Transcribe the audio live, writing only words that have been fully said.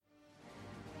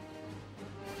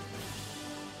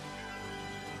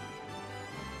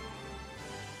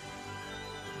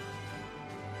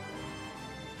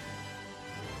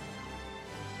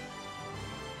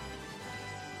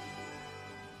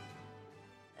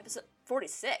Episode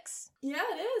 46. Yeah,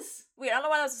 it is. Weird, I don't know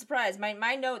why that was a surprise.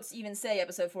 My notes even say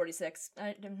episode 46.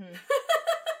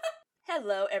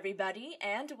 Hello, everybody,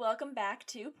 and welcome back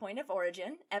to Point of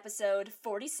Origin, episode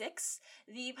 46,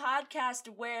 the podcast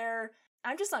where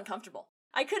I'm just uncomfortable.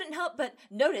 I couldn't help but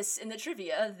notice in the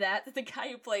trivia that the guy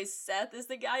who plays Seth is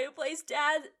the guy who plays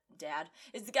Dad.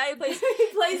 Is the guy who plays... He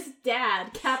plays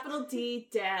Dad, capital D,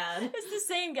 Dad. It's the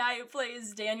same guy who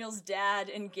plays Daniel's dad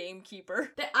in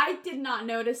Gamekeeper. I did not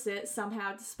notice it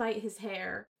somehow, despite his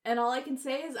hair. And all I can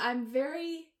say is I'm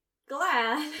very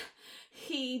glad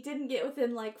he didn't get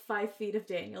within, 5 feet of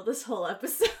Daniel this whole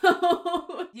episode.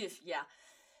 Yeah.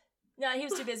 No, he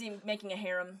was too busy making a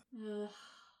harem. And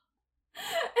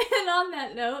on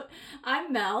that note,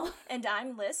 I'm Mel. And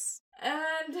I'm Liz.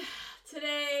 And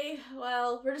today,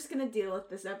 well, we're just gonna deal with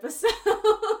this episode.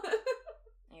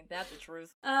 Ain't that the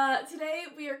truth? Today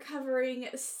we are covering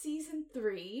Season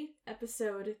 3,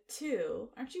 Episode 2.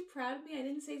 Aren't you proud of me? I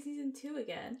didn't say Season 2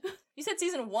 again. You said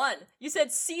Season 1. You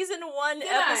said Season 1,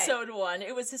 Did Episode 1.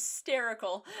 It was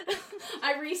hysterical.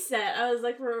 I reset. I was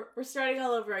like, we're starting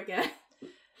all over again.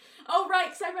 Oh, right,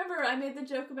 because I remember I made the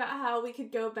joke about how we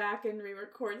could go back and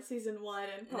re-record Season 1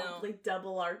 and probably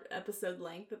double our episode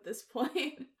length at this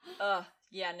point.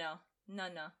 Yeah, no. No.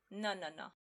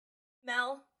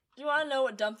 Mel, do you want to know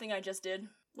what dumb thing I just did?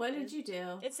 What did you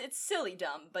do? It's silly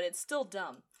dumb, but it's still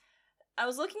dumb. I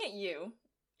was looking at you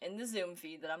in the Zoom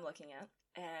feed that I'm looking at,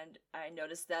 and I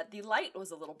noticed that the light was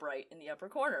a little bright in the upper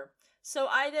corner. So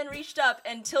I then reached up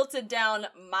and tilted down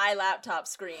my laptop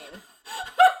screen.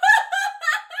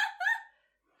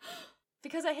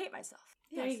 Because I hate myself.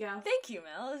 There you go. Thank you,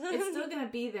 Mel. It's still gonna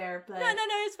be there, but... No,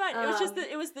 it's fine. It was just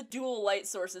it was the dual light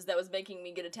sources that was making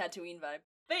me get a Tatooine vibe.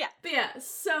 But yeah,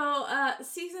 so,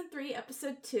 Season 3,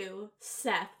 Episode 2,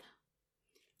 Seth.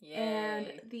 Yay.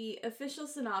 And the official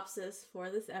synopsis for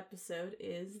this episode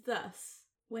is thus.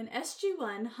 When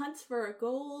SG-1 hunts for a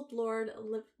gold Lord?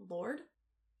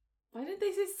 Why didn't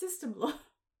they say System Lord?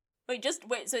 Wait,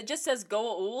 so it just says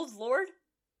Goa'uld Lord?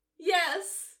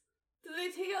 Yes! Did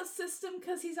they take out System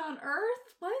because he's on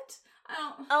Earth? What? I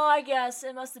don't... Oh, I guess.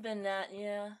 It must have been that,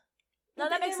 yeah. No,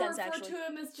 that makes sense, actually. They refer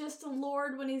to him as just a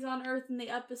lord when he's on Earth in the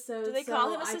episode. Do they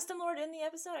call him a System Lord in the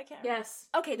episode? I can't remember. Yes.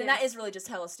 Okay, then that is really just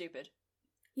hella stupid.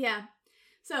 Yeah.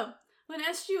 So, when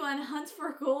SG-1 hunts for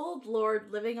a gold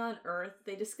lord living on Earth,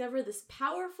 they discover this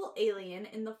powerful alien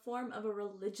in the form of a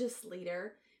religious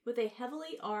leader with a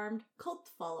heavily armed cult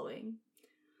following.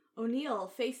 O'Neill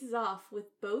faces off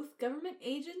with both government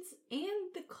agents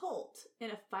and the cult in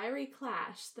a fiery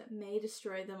clash that may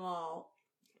destroy them all.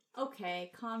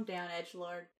 Okay, calm down,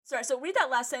 Edgelord. Sorry, so read that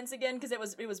last sentence again, because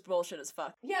it was bullshit as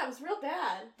fuck. Yeah, it was real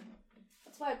bad.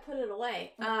 That's why I put it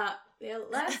away. The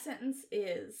last sentence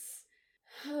is...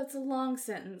 Oh, it's a long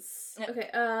sentence. Okay,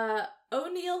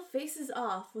 O'Neill faces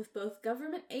off with both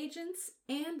government agents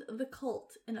and the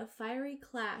cult in a fiery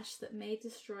clash that may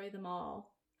destroy them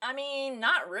all. I mean,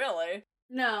 not really.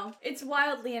 No, it's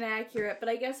wildly inaccurate, but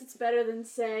I guess it's better than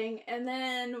saying, and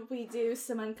then we do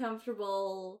some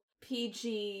uncomfortable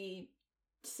PG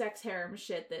sex harem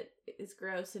shit that is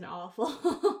gross and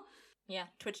awful. Yeah,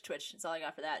 Twitch. That's all I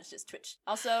got for that. It's just Twitch.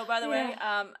 Also, by the way,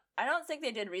 I don't think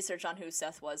they did research on who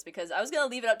Seth was, because I was going to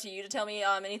leave it up to you to tell me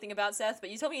anything about Seth, but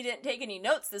you told me you didn't take any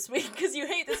notes this week because you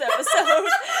hate this episode.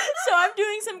 So I'm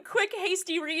doing some quick,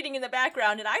 hasty reading in the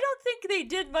background, and I don't think they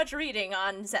did much reading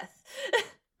on Seth.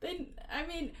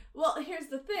 Well, here's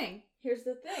the thing.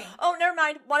 Oh, never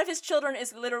mind. One of his children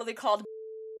is literally called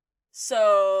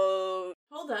So...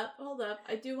 Hold up.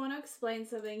 I do want to explain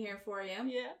something here for you.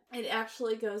 Yeah. It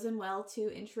actually goes in well to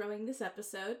introing this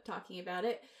episode, talking about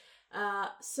it.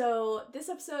 So this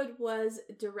episode was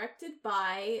directed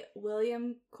by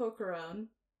William Corcoran.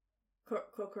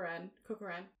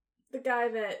 The guy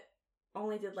that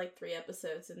only did 3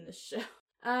 episodes in this show.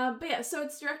 But yeah, so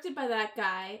it's directed by that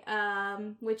guy,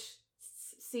 which...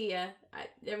 See ya.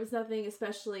 There was nothing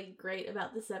especially great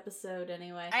about this episode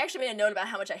anyway. I actually made a note about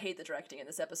how much I hate the directing in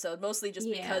this episode, mostly just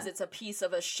because it's a piece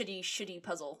of a shitty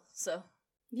puzzle, so.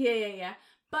 Yeah.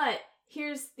 But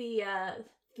here's the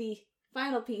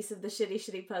final piece of the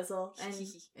shitty puzzle, and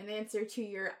an answer to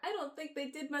your, I don't think they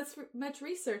did much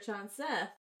research on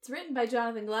Seth. It's written by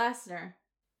Jonathan Glassner.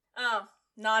 Oh,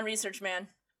 non-research man.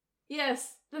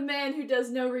 Yes, the man who does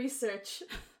no research.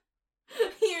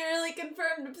 He really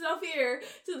confirmed himself here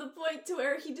to the point to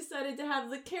where he decided to have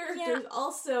the characters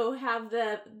also have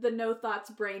the no thoughts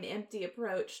brain empty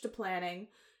approach to planning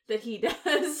that he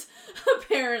does,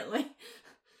 apparently.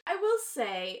 I will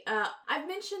say, I've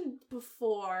mentioned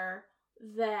before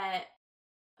that,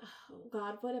 oh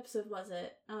god, what episode was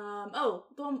it? The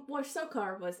one where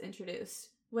Sokar was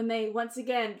introduced. when they once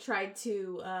again tried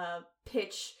to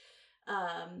pitch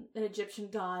an Egyptian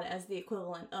god as the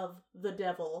equivalent of the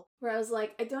devil, where I was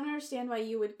like, I don't understand why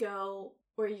you would go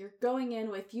where you're going in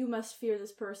with, you must fear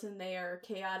this person, they are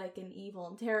chaotic and evil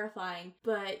and terrifying,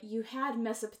 but you had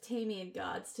Mesopotamian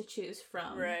gods to choose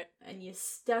from. Right. And you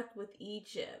stuck with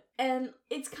Egypt. And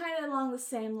it's kind of along the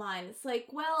same line. It's like,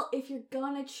 well, if you're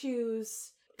gonna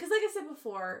choose... Because like I said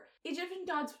before, Egyptian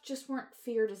gods just weren't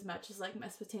feared as much as, like,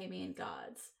 Mesopotamian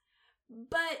gods.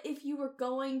 But if you were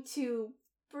going to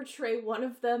portray one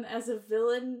of them as a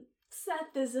villain,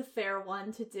 Seth is a fair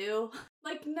one to do.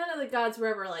 Like, none of the gods were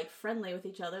ever, like, friendly with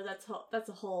each other. That's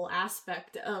a whole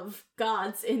aspect of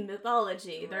gods in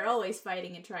mythology. Right. They're always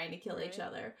fighting and trying to kill each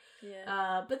other.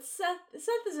 Yeah. But Seth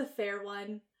is a fair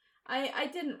one. I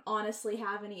didn't honestly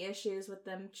have any issues with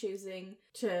them choosing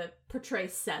to portray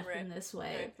Seth in this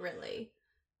way, really.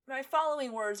 My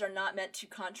following words are not meant to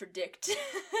contradict.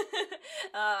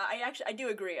 I do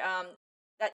agree.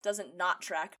 That doesn't not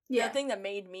track. Yeah. The thing that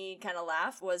made me kind of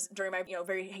laugh was during my,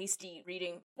 very hasty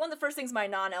reading. One of the first things my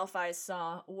non-elf eyes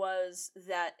saw was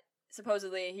that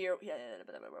supposedly where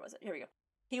was it? Here we go.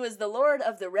 He was the Lord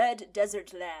of the Red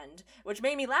Desert Land, which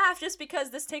made me laugh just because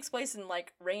this takes place in,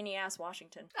 like, rainy-ass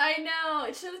Washington. I know!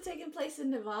 It should have taken place in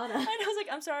Nevada. And I was like,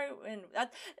 I'm sorry,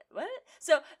 what?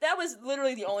 So that was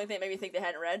literally the only thing that made me think they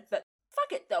hadn't read, but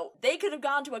fuck it, though. They could have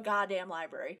gone to a goddamn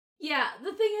library. Yeah,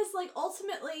 the thing is, like,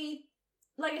 ultimately...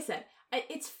 Like I said,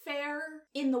 it's fair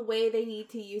in the way they need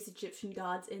to use Egyptian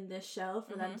gods in this show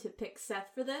for them to pick Seth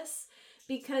for this,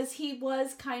 because he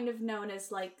was kind of known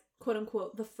as, like,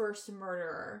 quote-unquote, the first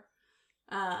murderer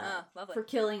for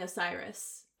killing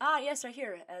Osiris. Ah, yes, right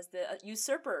here, as the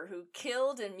usurper who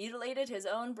killed and mutilated his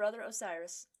own brother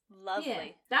Osiris. Lovely. Yeah,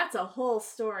 that's a whole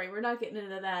story. We're not getting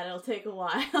into that. It'll take a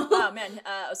while. Oh, man.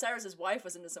 Osiris's wife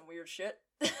was into some weird shit,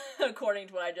 according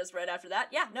to what I just read after that.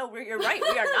 Yeah, no, you're right.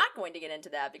 We are not going to get into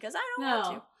that because I don't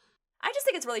want to. I just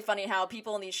think it's really funny how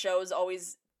people in these shows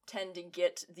always tend to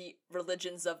get the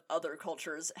religions of other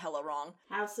cultures hella wrong.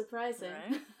 How surprising.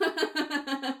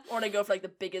 Right? Or they go for, like, the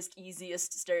biggest,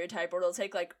 easiest stereotype, or they'll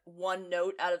take, like, one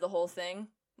note out of the whole thing.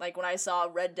 Like, when I saw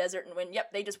Red Desert and went,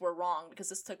 yep, they just were wrong because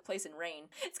this took place in rain.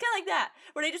 It's kind of like that,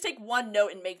 where they just take one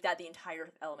note and make that the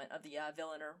entire element of the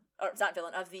villain, or not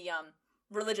villain, of the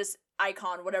religious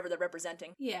icon, whatever they're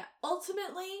representing. Yeah.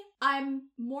 Ultimately, I'm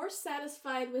more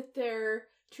satisfied with their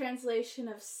translation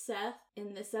of Seth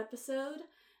in this episode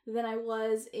than I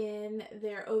was in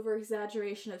their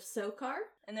over-exaggeration of Sokar.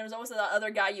 And there was also that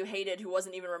other guy you hated who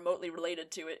wasn't even remotely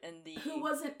related to it in the... Who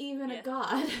wasn't even a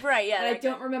god. Right, yeah. And I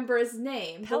don't remember his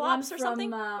name. Pelops or something?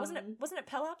 Wasn't it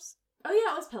Pelops? Oh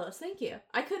yeah, it was Pelops, thank you.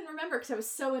 I couldn't remember because I was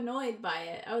so annoyed by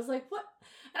it. I was like, what?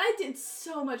 And I did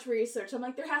so much research. I'm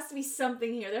like, there has to be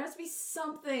something here. There has to be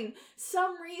something.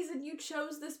 Some reason you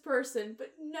chose this person.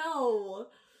 But no.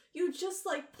 You just,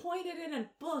 like, pointed in a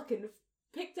book and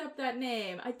picked up that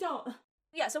name. I don't...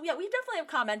 Yeah, so yeah, we definitely have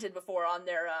commented before on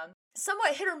their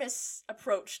somewhat hit or miss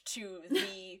approach to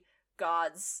the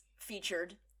gods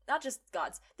featured. Not just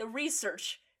gods, the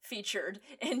research featured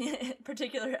in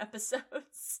particular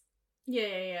episodes.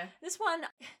 Yeah. This one,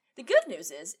 the good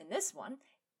news is, in this one,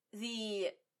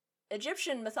 the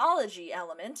Egyptian mythology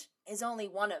element is only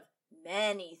one of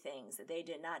many things that they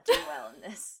did not do well in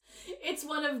this. It's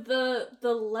one of the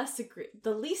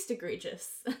least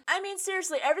egregious. I mean,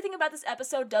 seriously, everything about this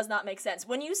episode does not make sense.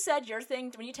 When you said your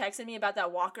thing, when you texted me about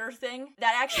that walker thing, it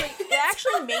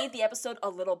actually made the episode a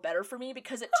little better for me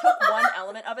because it took one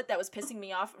element of it that was pissing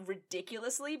me off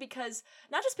ridiculously, because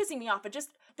not just pissing me off, but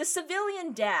just the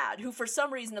civilian dad who for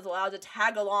some reason is allowed to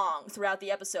tag along throughout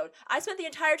the episode. I spent the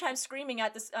entire time screaming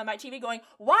at my TV going,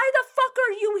 why the fuck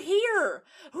are you here?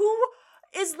 Who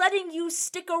is letting you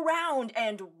stick around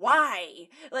and why?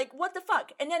 Like, what the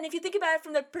fuck? And then if you think about it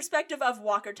from the perspective of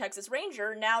Walker, Texas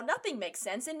Ranger, now nothing makes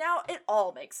sense, and now it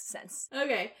all makes sense.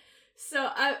 Okay,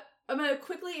 so I'm going to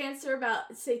quickly answer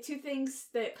about, say, two things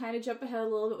that kind of jump ahead a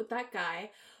little bit with that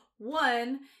guy.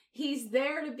 One, he's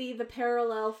there to be the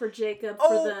parallel for Jacob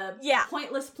for the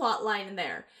pointless plot line in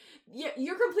there. Yeah,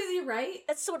 you're completely right.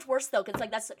 That's so much worse, though, because,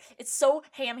 like, it's so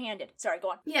ham-handed. Sorry, go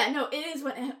on. Yeah, no, it is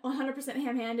 100%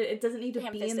 ham-handed. It doesn't need to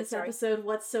be in this episode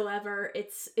whatsoever.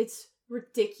 It's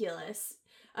ridiculous.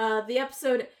 The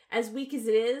episode, as weak as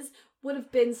it is, would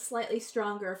have been slightly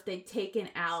stronger if they'd taken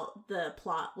out the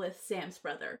plot with Sam's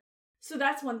brother. So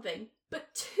that's one thing.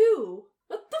 But two,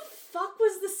 what the fuck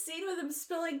was the scene with him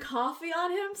spilling coffee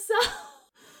on himself?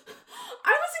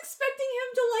 I was expecting him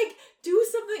to, like, do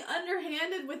something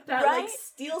underhanded with that, right? Like,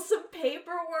 steal some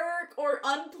paperwork or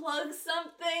unplug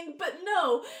something, but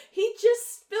no, he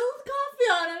just spilled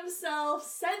coffee on himself,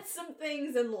 said some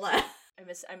things, and left.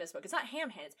 I misspoke. It's not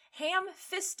ham-handed. It's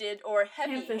ham-fisted or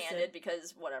heavy-handed Ham-fisted.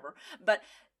 because whatever. But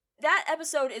that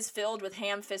episode is filled with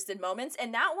ham-fisted moments,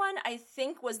 and that one, I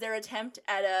think, was their attempt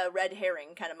at a red herring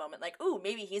kind of moment. Like, ooh,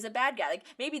 maybe he's a bad guy. Like,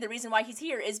 maybe the reason why he's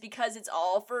here is because it's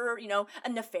all for, you know, a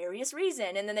nefarious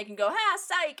reason. And then they can go,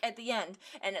 psych, at the end.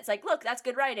 And it's like, look, that's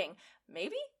good writing.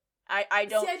 Maybe? I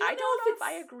don't know if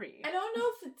I agree. I don't know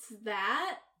if it's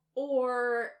that,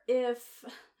 or if...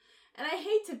 And I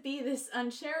hate to be this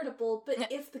uncharitable,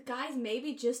 but if the guy's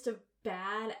maybe just a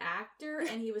bad actor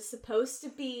and he was supposed to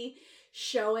be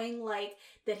showing, like,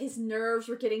 that his nerves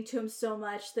were getting to him so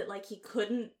much that, like, he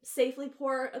couldn't safely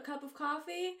pour a cup of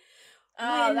coffee.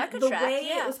 Oh, that could track. The way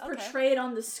it was portrayed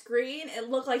on the screen, it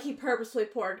looked like he purposely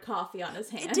poured coffee on his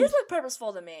hand. It did look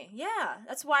purposeful to me. Yeah,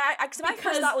 that's why because my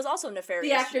first thought was also nefarious.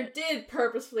 The actor did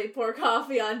purposefully pour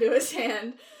coffee onto his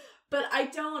hand. But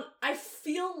I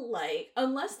feel like,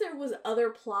 unless there was other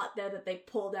plot there that they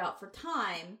pulled out for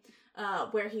time,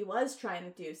 where he was trying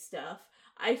to do stuff,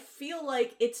 I feel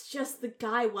like it's just the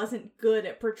guy wasn't good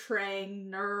at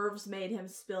portraying nerves made him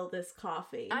spill this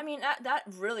coffee. I mean, that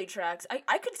really tracks.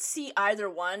 I could see either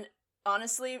one.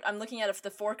 Honestly, I'm looking at the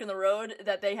fork in the road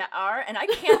that they are, and I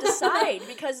can't decide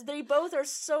because they both are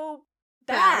so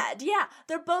bad. Yeah,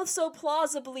 they're both so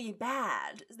plausibly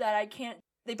bad that I can't.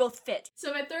 They both fit.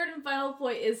 So my third and final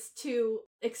point is to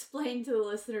explain to the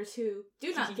listeners who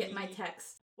do not get my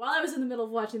text. While I was in the middle of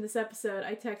watching this episode,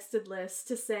 I texted Liz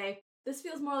to say, this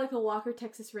feels more like a Walker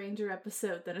Texas Ranger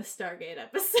episode than a Stargate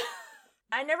episode.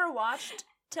 I never watched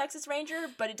Texas Ranger,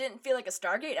 but it didn't feel like a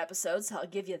Stargate episode, so I'll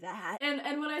give you that. And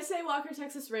when I say Walker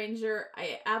Texas Ranger,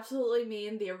 I absolutely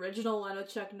mean the original one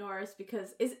with Chuck Norris,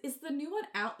 because is the new one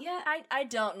out yet? I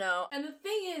don't know. And the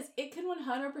thing is, it can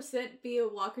 100% be a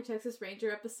Walker Texas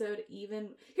Ranger episode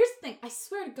even... Here's the thing, I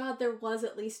swear to God there was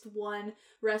at least one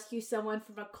rescue someone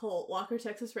from a cult Walker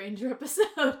Texas Ranger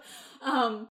episode.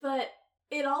 But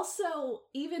it also,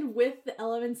 even with the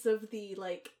elements of the,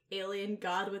 like, alien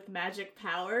god with magic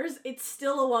powers, it's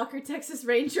still a Walker Texas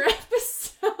Ranger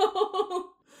episode. Walker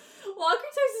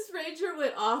Texas Ranger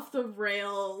went off the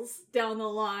rails down the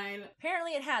line.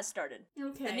 Apparently it has started.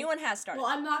 Okay. The new one has started. Well,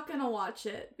 I'm not gonna watch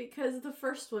it because the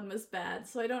first one was bad,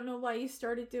 so I don't know why you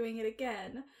started doing it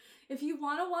again. If you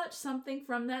want to watch something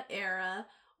from that era,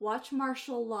 watch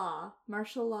Martial Law.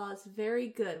 Martial Law is very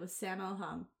good with Sammo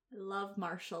Hung. I love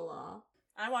Martial Law.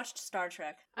 I watched Star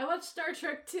Trek. I watched Star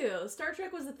Trek too. Star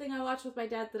Trek was the thing I watched with my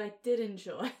dad that I did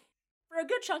enjoy. For a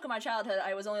good chunk of my childhood,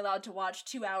 I was only allowed to watch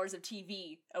 2 hours of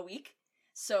TV a week,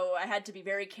 so I had to be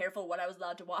very careful what I was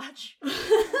allowed to watch.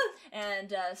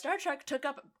 And Star Trek took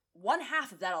up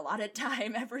 1/2 of that allotted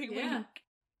time every week.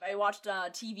 I watched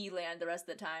TV Land the rest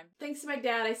of the time. Thanks to my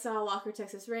dad, I saw Walker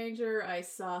Texas Ranger, I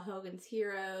saw Hogan's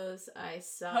Heroes, I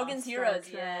saw Hogan's Star Heroes,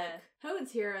 Trek. yeah.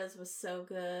 Hogan's Heroes was so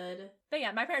good. But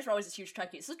yeah, my parents were always huge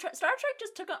Trekkies, so Star Trek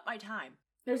just took up my time.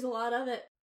 There's a lot of it.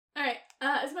 Alright,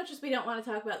 as much as we don't want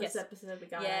to talk about this episode, we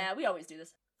gotta... Yeah, we always do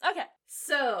this. Okay.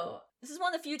 So... This is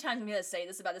one of the few times I'm going to say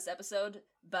this about this episode,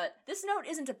 but this note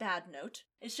isn't a bad note.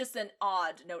 It's just an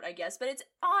odd note, I guess, but it's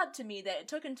odd to me that it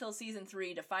took until season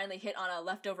 3 to finally hit on a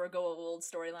leftover Go Old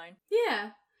storyline.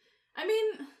 Yeah. I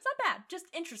mean... It's not bad, just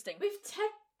interesting.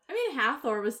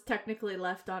 Hathor was technically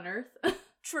left on Earth.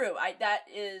 True, that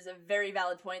is a very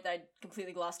valid point that I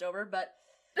completely glossed over, but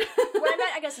what I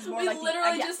meant, I guess, is more we like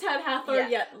literally just had Hathor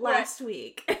last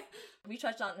week. We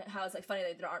touched on how it's, like, funny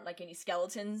that there aren't, like, any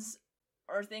skeletons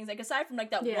or things. Like, aside from,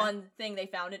 like, that one thing they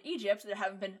found in Egypt, there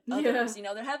haven't been others, you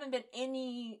know? There haven't been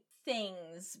any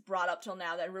things brought up till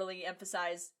now that really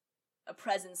emphasize a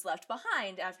presence left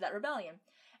behind after that rebellion.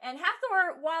 And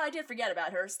Hathor, while I did forget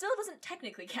about her, still doesn't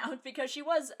technically count because she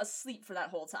was asleep for that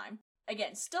whole time.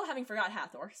 Again, still having forgot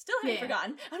Hathor. Still having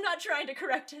forgotten. I'm not trying to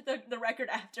correct the record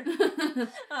after.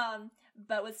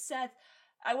 But with Seth,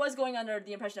 I was going under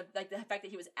the impression of, like, the fact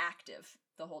that he was active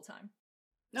the whole time.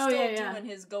 Still doing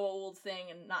his go old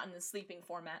thing and not in the sleeping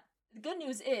format. The good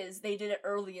news is they did it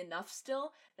early enough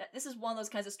still that this is one of those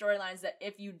kinds of storylines that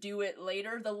if you do it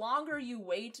later, the longer you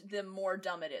wait, the more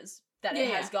dumb it is that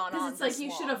it has gone on. Because it's like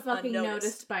you should have fucking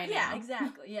noticed by now. Yeah,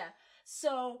 exactly, yeah.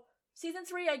 So season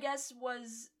 3, I guess,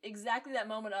 was exactly that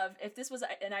moment of, if this was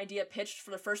an idea pitched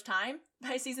for the first time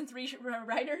by season 3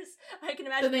 writers, I can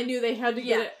imagine... So they knew they had to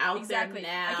get it out there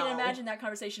now. I can imagine that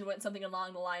conversation went something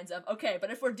along the lines of, okay,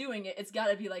 but if we're doing it, it's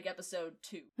gotta be like episode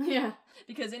 2. Yeah.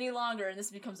 Because any longer, and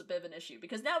this becomes a bit of an issue,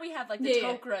 because now we have, like, the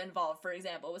Tok'ra involved, for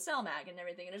example, with Selmag and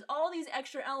everything, and there's all these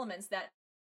extra elements that,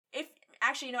 if...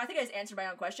 Actually, you know, I think I just answered my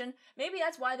own question. Maybe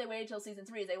that's why they waited till season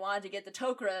 3, is they wanted to get the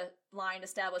Tok'ra line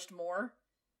established more.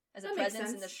 as a That makes presence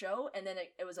in the sense. show, and then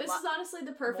it was a This lot. is honestly the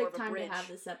more perfect of a time to bridge. have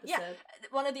this episode. Yeah,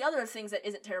 one of the other things that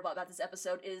isn't terrible about this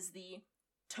episode is the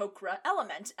Tok'ra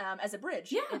element as a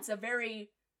bridge. Yeah. It's a very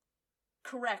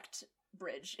correct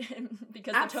bridge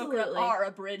because Absolutely. the Tok'ra are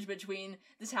a bridge between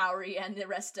the Tauri and the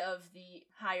rest of the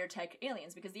higher tech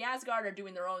aliens, because the Asgard are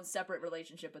doing their own separate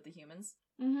relationship with the humans,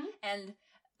 Mm-hmm. and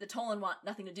the Tolan want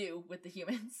nothing to do with the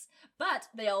humans, but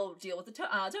they all deal with the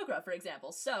Tok'ra, for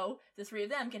example, so the three of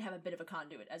them can have a bit of a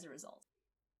conduit as a result.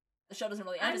 The show doesn't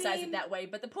really emphasize it that way,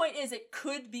 but the point is it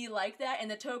could be like that, and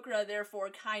the Tok'ra therefore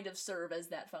kind of serve as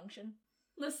that function.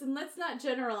 Listen, let's not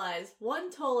generalize.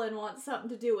 One Tolan wants something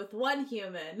to do with one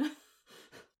human,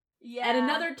 Yeah. and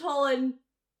another Tolan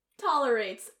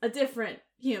tolerates a different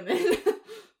human.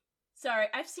 Sorry,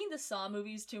 I've seen the Saw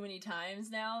movies too many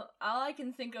times now. All I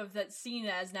can think of that scene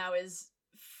as now is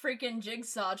freaking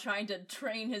Jigsaw trying to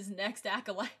train his next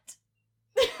acolyte.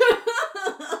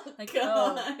 Like,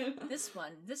 God. oh, this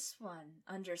one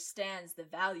understands the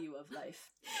value of life.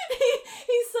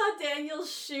 he saw Daniel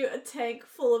shoot a tank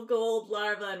full of gold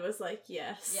larvae and was like,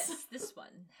 yes. Yes, this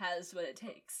one has what it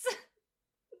takes.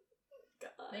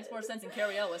 God. Makes more sense than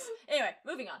Carrie Ellis. Anyway,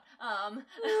 moving on.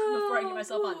 Before I get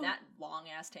myself on that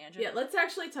long-ass tangent. Yeah, let's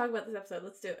actually talk about this episode.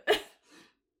 Let's do it.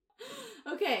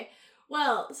 Okay,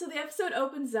 well, so the episode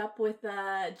opens up with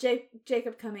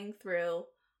Jacob coming through,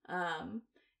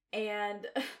 and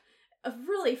a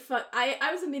really fun. I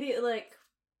was immediately like,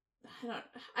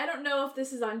 I don't know if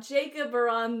this is on Jacob or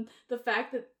on the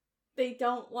fact that they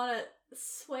don't want to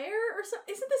swear or so.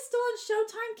 Isn't this still on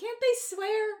Showtime? Can't they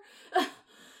swear?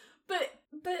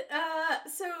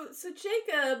 So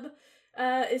Jacob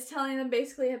is telling them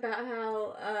basically about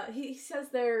how he says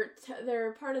they're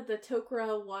part of the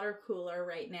Tok'ra water cooler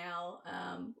right now.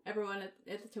 Everyone at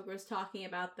the Tok'ra is talking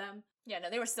about them. Yeah, no,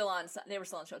 they were still on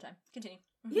Showtime. Continue.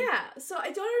 Mhm. Yeah, so I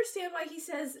don't understand why he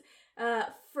says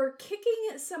for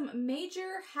kicking some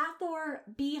major Hathor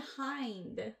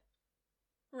behind.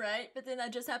 Right, but then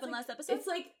that just happened last episode. It's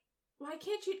like, why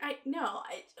can't you?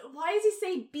 Why does he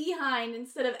say behind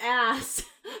instead of ass?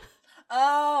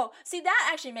 Oh, see, that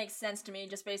actually makes sense to me,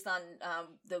 just based on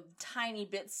the tiny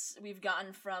bits we've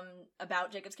gotten from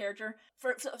about Jacob's character.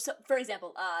 For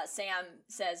example, Sam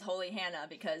says "Holy Hannah"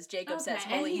 because Jacob says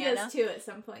 "Holy and he Hannah." does too at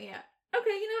some point. Yeah.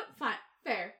 Okay, fine,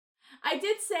 fair. I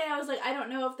did say I was like, I don't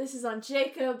know if this is on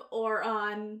Jacob or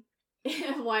on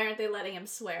why aren't they letting him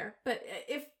swear? But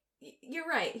if you're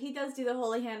right, he does do the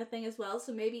Holy Hannah thing as well.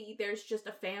 So maybe there's just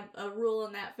a rule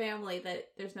in that family that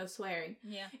there's no swearing.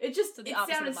 Yeah. It just So it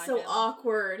sounded so family.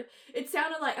 awkward. It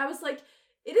sounded like I was like,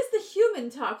 it is the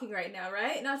human talking right now,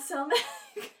 right? Not Selmac.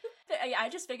 I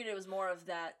just figured it was more of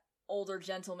that older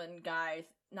gentleman guy,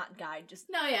 not guy, just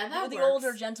No, yeah, that the works.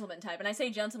 older gentleman type. And I say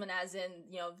gentleman as in,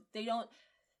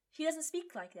 he doesn't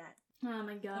speak like that. Oh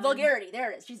my god. Vulgarity,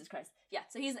 there it is. Jesus Christ. Yeah,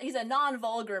 so he's a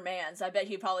non-vulgar man, so I bet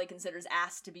he probably considers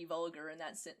ass to be vulgar in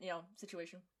that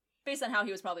situation, based on how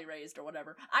he was probably raised or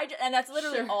whatever. And that's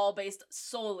literally Sure. all based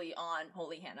solely on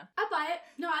Holy Hannah. I buy it.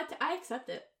 No, I accept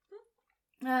it.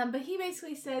 But he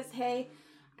basically says, hey,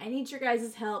 I need your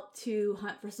guys' help to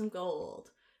hunt for some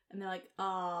gold. And they're like,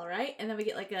 all right. And then we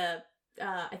get like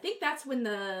I think that's when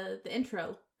the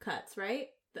intro cuts, right?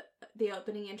 The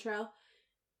opening intro.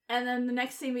 And then the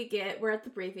next thing we get, we're at the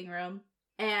briefing room.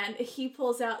 And he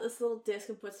pulls out this little disc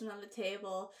and puts it on the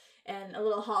table. And a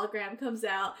little hologram comes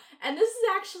out. And this is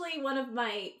actually one of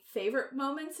my favorite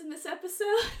moments in this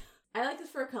episode. I like this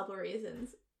for a couple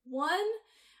reasons.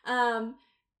 One,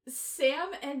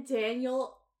 Sam and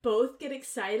Daniel both get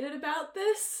excited about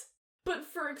this, but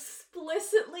for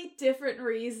explicitly different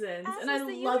reasons. As And I is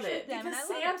the love usual it them, because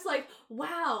and I love Sam's like,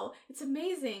 wow, it's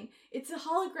amazing. It's a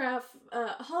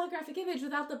holographic image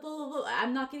without the blah, blah, blah.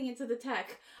 I'm not getting into the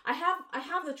tech. I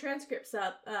have the transcripts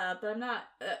up, but I'm not,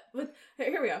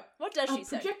 here we go. What does she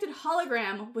say? Projected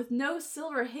hologram with no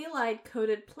silver halide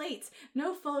coated plates,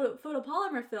 no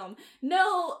photopolymer film,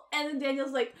 no. And then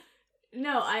Daniel's like,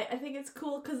 no, I think it's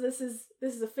cool because this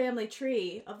is a family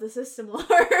tree of the System Lords.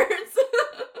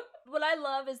 What I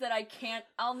love is that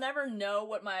I'll never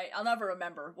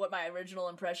remember what my original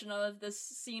impression of this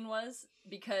scene was,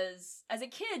 because as a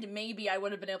kid, maybe I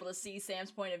would have been able to see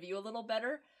Sam's point of view a little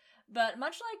better. But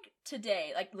much like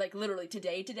today, like literally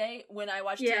today, when I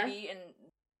watch TV and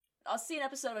I'll see an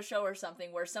episode of a show or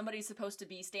something where somebody's supposed to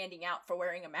be standing out for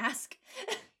wearing a mask.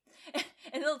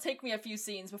 And it'll take me a few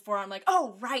scenes before I'm like,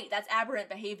 oh, right, that's aberrant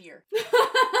behavior.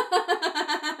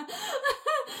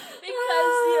 Because,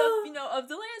 of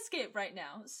the landscape right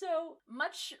now. So,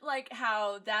 much like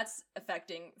how that's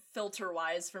affecting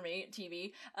filter-wise for me,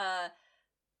 TV,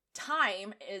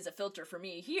 time is a filter for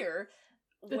me here.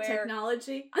 The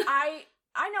technology.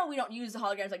 I know we don't use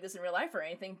holograms like this in real life or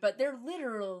anything, but they're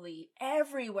literally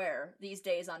everywhere these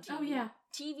days on TV. Oh, yeah.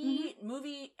 TV,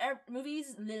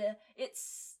 movies, bleh.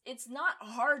 It's not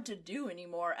hard to do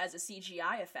anymore as a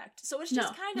CGI effect. So it's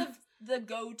just kind of the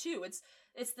go-to.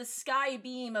 It's the sky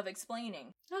beam of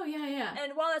explaining. Oh, yeah.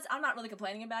 And while I'm not really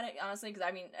complaining about it, honestly, because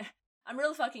I mean, I'm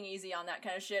real fucking easy on that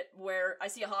kind of shit, where I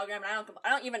see a hologram and I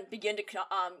don't even begin to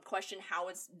question how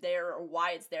it's there or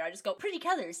why it's there. I just go, pretty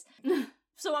colors.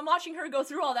 So I'm watching her go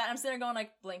through all that, and I'm sitting there going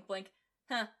like, blink, blink.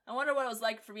 Huh, I wonder what it was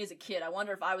like for me as a kid. I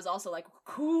wonder if I was also like,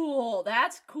 cool,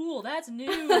 that's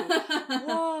new.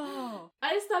 Whoa.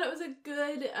 I just thought it was a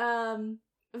good,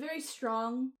 a very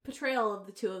strong portrayal of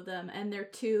the two of them and their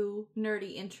two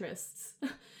nerdy interests.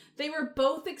 They were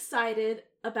both excited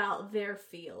about their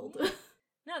field.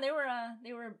 No, they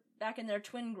were back in their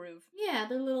twin groove. Yeah,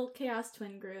 their little chaos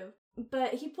twin groove.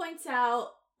 But he points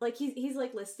out, like, he's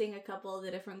like listing a couple of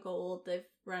the different gold they've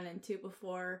run into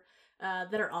before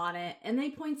that are on it. And then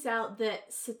he points out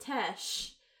that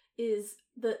Satesh is,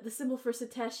 the symbol for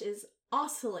Satesh is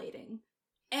oscillating.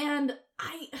 And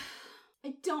I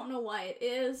don't know why it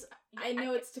is. I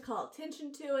know it's to call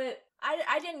attention to it.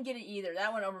 I didn't get it either.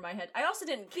 That went over my head. I also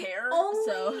didn't care,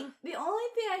 so... The only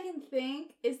thing I can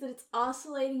think is that it's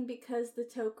oscillating because the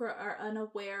Tok'ra are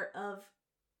unaware of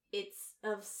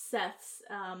Seth's,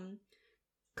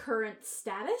 current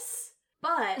status.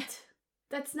 But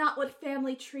that's not what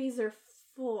family trees are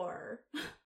for.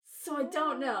 So I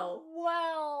don't know.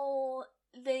 Well,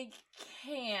 they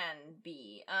can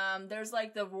be. There's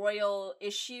like the royal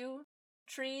issue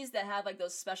trees that have like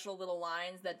those special little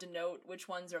lines that denote which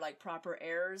ones are like proper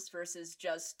heirs versus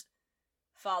just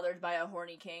fathered by a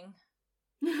horny king.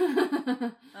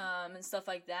 And stuff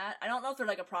like that. I don't know if they're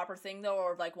like a proper thing though,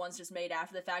 or if like one's just made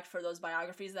after the fact for those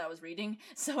biographies that I was reading.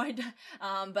 So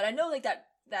but I know like that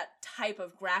type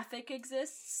of graphic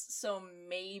exists, so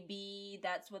maybe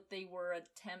that's what they were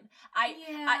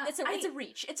it's a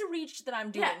reach. It's a reach that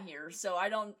I'm doing here. So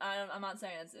I'm not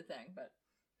saying it's a thing, but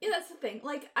yeah, that's the thing.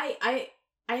 Like I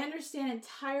understand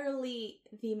entirely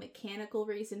the mechanical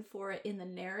reason for it in the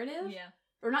narrative. Yeah.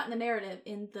 Or not in the narrative,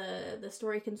 in the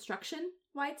story construction,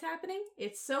 why it's happening.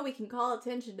 It's so we can call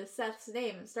attention to Seth's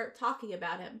name and start talking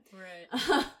about him.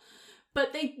 Right.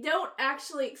 But they don't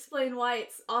actually explain why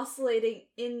it's oscillating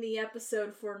in the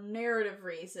episode for narrative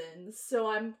reasons. So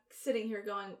I'm sitting here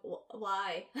going,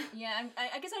 why? Yeah,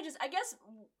 I guess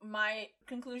my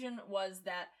conclusion was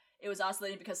that it was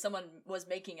oscillating because someone was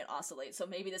making it oscillate. So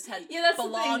maybe this had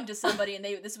belonged to somebody, and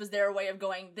this was their way of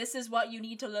going, this is what you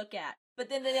need to look at. But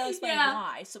then they don't explain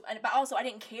why. So, but also I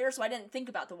didn't care, so I didn't think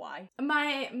about the why.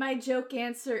 My joke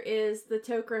answer is the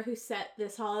Tok'ra who set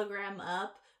this hologram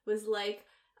up was like,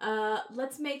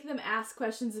 let's make them ask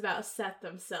questions about Seth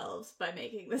themselves by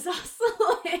making this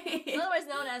oscillate. Otherwise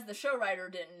known as the show writer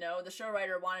didn't know. The show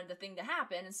writer wanted the thing to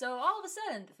happen, and so all of a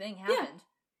sudden the thing happened.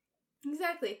 Yeah,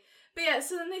 exactly. But yeah,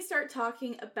 so then they start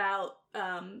talking about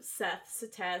Seth,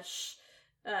 Satesh,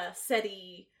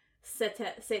 Seti,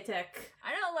 Setek.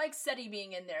 I don't like Seti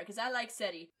being in there, because I like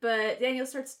Seti. But Daniel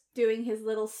starts doing his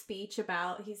little speech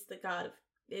about he's the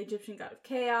Egyptian god of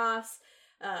chaos,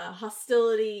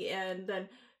 hostility, and then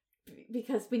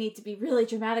because we need to be really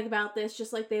dramatic about this,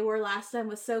 just like they were last time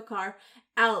with Sokar,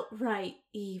 outright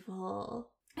evil.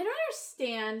 I don't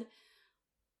understand,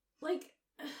 like,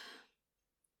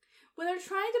 when they're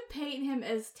trying to paint him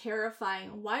as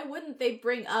terrifying, why wouldn't they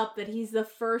bring up that he's the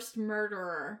first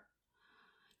murderer?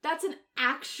 That's an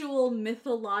actual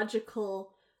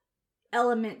mythological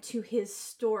element to his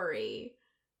story.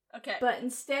 Okay. But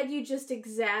instead you just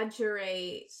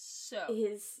exaggerate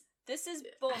his... This is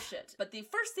bullshit. But the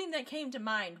first thing that came to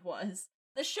mind was,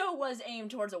 the show was aimed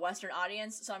towards a Western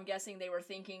audience, so I'm guessing they were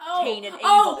thinking Cain and Abel.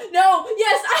 Oh, no!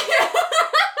 Yes!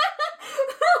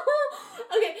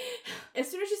 Okay, as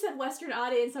soon as you said Western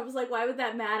audience, I was like, why would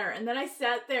that matter? And then I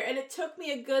sat there, and it took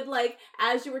me a good, like,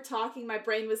 as you were talking, my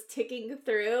brain was ticking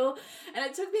through, and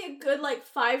it took me a good,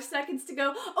 5 seconds to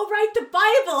go, oh, right, the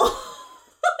Bible!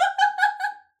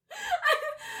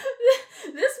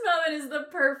 This moment is the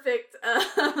perfect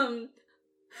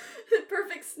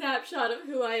snapshot of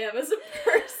who I am as a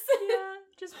person. Yeah,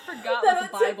 just forgot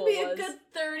what the Bible was. It took me a good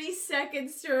 30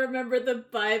 seconds to remember the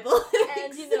Bible.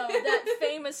 And, that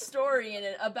famous story in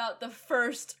it about the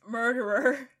first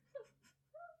murderer.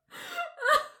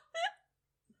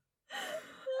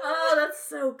 Oh, that's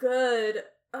so good.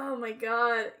 Oh my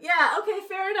god. Yeah, okay,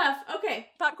 fair enough. Okay.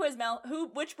 Pop quiz, Mel.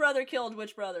 Which brother killed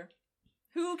which brother?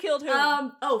 Who killed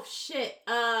whom? Oh shit.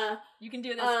 You can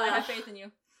do this. I have faith in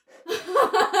you.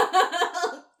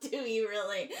 Do you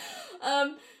really?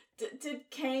 Did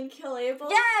Cain kill Abel?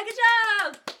 Yeah, good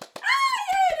job! Ah,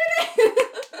 yeah,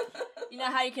 You know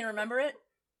how you can remember it?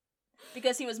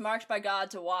 Because he was marked by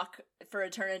God to walk for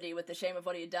eternity with the shame of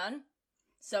what he had done.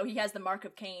 So he has the mark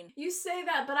of Cain. You say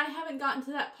that, but I haven't gotten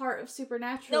to that part of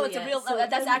Supernatural No, it's yet, a real. so No,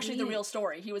 that's actually the mean real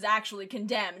story. He was actually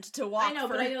condemned to walk. I know,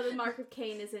 but I know the mark of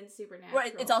Cain is in Supernatural.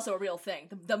 Right, it's also a real thing.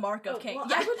 The mark of Cain. Well,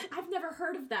 Yeah. I've never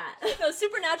heard of that. No,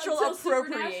 Supernatural Until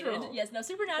appropriated. Supernatural. Yes, no,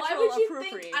 Supernatural Why would you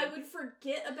appropriated. think I would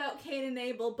forget about Cain and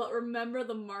Abel, but remember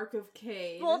the mark of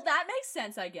Cain? Well, that makes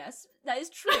sense, I guess. That is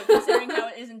true, considering how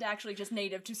it isn't actually just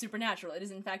native to Supernatural. It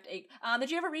is, in fact, a... did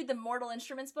you ever read the Mortal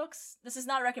Instruments books? This is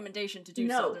not a recommendation to do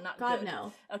so. They're not God, good.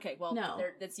 no. Okay, well, No.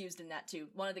 it's used in that, too.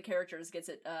 One of the characters gets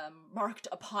it marked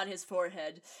upon his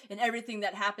forehead, and everything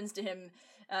that happens to him,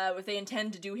 if they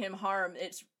intend to do him harm,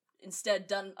 it's instead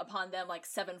done upon them, like,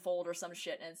 sevenfold or some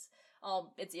shit, and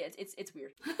it's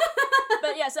weird.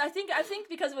 But, yeah, so I think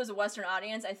because it was a Western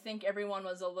audience, I think everyone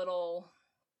was a little...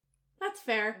 That's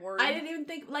fair. Worried. I didn't even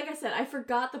think, like I said, I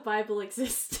forgot the Bible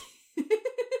existed.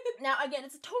 Now, again,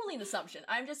 it's totally an assumption.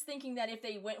 I'm just thinking that if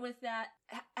they went with that,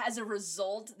 as a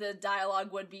result, the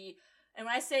dialogue would be, and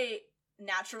when I say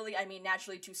naturally, I mean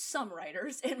naturally to some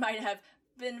writers, it might have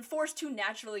been forced to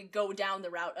naturally go down the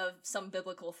route of some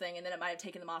biblical thing, and then it might have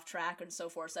taken them off track and so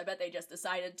forth. So I bet they just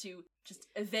decided to just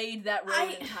evade that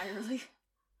road entirely.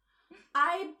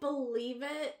 I believe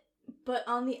it. But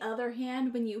on the other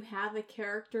hand, when you have a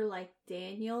character like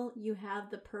Daniel, you have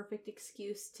the perfect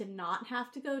excuse to not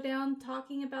have to go down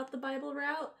talking about the Bible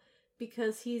route,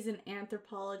 because he's an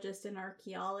anthropologist and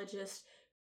archaeologist.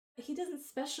 He doesn't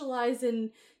specialize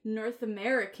in North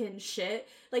American shit.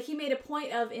 Like, he made a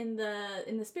point of in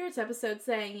the Spirits episode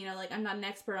saying, you know, like, I'm not an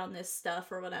expert on this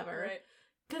stuff or whatever. Right.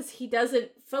 Because he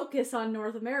doesn't focus on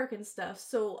North American stuff.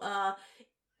 So,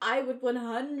 I would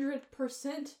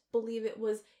 100% believe it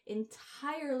was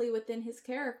entirely within his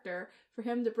character for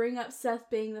him to bring up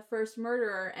Seth being the first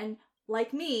murderer and,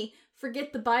 like me,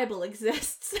 forget the Bible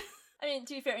exists. I mean,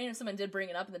 to be fair, even if someone did bring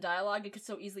it up in the dialogue, it could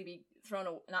so easily be thrown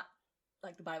away. Not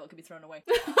like the Bible could be thrown away.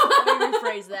 Let me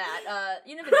rephrase that.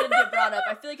 Even if it didn't get brought up,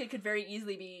 I feel like it could very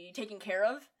easily be taken care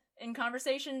of in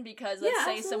conversation, because let's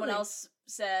say someone else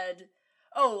said...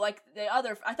 oh, like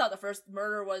I thought the first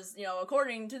murder was, you know,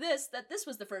 according to this, that this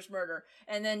was the first murder.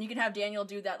 And then you can have Daniel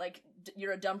do that, like,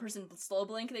 you're a dumb person slow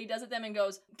blink that he does at them and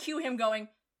goes, cue him going,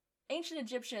 ancient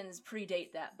Egyptians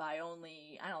predate that by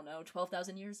only, I don't know,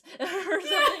 12,000 years? or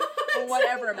something. Or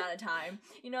whatever amount of time.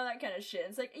 You know, that kind of shit.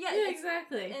 It's like, yeah,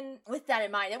 exactly. And with that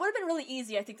in mind, it would have been really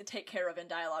easy, I think, to take care of in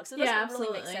dialogue. So it doesn't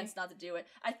really make sense not to do it.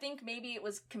 I think maybe it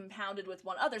was compounded with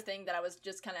one other thing that I was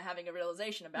just kind of having a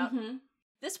realization about. Mm-hmm.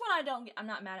 This one I'm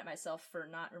not mad at myself for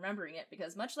not remembering it,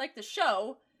 because much like the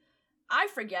show, I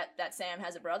forget that Sam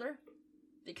has a brother,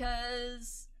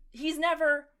 because he's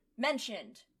never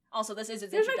mentioned. Also, this is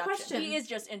his introduction. He is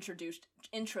just introduced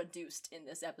in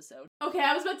this episode. Okay,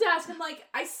 I was about to ask him, like,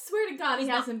 I swear to God he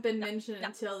hasn't been mentioned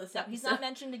until this episode. He's not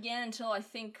mentioned again until I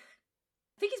think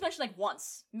he's mentioned like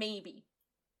once, maybe,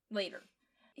 later.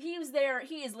 He was there,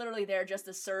 he is literally there just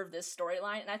to serve this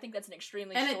storyline, and I think that's an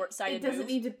extremely short-sighted move. It doesn't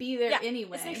need to be there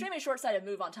anyway. It's an extremely short-sighted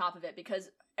move on top of it, because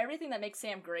everything that makes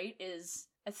Sam great is,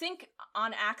 I think,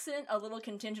 on accident, a little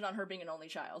contingent on her being an only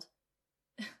child.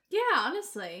 Yeah,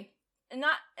 honestly. And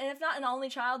if not an only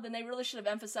child, then they really should have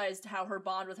emphasized how her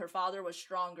bond with her father was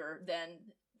stronger than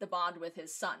the bond with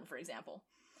his son, for example.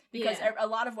 Because a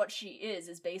lot of what she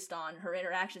is based on her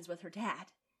interactions with her dad.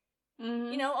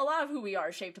 Mm-hmm. You know, a lot of who we are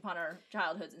is shaped upon our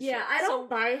childhoods and shit. Yeah, I don't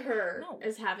buy her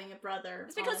as having a brother.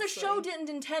 It's because the show didn't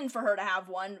intend for her to have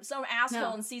one. Some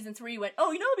asshole in season 3 went,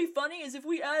 oh, you know what'd be funny is if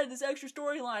we added this extra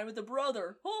storyline with the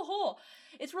brother. Ho ho.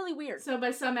 It's really weird. So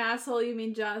by some asshole, you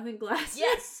mean Jonathan Glass?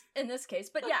 Yes, in this case.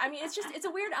 But yeah, I mean, it's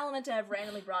a weird element to have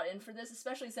randomly brought in for this,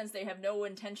 especially since they have no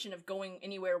intention of going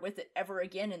anywhere with it ever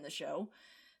again in the show.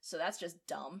 So that's just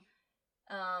dumb.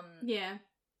 Yeah.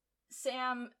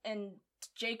 Sam and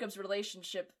Jacob's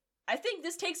relationship, I think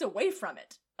this takes away from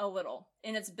it a little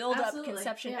in its build-up,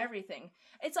 conception, everything.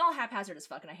 It's all haphazard as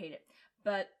fuck, and I hate it.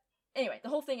 But anyway, the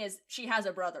whole thing is she has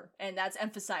a brother, and that's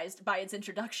emphasized by its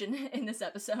introduction in this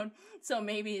episode. So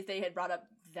maybe if they had brought up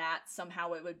that,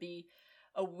 somehow it would be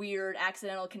a weird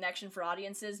accidental connection for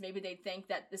audiences. Maybe they'd think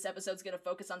that this episode's gonna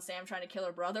focus on Sam trying to kill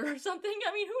her brother or something.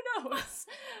 I mean, who knows?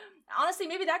 Honestly,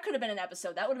 maybe that could have been an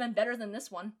episode. That would have been better than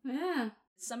this one. Yeah.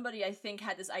 Somebody, I think,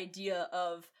 had this idea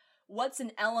of what's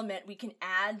an element we can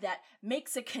add that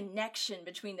makes a connection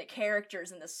between the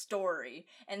characters and the story.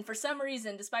 And for some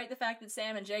reason, despite the fact that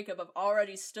Sam and Jacob have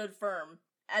already stood firm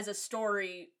as a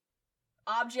story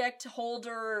object,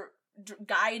 holder,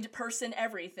 guide person,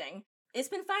 everything, it's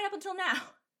been fine up until now.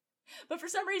 But for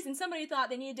some reason, somebody thought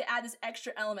they needed to add this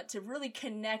extra element to really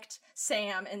connect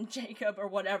Sam and Jacob or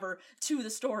whatever to the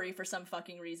story for some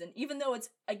fucking reason. Even though it's,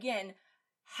 again,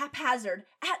 haphazard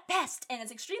at best, and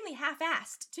it's extremely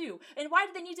half-assed, too. And why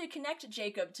did they need to connect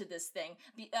Jacob to this thing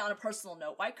on a personal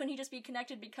note? Why couldn't he just be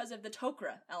connected because of the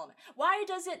Tok'ra element? Why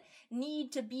does it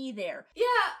need to be there? Yeah,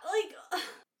 like...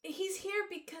 He's here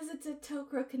because it's a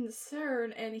Tok'ra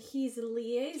concern, and he's a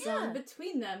liaison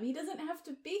between them. He doesn't have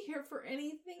to be here for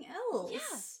anything else.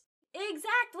 Yeah,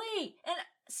 exactly! And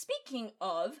speaking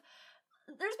of,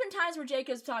 there's been times where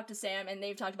Jacob's talked to Sam, and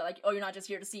they've talked about, like, oh, you're not just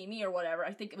here to see me, or whatever.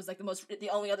 I think it was, like,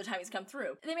 the only other time he's come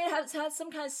through. They may have had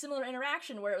some kind of similar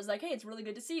interaction where it was like, hey, it's really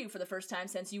good to see you for the first time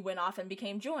since you went off and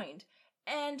became joined.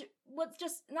 And what's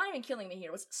just not even killing me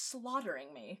here, what's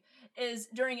slaughtering me, is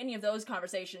during any of those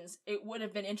conversations, it would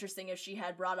have been interesting if she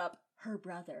had brought up her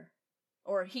brother.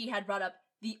 Or he had brought up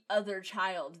the other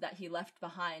child that he left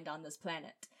behind on this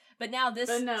planet. But now this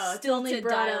stilted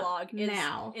dialogue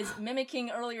is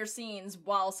mimicking earlier scenes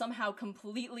while somehow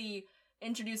completely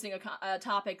introducing a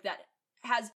topic that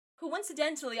has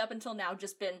coincidentally up until now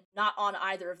just been not on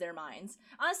either of their minds.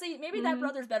 Honestly, maybe that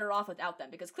brother's better off without them,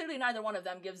 because clearly neither one of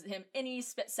them gives him any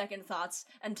split-second thoughts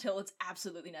until it's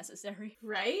absolutely necessary.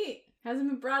 Right? Hasn't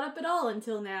been brought up at all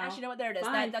until now. Actually, you know what? There it is.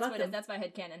 Fine, That's what it is. That's my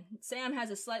headcanon. Sam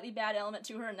has a slightly bad element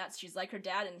to her, and that's she's like her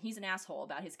dad, and he's an asshole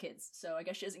about his kids. So I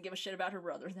guess she doesn't give a shit about her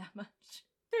brother that much.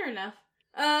 Fair enough.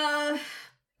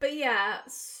 But yeah,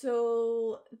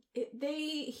 so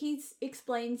Jacob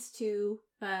explains to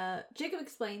the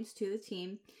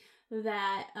team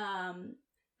that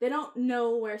they don't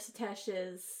know where Satesh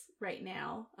is right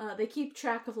now. They keep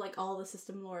track of like all the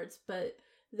system lords, but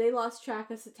they lost track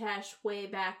of Satesh way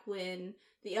back when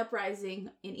the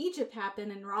uprising in Egypt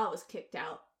happened and Ra was kicked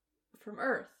out from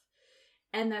Earth.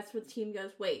 And that's where the team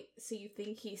goes, wait, so you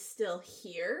think he's still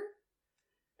here?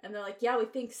 And they're like, yeah, we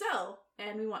think so,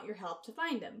 and we want your help to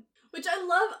find him. Which I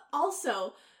love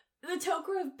also. The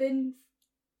Tok'ra have been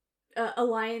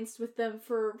allianced with them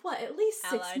for, what, at least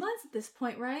 6 months at this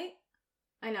point, right?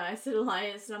 I know, I said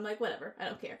alliance, and I'm like, whatever, I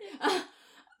don't care.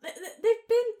 They've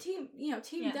been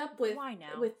teamed up with... Why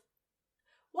now?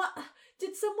 What?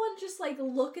 Did someone just, like,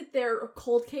 look at their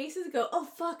cold cases and go, oh,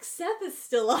 fuck, Seth is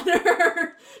still on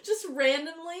her? Just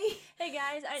randomly? Hey,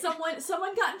 guys,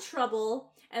 Someone got in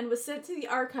trouble and was sent to the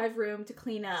archive room to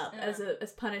clean up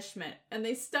as punishment. And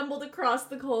they stumbled across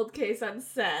the cold case on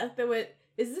Seth and went,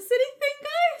 is this anything,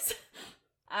 guys?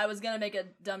 I was gonna make a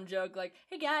dumb joke like,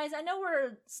 hey guys, I know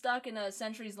we're stuck in a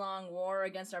centuries-long war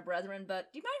against our brethren,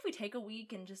 but do you mind if we take a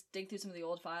week and just dig through some of the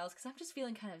old files? Because I'm just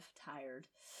feeling kind of tired.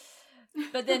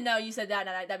 But then, no, you said that,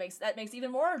 and that makes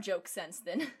even more joke sense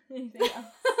than anything else.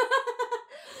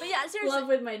 But yeah, seriously. Love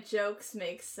when my jokes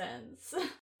make sense.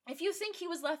 If you think he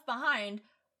was left behind,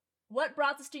 what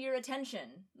brought this to your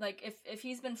attention? Like, if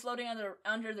he's been floating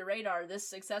under the radar this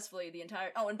successfully the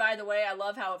entire... Oh, and by the way, I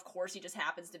love how, of course, he just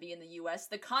happens to be in the U.S.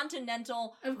 The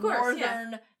continental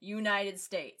northern United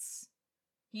States.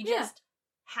 He just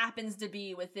happens to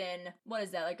be within, what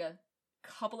is that, like a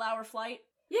couple-hour flight?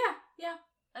 Yeah.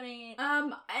 I mean...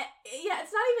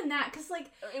 it's not even that, because,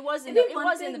 like... It was in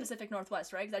the Pacific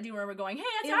Northwest, right? Because I do remember going, hey,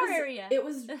 that's our area. It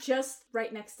was just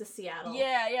right next to Seattle.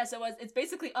 Yeah, so it's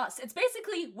basically us. It's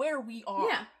basically where we are.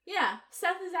 Yeah.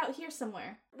 Seth is out here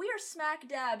somewhere. We are smack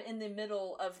dab in the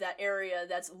middle of that area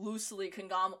that's loosely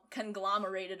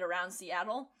conglomerated around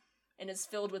Seattle, and is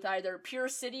filled with either pure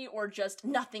city or just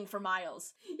nothing for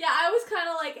miles. Yeah, I was kind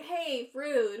of like, hey,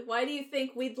 rude, why do you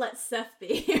think we'd let Seth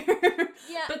be here?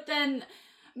 Yeah. But then...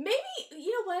 Maybe,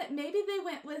 you know what, maybe they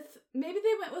went with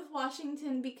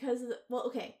Washington because,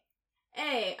 I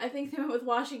think they went with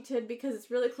Washington because it's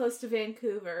really close to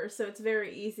Vancouver, so it's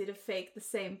very easy to fake the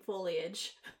same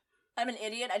foliage. I'm an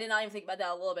idiot. I did not even think about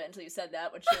that a little bit until you said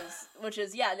that,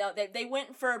 they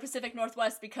went for Pacific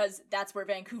Northwest because that's where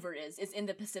Vancouver is. It's in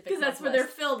the Pacific Northwest. Because that's where they're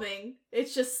filming.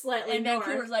 It's just slightly and north.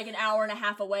 Vancouver's like an hour and a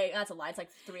half away. That's a lie. It's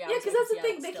like 3 hours. Yeah, because that's the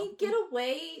thing. They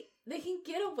can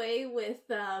get away with,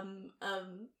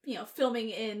 filming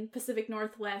in Pacific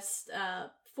Northwest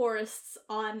forests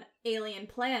on alien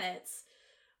planets.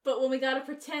 But when we gotta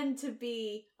pretend to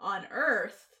be on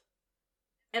Earth,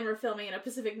 and we're filming in a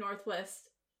Pacific Northwest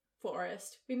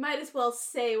forest, we might as well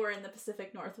say we're in the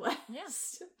Pacific Northwest. Yeah.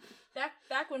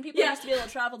 Back when people used to be able to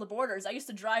travel the borders, I used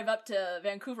to drive up to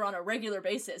Vancouver on a regular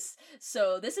basis.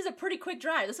 So this is a pretty quick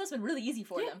drive. This must have been really easy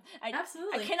for them.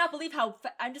 Absolutely. I cannot believe how...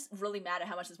 I'm just really mad at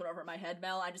how much this went over my head,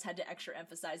 Mel. I just had to extra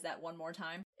emphasize that one more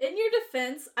time. In your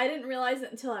defense, I didn't realize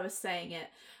it until I was saying it.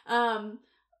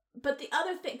 But the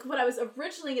other thing, what I was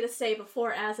originally going to say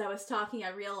before, as I was talking, I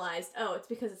realized, oh, it's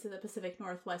because it's in the Pacific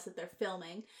Northwest that they're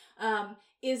filming,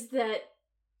 is that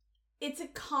it's a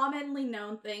commonly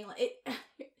known thing.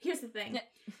 Here's the thing.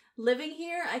 Living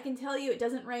here, I can tell you it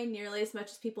doesn't rain nearly as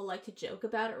much as people like to joke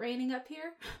about it raining up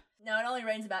here. No, it only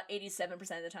rains about 87%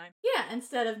 of the time. Yeah,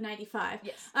 instead of 95.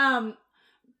 Yes.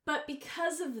 But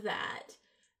because of that,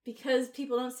 because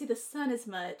people don't see the sun as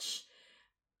much,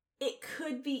 it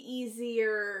could be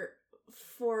easier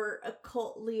for a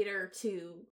cult leader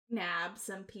to nab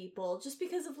some people just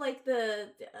because of like the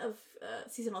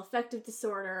seasonal affective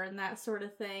disorder and that sort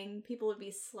of thing. People would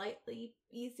be slightly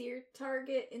easier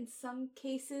target in some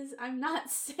cases. I'm not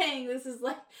saying this is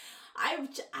like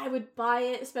I would buy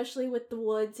it, especially with the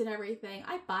woods and everything.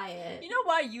 I buy it. You know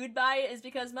why you'd buy it is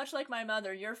because, much like my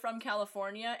mother, you're from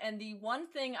California, and the one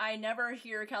thing I never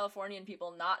hear Californian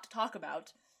people not talk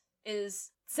about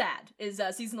is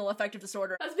seasonal affective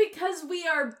disorder. That's because we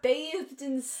are bathed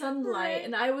in sunlight, right.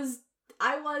 And I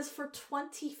was for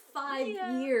 25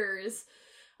 years.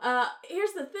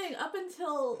 Here's the thing, up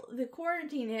until the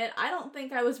quarantine hit, I don't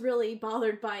think I was really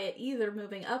bothered by it either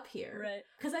moving up here. Right.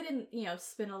 Because I didn't,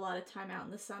 spend a lot of time out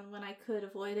in the sun when I could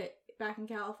avoid it back in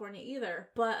California either.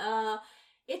 But,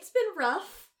 it's been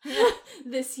rough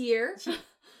this year.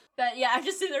 But yeah, I'm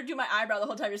just sitting there doing my eyebrow the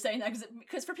whole time you're saying that,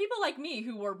 because for people like me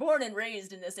who were born and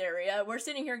raised in this area, we're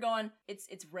sitting here going, it's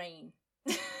rain.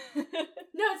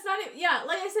 No, it's not. Yeah,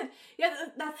 like I said,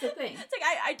 that's the thing. It's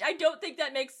like I don't think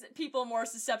that makes people more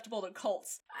susceptible to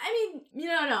cults. I mean,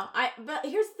 no. But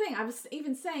here's the thing. I was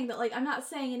even saying that, like, I'm not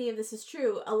saying any of this is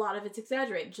true. A lot of it's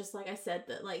exaggerated. Just like I said,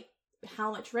 that like how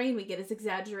much rain we get is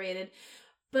exaggerated.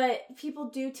 But people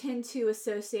do tend to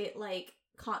associate like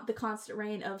the constant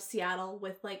rain of Seattle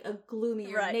with like a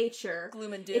gloomier nature.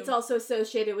 Gloom and doom. It's also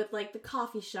associated with like the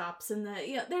coffee shops and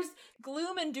there's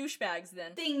gloom and douchebags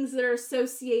then. Things that are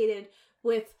associated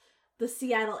with the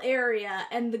Seattle area,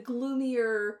 and the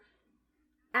gloomier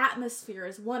atmosphere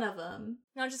is one of them.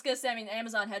 No, I'm just gonna say, I mean,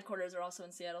 Amazon headquarters are also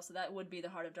in Seattle, so that would be the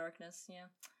heart of darkness, yeah.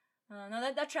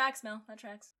 No, that tracks, Mel. That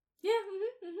tracks. Yeah,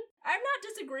 mm-hmm. I'm not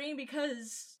disagreeing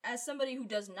because, as somebody who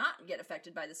does not get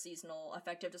affected by the seasonal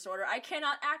affective disorder, I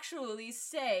cannot actually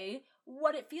say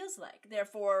what it feels like,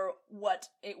 therefore what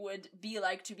it would be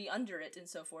like to be under it, and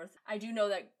so forth. I do know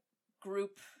that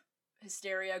group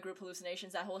hysteria, group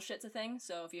hallucinations, that whole shit's a thing,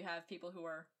 so if you have people who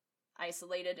are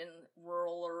isolated in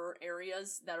rural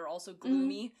areas that are also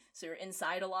gloomy, so you're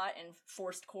inside a lot in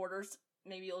forced quarters,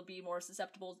 maybe you'll be more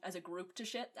susceptible as a group to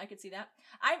shit. I could see that.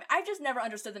 I've just never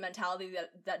understood the mentality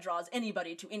that draws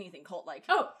anybody to anything cult-like.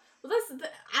 Oh, well,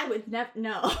 I would never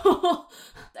know.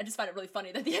 I just find it really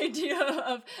funny that the idea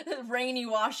of rainy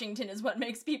Washington is what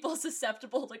makes people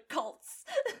susceptible to cults.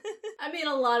 I mean,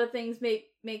 a lot of things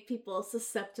make people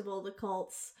susceptible to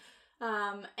cults.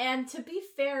 And to be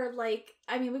fair, like,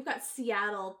 I mean, we've got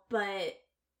Seattle, but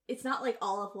it's not like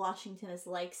all of Washington is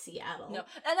like Seattle. No,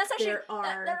 and that's actually,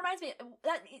 that reminds me,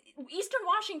 that Eastern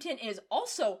Washington is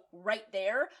also right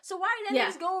there, so why then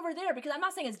just go over there? Because I'm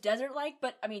not saying it's desert-like,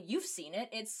 but, I mean, you've seen it.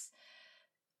 It's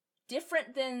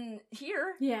different than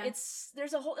here. Yeah.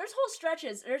 There's whole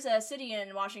stretches. There's a city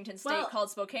in Washington State called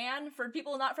Spokane, for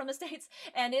people not from the States,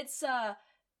 and it's,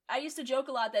 I used to joke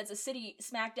a lot that it's a city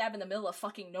smack dab in the middle of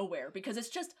fucking nowhere, because it's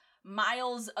just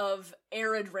miles of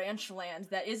arid ranch land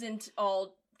that isn't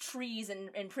all trees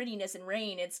and prettiness and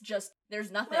rain. It's just,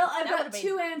 there's nothing. Well, I've got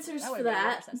two answers for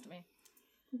that. Sense to me.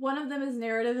 One of them is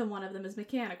narrative and one of them is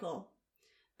mechanical.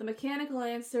 The mechanical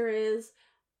answer is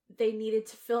they needed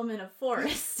to film in a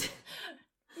forest.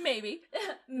 Maybe.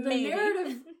 The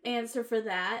narrative answer for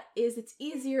that is it's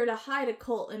easier to hide a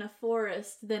cult in a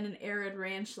forest than an arid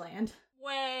ranch land.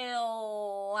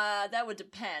 Well, that would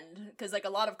depend, because, like, a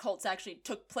lot of cults actually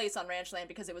took place on ranch land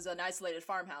because it was an isolated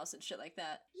farmhouse and shit like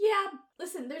that. Yeah,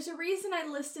 listen, there's a reason I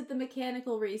listed the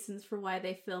mechanical reasons for why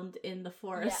they filmed in the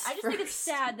forest. Yeah, I just think it's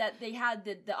sad that they had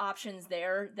the options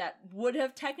there that would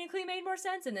have technically made more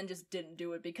sense and then just didn't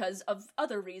do it because of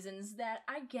other reasons that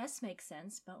I guess make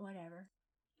sense, but whatever.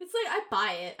 It's like, I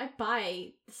buy it. I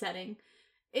buy the setting.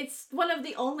 It's one of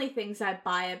the only things I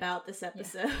buy about this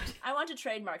episode. Yeah. I want to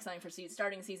trademark something for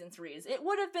starting season 3. It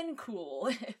would have been cool.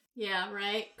 Yeah,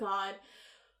 right? God.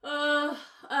 But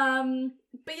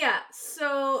yeah,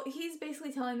 so he's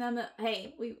basically telling them that,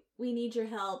 hey, we need your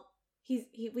help.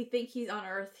 We think he's on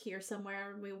Earth here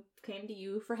somewhere, and we came to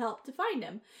you for help to find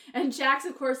him. And Jack's,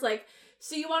 of course, like,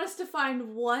 so you want us to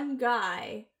find one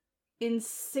guy in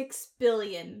 6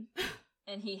 billion.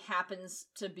 And he happens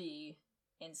to be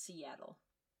in Seattle.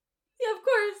 Yeah, of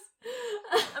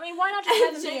course. I mean, why not just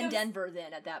have him be in Denver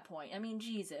then at that point? I mean,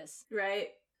 Jesus. Right.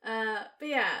 But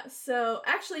yeah, so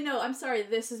actually no, I'm sorry,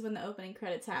 this is when the opening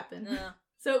credits happen. Yeah.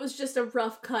 So it was just a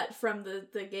rough cut from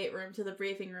the gate room to the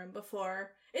briefing room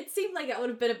before. It seemed like it would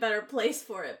have been a better place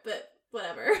for it, but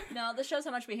whatever. No, this shows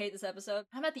how much we hate this episode.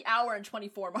 I'm at the hour and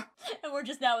 24 mark, and we're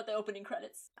just now at the opening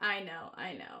credits. I know.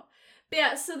 But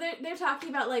yeah, so they're talking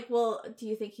about, like, well, do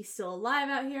you think he's still alive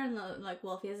out here? And they're like,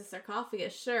 well, if he has a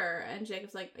sarcophagus, sure. And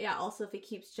Jacob's like, yeah, also if he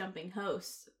keeps jumping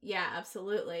hosts. Yeah,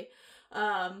 absolutely.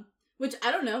 Which,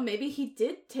 I don't know, maybe he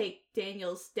did take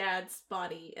Daniel's dad's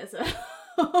body as a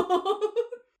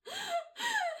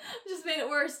just made it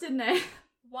worse, didn't I?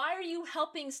 Why are you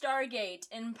helping Stargate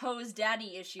impose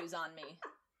daddy issues on me?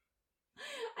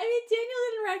 I mean, Daniel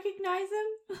didn't recognize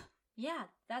him. Yeah,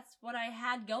 that's what I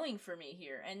had going for me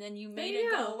here. And then you made There you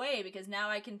it go go. away because now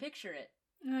I can picture it.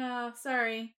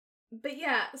 Sorry. But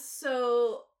yeah,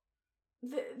 so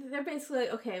they're basically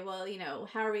like, okay, well, you know,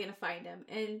 how are we gonna find him?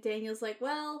 And Daniel's like,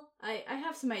 well, I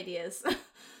have some ideas.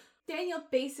 Daniel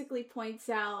basically points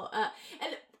out,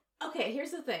 and okay,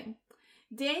 here's the thing.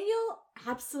 Daniel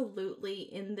absolutely,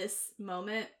 in this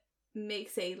moment,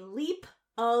 makes a leap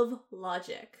of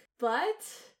logic. But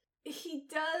he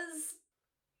does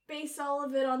base all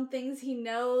of it on things he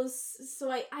knows,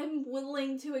 so I'm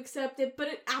willing to accept it, but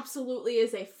it absolutely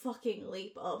is a fucking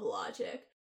leap of logic.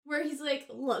 Where he's like,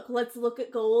 look, let's look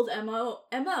at gold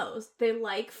MOs. They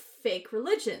like fake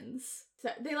religions. So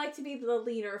they like to be the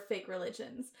leader of fake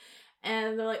religions.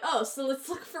 And they're like, oh, so let's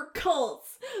look for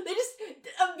cults. They just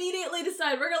immediately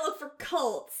decide we're gonna look for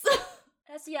cults.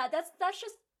 That's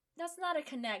not a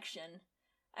connection.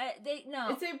 No.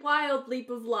 It's a wild leap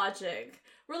of logic.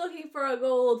 We're looking for a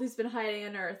gold who's been hiding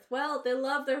on Earth. Well, they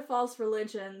love their false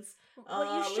religions.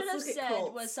 What you should have let's look at said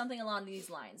cults. was something along these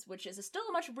lines, which is still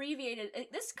a much abbreviated.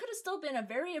 This could have still been a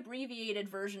very abbreviated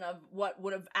version of what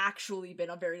would have actually been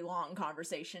a very long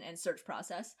conversation and search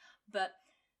process, but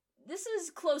this is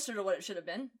closer to what it should have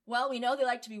been. Well, we know they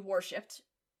like to be worshipped,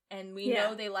 and we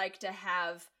know they like to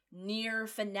have near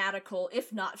fanatical,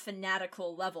 if not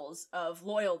fanatical, levels of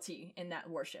loyalty in that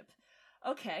worship.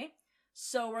 Okay,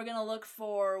 so we're gonna look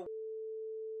for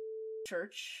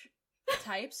church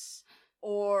types,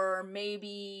 or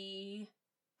maybe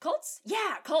cults?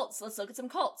 Yeah, cults! Let's look at some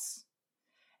cults.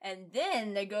 And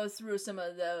then they go through some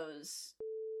of those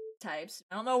types.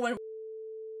 I don't know when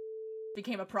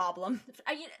became a problem.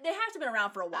 They have to have been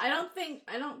around for a while. I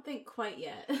don't think quite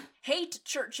yet. Hate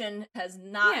churchin has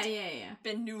not Yeah.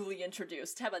 been newly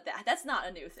introduced. How about that? That's not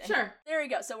a new thing. Sure. There you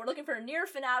go. So we're looking for near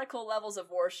fanatical levels of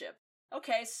worship.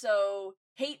 Okay, so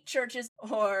hate churches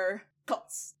or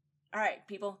cults. All right,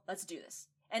 people, let's do this.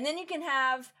 And then you can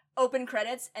have open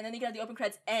credits, and then you can have the open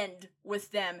credits end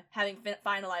with them having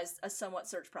finalized a somewhat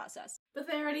search process. But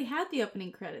they already had the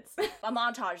opening credits. A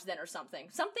montage then or something.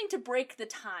 Something to break the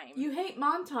time. You hate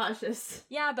montages.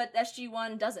 Yeah, but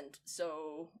SG-1 doesn't,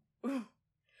 so...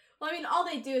 Well, I mean, all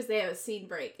they do is they have a scene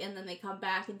break, and then they come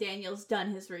back, and Daniel's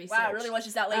done his research. Wow, it really was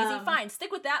just that lazy? Fine,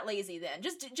 stick with that lazy then.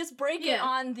 Just break it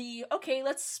on the, okay,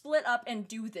 let's split up and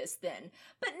do this then.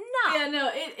 But no! Yeah,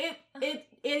 no, it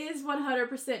is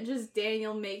 100% just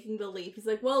Daniel making the leap. He's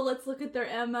like, well, let's look at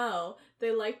their MO.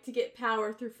 They like to get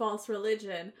power through false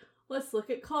religion. Let's look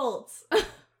at cults.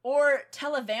 Or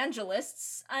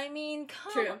televangelists. I mean,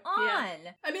 come on.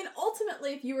 Yeah. I mean,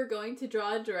 ultimately, if you were going to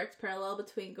draw a direct parallel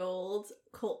between gold,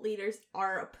 cult leaders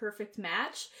are a perfect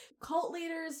match. Cult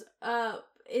leaders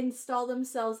install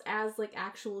themselves as, like,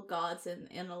 actual gods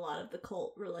in a lot of the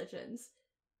cult religions,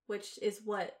 which is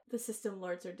what the system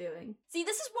lords are doing. See,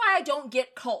 this is why I don't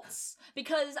get cults.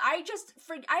 Because I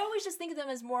always just think of them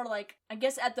as more like, I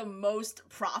guess at the most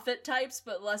prophet types,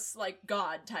 but less like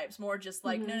god types. More just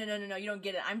like, no, you don't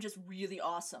get it. I'm just really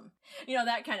awesome. You know,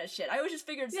 that kind of shit. I always just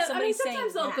figured somebody saying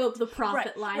sometimes they'll go the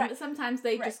prophet line, but sometimes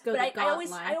they just go the god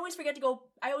line. I always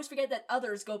forget that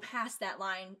others go past that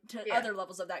line to other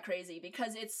levels of that crazy,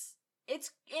 because it's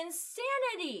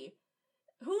insanity.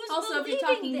 Who's also, if you're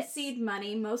talking this? seed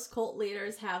money, most cult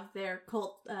leaders have their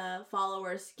cult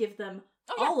followers give them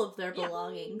all of their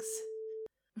belongings.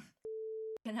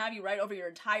 Can have you write over your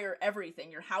entire everything,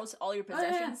 your house, all your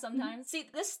possessions sometimes. See,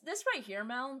 this right here,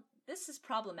 Mel, this is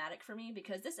problematic for me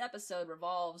because this episode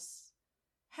revolves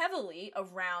heavily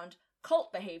around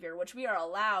cult behavior, which we are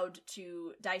allowed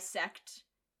to dissect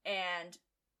and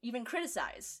even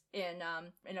criticize in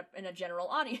a general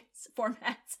audience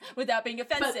format without being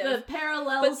offensive. But the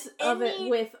parallels of it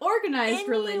with organized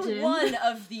religion, one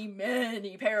of the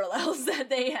many parallels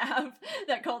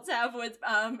that cults have with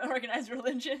organized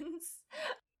religions,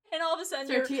 and all of a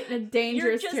sudden you're in a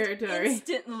dangerous just territory,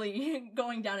 instantly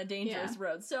going down a dangerous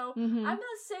road. So I'm gonna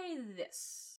say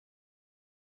this: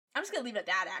 I'm just gonna leave it at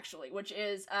that, actually, which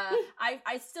is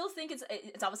I still think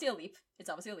it's obviously a leap. It's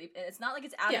obviously a leap, and it's not like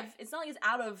it's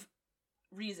out of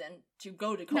reason to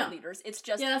go to cult leaders. It's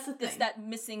just that's the thing. It's that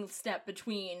missing step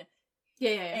between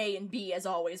yeah. A and B, as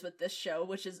always with this show,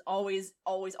 which is always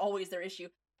their issue.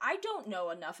 I don't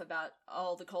know enough about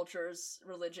all the cultures,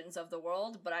 religions of the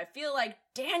world, but I feel like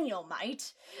Daniel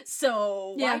might.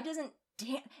 So why doesn't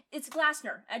it's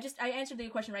Glassner. I answered the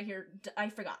question right here. I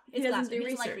forgot. It's Glassner. He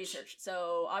doesn't like research.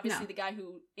 So obviously the guy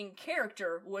who in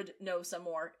character would know some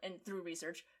more and through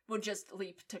research would just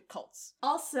leap to cults.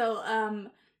 Also,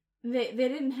 they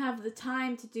didn't have the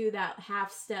time to do that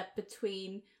half step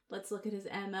between let's look at his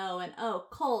MO and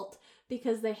cult,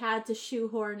 because they had to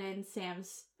shoehorn in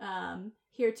Sam's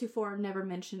heretofore never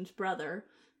mentioned brother.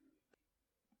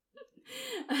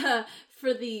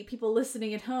 For the people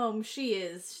listening at home, she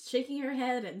is shaking her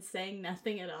head and saying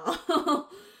nothing at all.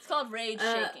 It's called rage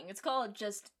shaking. It's called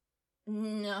just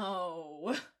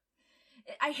no.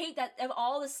 I hate that of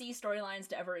all the C storylines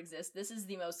to ever exist, this is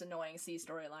the most annoying C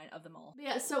storyline of them all.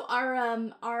 Yeah, so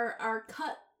our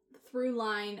cut through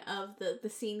line of the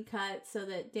scene cut so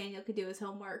that Daniel could do his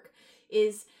homework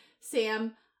is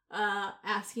Sam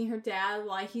asking her dad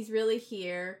why he's really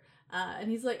here.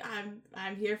 And he's like,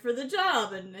 I'm here for the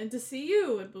job and to see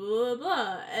you and blah, blah,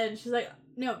 blah. And she's like,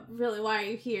 no, really, why are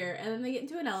you here? And then they get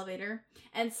into an elevator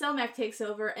and Selmac takes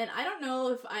over. And I don't know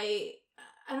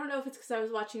if it's because I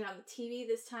was watching it on the TV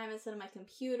this time instead of my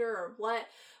computer or what,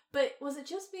 but was it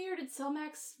just me or did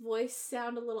Selmac's voice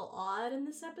sound a little odd in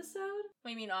this episode? What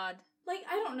do you mean odd? Like,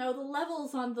 I don't know, the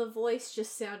levels on the voice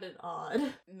just sounded odd.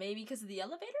 Maybe because of the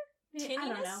elevator? I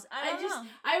don't know. I don't know.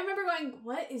 I remember going,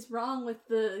 what is wrong with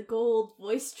the gold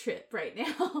voice trip right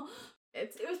now?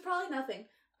 It was probably nothing.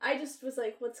 I just was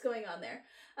like, what's going on there?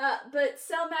 But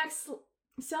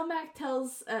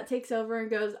Selmac takes over and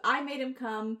goes, I made him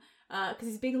come because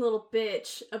he's being a little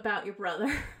bitch about your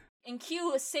brother. And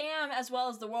cue Sam as well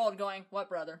as the world going, what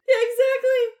brother? Yeah,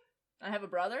 exactly. I have a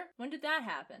brother? When did that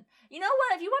happen? You know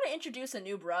what? If you want to introduce a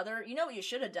new brother, you know what you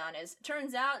should have done is,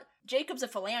 turns out, Jacob's a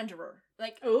philanderer.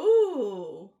 Like,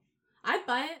 ooh. I'd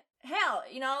buy it. Hell,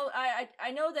 you know,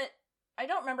 I know that, I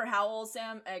don't remember how old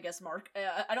Sam, I guess Mark,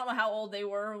 I don't know how old they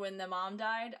were when the mom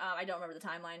died. I don't remember the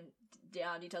timeline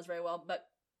details very well, but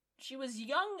she was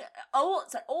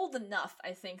old enough,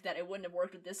 I think, that it wouldn't have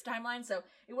worked with this timeline, so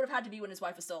it would have had to be when his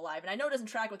wife was still alive. And I know it doesn't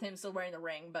track with him still wearing the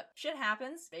ring, but shit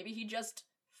happens. Maybe he just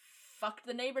fucked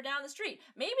the neighbor down the street.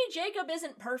 Maybe Jacob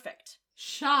isn't perfect.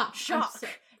 Shock.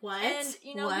 What? And,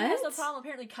 you know, he has no problem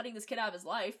apparently cutting this kid out of his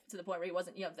life to the point where he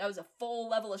wasn't, you know, that was a full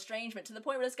level estrangement to the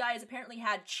point where this guy has apparently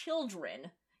had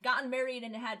children, gotten married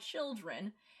and had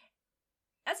children.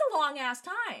 That's a long ass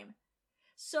time.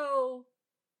 So,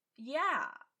 yeah.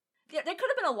 There could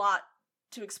have been a lot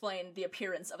to explain the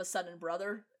appearance of a sudden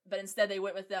brother, but instead they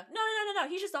went with the, no,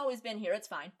 he's just always been here, it's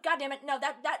fine. God damn it, no,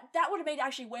 that would have made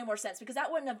actually way more sense, because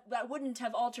that wouldn't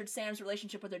have altered Sam's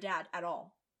relationship with her dad at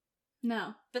all.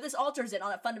 No. But this alters it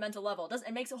on a fundamental level.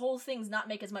 It makes the whole things not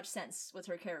make as much sense with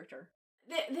her character.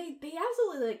 They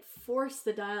absolutely, like, force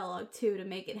the dialogue, too, to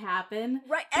make it happen.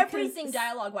 Right, everything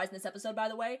dialogue-wise in this episode, by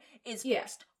the way, is forced. Yeah.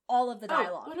 All of the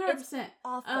dialogue. 100%. It's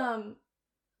awful.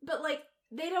 But, like,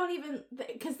 they don't even,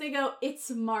 because they go,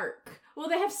 it's Mark. Well,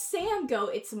 they have Sam go,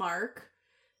 it's Mark.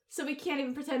 So we can't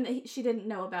even pretend that she didn't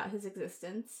know about his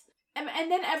existence. And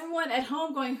then everyone at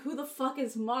home going, who the fuck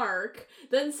is Mark?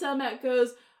 Then Selmac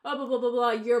goes, oh, blah, blah, blah,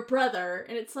 blah, your brother.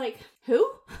 And it's like,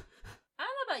 who? I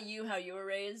don't know about you, how you were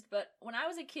raised, but when I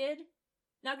was a kid,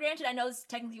 now granted, I know this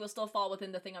technically will still fall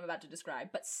within the thing I'm about to describe,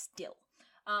 but still,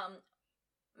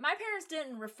 my parents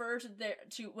didn't refer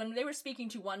to when they were speaking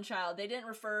to one child, they didn't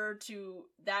refer to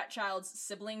that child's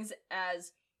siblings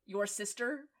as your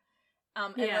sister,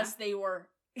 unless they were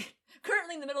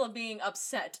currently in the middle of being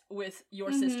upset with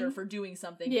your sister for doing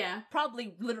something. Yeah.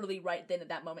 Probably literally right then at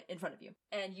that moment in front of you.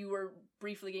 And you were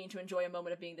briefly getting to enjoy a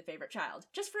moment of being the favorite child.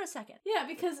 Just for a second. Yeah,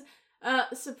 because,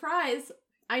 surprise,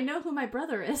 I know who my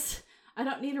brother is. I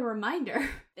don't need a reminder.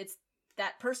 It's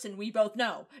that person we both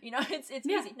know. You know, it's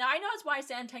easy. Now, I know it's why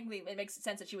Sam technically, it makes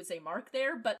sense that she would say Mark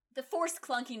there, but the forced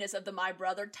clunkiness of the my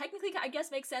brother technically, I guess,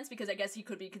 makes sense because I guess he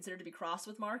could be considered to be crossed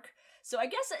with Mark. So I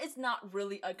guess it's not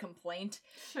really a complaint.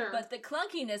 Sure. But the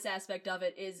clunkiness aspect of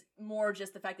it is more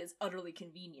just the fact that it's utterly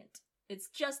convenient. It's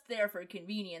just there for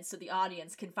convenience so the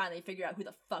audience can finally figure out who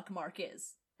the fuck Mark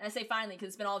is. And I say finally because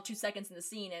it's been all 2 seconds in the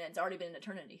scene and it's already been an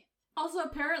eternity. Also,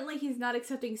 apparently he's not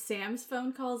accepting Sam's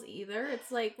phone calls either.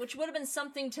 It's like... Which would have been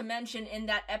something to mention in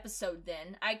that episode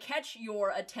then. I catch your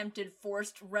attempted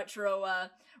forced retroactively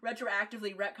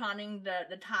retconning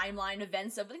the timeline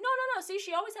events of, like, no, see,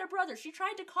 she always had a brother. She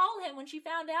tried to call him when she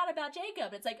found out about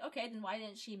Jacob. It's like, okay, then why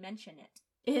didn't she mention it?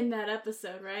 In that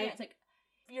episode, right? Yeah, it's like,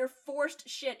 your forced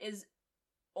shit is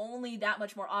only that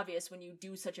much more obvious when you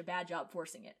do such a bad job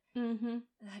forcing it. Mm-hmm.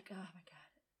 Like, oh my god.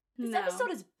 This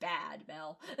episode is bad,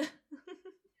 Mel.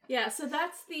 Yeah, so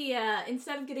that's the,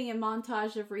 instead of getting a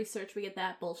montage of research, we get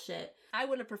that bullshit. I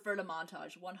would have preferred a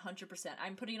montage, 100%.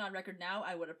 I'm putting it on record now,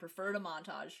 I would have preferred a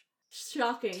montage.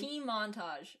 Shocking. Team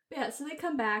montage. Yeah, so they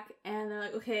come back, and they're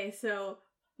like, okay, so,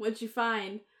 what'd you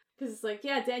find? Because it's like,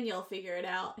 yeah, Daniel will figure it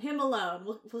out. Him alone,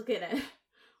 we'll get it.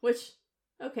 Which,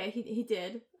 okay, he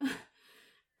did.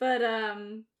 But,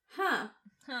 Huh.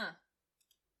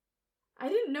 I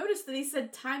didn't notice that he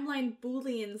said timeline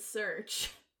Boolean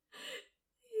search.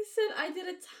 He said, I did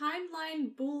a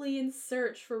timeline Boolean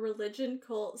search for religion,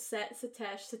 cult, set,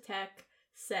 Satesh, Satek,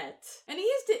 set. And he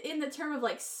used it in the term of,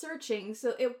 like, searching,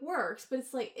 so it works, but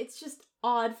it's like, it's just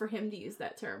odd for him to use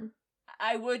that term.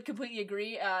 I would completely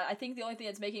agree. I think the only thing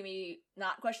that's making me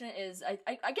not question it is,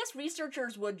 I guess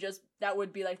researchers would just, that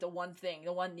would be like the one thing,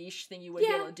 the one niche thing you would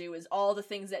be able to do is all the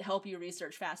things that help you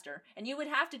research faster. And you would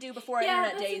have to do, before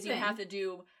internet days, you'd have to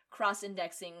do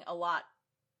cross-indexing a lot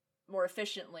more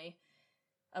efficiently.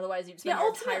 Otherwise you'd spend your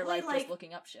entire life just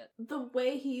looking up shit. The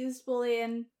way he used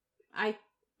Boolean, I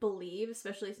believe,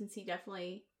 especially since he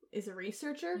definitely is a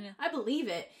researcher, I believe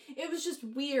it. It was just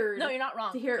weird. No, you're not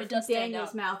wrong. To hear it from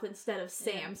Daniel's mouth instead of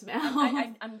Sam's mouth.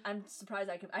 I'm surprised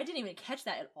I didn't even catch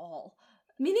that at all.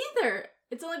 Me neither.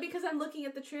 It's only because I'm looking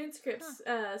at the transcripts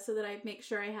so that I make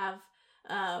sure I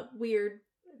have weird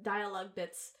dialogue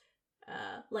bits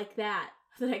like that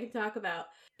I can talk about.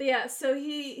 But yeah, so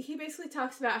he basically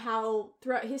talks about how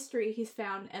throughout history he's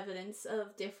found evidence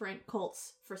of different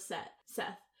cults for Seth,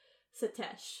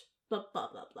 Satesh, blah blah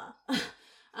blah blah.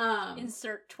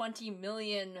 Insert 20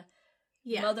 million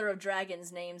Mother of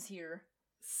Dragons names here.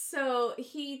 So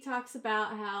he talks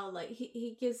about how, like,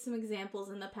 he gives some examples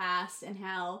in the past and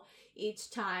how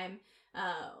each time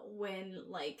when,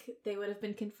 like, they would have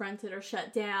been confronted or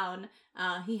shut down,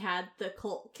 he had the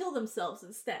cult kill themselves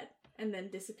instead and then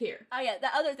disappear. Oh yeah,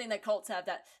 that other thing that cults have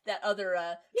that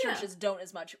other churches don't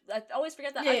as much. I always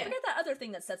forget that. I forget that other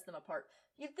thing that sets them apart.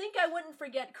 You'd think I wouldn't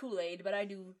forget Kool-Aid, but I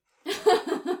do.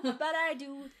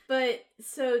 But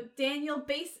so Daniel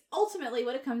ultimately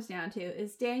what it comes down to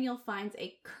is Daniel finds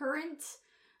a current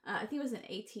I think it was an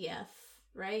ATF,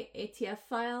 right? ATF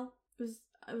file. It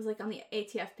was like on the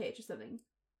ATF page or something.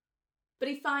 But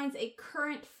he finds a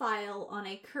current file on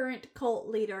a current cult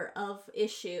leader of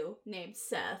issue named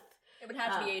Seth. It would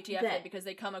have to be ATF because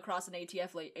they come across an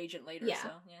ATF agent later,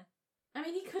 so yeah. I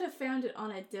mean, he could have found it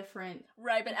on a different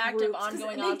right, but active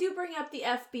ongoing. They do bring up the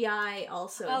FBI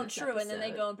also. Oh, true, and then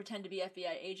they go and pretend to be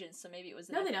FBI agents. So maybe it was.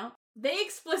 No, they don't. They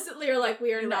explicitly are like,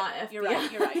 we are not FBI.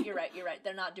 You're right.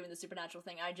 They're not doing the supernatural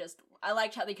thing. I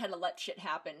liked how they kind of let shit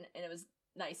happen, and it was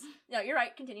nice. No, you're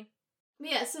right. Continue.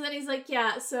 Yeah, so then he's like,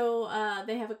 so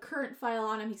they have a current file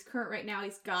on him. He's current right now.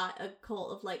 He's got a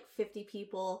cult of like 50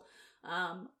 people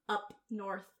up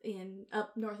north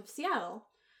of Seattle.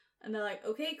 And they're like,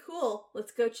 okay, cool,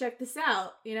 let's go check this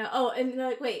out, you know? Oh, and they're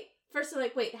like, wait,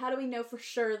 how do we know for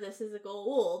sure this is a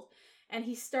Goa'uld? And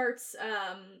he starts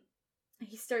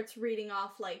reading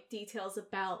off, like, details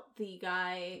about the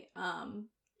guy,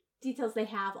 details they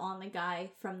have on the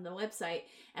guy from the website.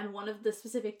 And one of the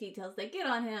specific details they get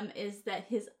on him is that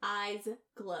his eyes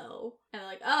glow. And they're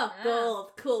like, oh, gold,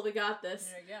 cool, we got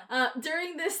this. There you go.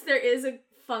 During this, there is a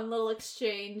fun little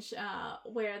exchange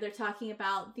where they're talking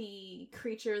about the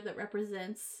creature that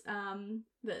represents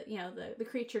the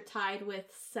creature tied with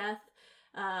Seth,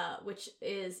 which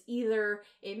is either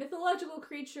a mythological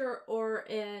creature or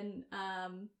an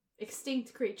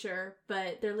extinct creature,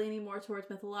 but they're leaning more towards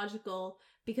mythological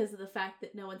because of the fact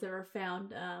that no one's ever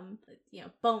found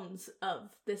bones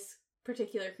of this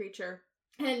particular creature.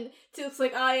 And Teal'c's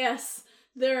like, yes,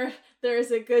 there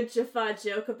is a good Jaffa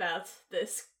joke about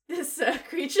this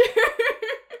creature.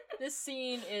 This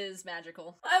scene is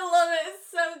magical. I love it. It's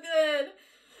so good.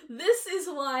 This is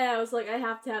why I was like, I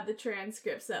have to have the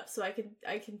transcripts up so I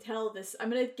can tell this. I'm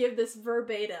gonna give this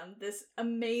verbatim, this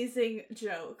amazing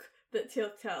joke that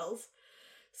Teal'c tells.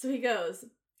 So he goes,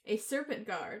 a serpent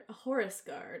guard, a Horus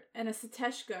guard, and a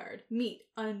Satesh guard meet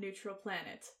on a neutral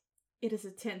planet. It is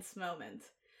a tense moment.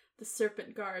 The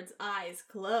serpent guard's eyes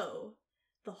glow.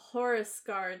 The Horus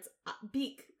guard's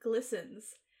beak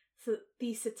glistens. So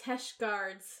the Satesh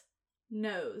guard's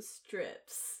nose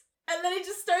drips. And then he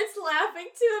just starts laughing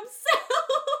to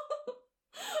himself.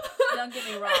 Don't get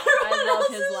me wrong, I love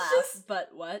his laugh, but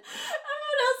what?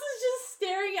 Everyone else is just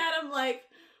staring at him like,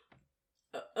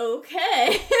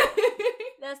 okay.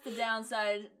 That's the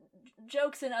downside.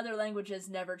 Jokes in other languages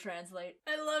never translate.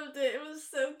 I loved it. It was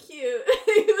so cute.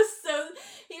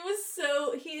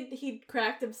 He'd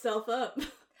cracked himself up.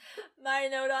 My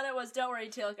note on it was, don't worry,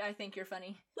 Teal'c, I think you're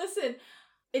funny. Listen,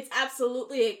 it's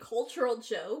absolutely a cultural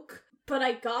joke, but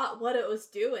I got what it was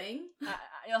doing.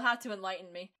 You'll have to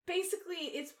enlighten me. Basically,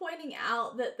 it's pointing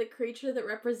out that the creature that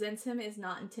represents him is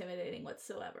not intimidating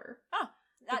whatsoever. Oh.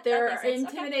 That there are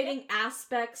intimidating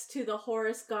aspects to the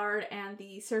Horus Guard and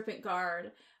the Serpent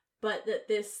Guard, but that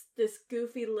this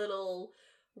goofy little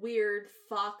weird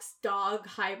fox dog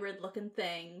hybrid looking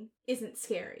thing isn't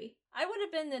scary. I would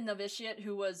have been the novitiate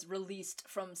who was released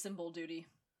from symbol duty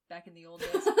back in the old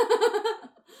days.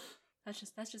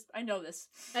 That's just I know this.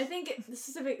 I think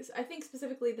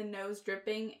specifically the nose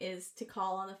dripping is to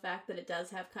call on the fact that it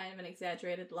does have kind of an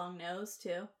exaggerated long nose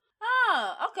too.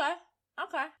 Oh, okay.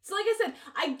 Okay. So like I said,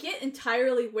 I get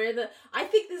entirely where I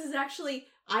think this is actually,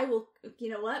 you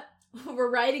know what?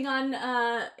 We're writing on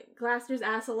Glassner's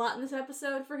ass a lot in this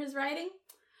episode for his writing.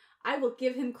 I will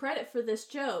give him credit for this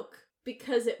joke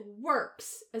because it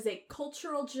works as a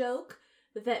cultural joke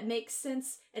that makes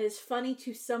sense and is funny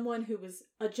to someone who was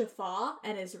a Jaffa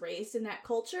and is raised in that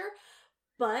culture.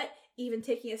 But even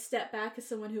taking a step back as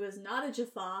someone who is not a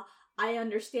Jaffa, I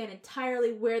understand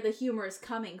entirely where the humor is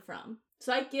coming from.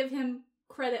 So I give him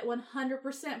credit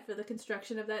 100% for the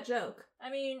construction of that joke. I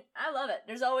mean, I love it.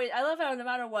 I love how no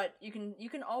matter what, you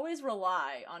can always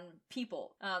rely on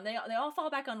people. They all fall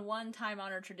back on one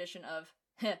time-honored tradition of,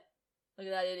 look at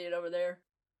that idiot over there.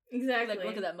 Exactly. Like,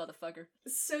 look at that motherfucker.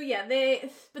 So yeah,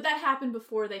 but that happened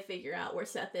before they figure out where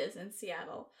Seth is in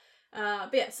Seattle.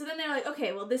 But yeah, so then they're like,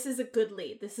 okay, well, this is a good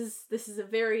lead. This is a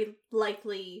very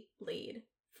likely lead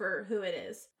for who it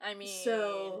is. I mean,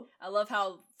 so I love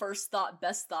how first thought,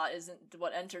 best thought isn't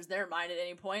what enters their mind at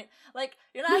any point. Like,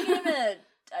 you're not gonna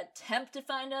attempt to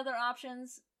find other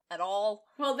options at all.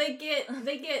 Well, they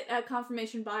get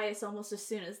confirmation bias almost as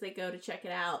soon as they go to check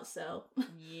it out, so.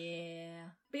 Yeah.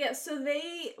 But yeah, so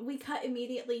we cut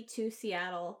immediately to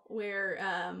Seattle, where,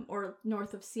 or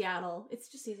north of Seattle. It's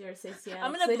just easier to say Seattle.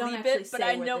 I'm gonna bleep it, but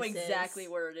I know exactly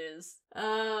where it is.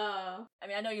 Oh. I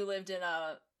mean, I know you lived in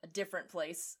a different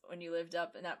place when you lived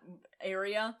up in that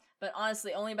area, but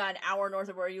honestly, only about an hour north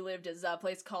of where you lived is a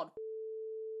place called,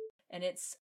 and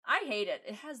I hate it.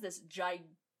 It has this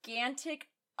gigantic,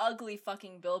 ugly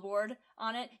fucking billboard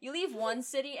on it. You leave one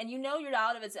city and you know you're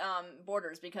out of its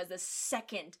borders because the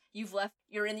second you've left,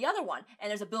 you're in the other one,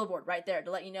 and there's a billboard right there to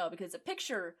let you know because it's a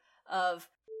picture of.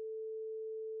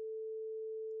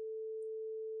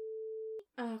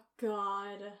 Oh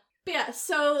God. But yeah,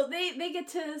 so they get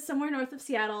to somewhere north of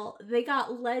Seattle. They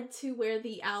got led to where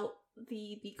the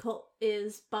cult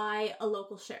is by a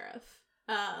local sheriff.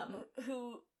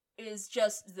 Who is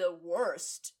just the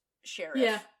worst sheriff.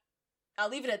 Yeah. I'll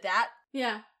leave it at that.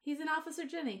 Yeah, he's an Officer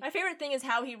Jenny. My favorite thing is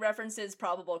how he references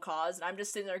probable cause, and I'm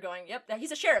just sitting there going, yep,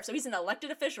 he's a sheriff, so he's an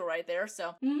elected official right there,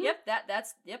 so, yep,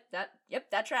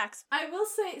 that tracks. I will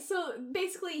say, so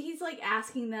basically he's like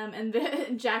asking them,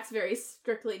 and Jack's very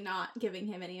strictly not giving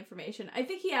him any information. I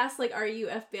think he asked, like, are you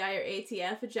FBI or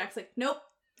ATF? And Jack's like, nope.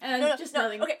 And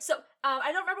nothing. Okay, so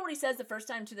I don't remember what he says the first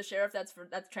time to the sheriff. That's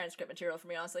transcript material for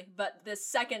me, honestly. But the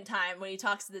second time when he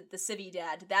talks to the city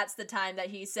dad, that's the time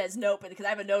that he says nope, because I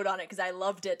have a note on it because I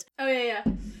loved it. Oh yeah.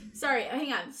 Sorry,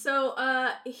 hang on. So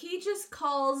he just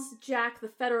calls Jack the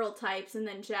federal types, and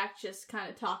then Jack just kind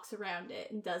of talks around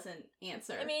it and doesn't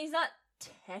answer. I mean, he's not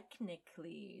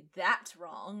technically that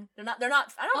wrong. They're not.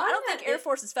 I don't think Air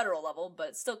Force is federal level, but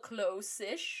it's still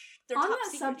close-ish. They're on top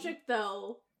that secret-y. subject,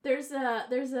 though. There's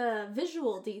a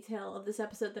visual detail of this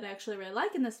episode that I actually really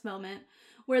like in this moment,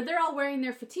 where they're all wearing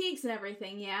their fatigues and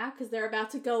everything, yeah, because they're about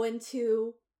to go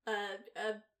into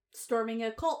storming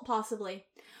a cult, possibly.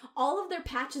 All of their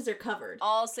patches are covered.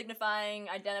 All signifying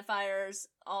identifiers,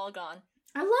 all gone.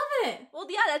 I love it! Well,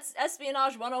 yeah, that's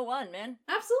espionage 101, man.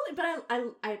 Absolutely,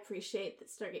 but I appreciate that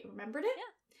Stargate remembered it. Yeah.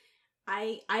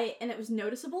 And it was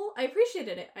noticeable. I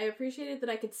appreciated it. I appreciated that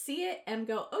I could see it and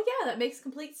go, oh yeah, that makes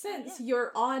complete sense. Yeah.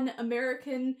 You're on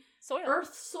American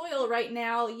Earth soil right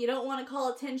now. You don't want to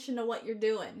call attention to what you're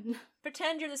doing.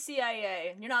 Pretend you're the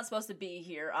CIA. You're not supposed to be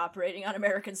here operating on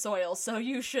American soil, so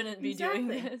you shouldn't be doing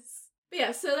this. But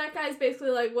yeah, so that guy's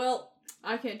basically like, well,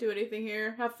 I can't do anything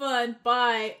here. Have fun.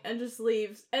 Bye. And just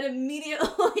leaves. And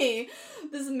immediately,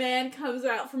 this man comes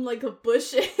out from like the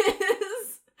bushes.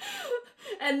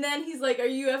 And then he's like, are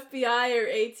you FBI or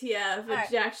ATF? And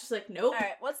Alright. Jack's just like, nope.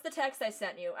 Alright, what's the text I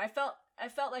sent you? I felt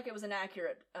like it was an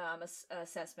accurate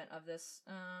assessment of this.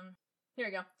 Here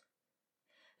we go.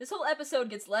 This whole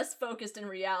episode gets less focused in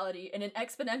reality in an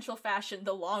exponential fashion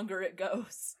the longer it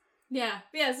goes. Yeah,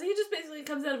 so he just basically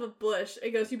comes out of a bush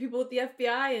and goes, you people with the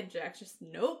FBI? And Jack's just,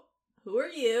 nope. Who are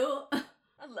you?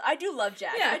 I do love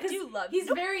Jack. Yeah, I do love. He's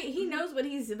he knows what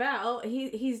he's about.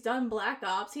 He's done Black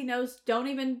Ops. He knows. Don't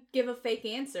even give a fake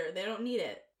answer. They don't need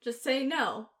it. Just say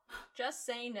no. Just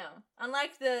say no.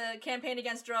 Unlike the campaign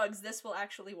against drugs, this will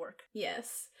actually work.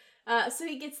 Yes. So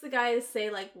he gets the guy to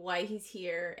say like why he's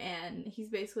here, and he's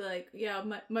basically like, yeah,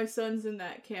 my son's in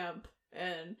that camp,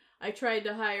 and I tried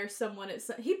to hire someone at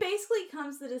he basically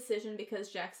comes to the decision, because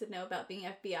Jack said no about being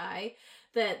FBI,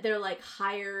 that they're like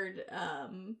hired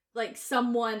like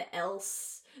someone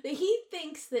else. He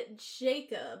thinks that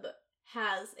Jacob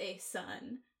has a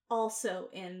son also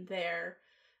in there,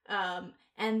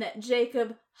 and that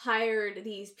Jacob hired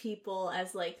these people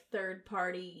as like third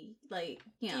party, like,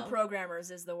 you know,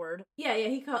 deprogrammers is the word. Yeah,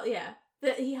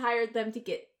 that he hired them to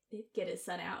get his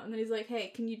son out. And then he's like,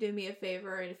 hey, can you do me a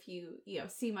favor, and if you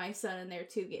see my son in there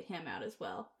too, get him out as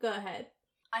well. Go ahead.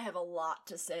 I have a lot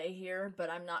to say here, but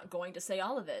I'm not going to say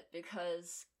all of it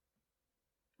because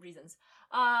reasons.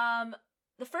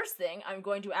 The first thing I'm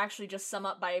going to actually just sum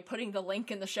up by putting the link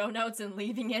in the show notes and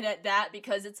leaving it at that,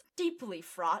 because it's deeply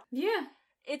fraught. Yeah.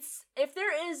 It's, if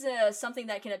there is something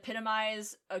that can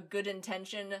epitomize a good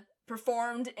intention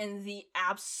performed in the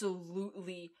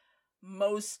absolutely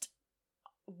most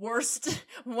worst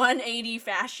 180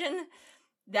 fashion,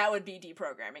 that would be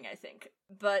deprogramming, I think.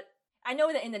 But I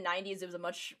know that in the 90s there was a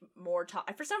much more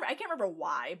for some reason, I can't remember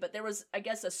why, but there was, I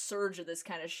guess, a surge of this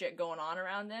kind of shit going on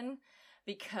around then,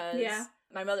 because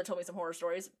my mother told me some horror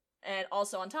stories, and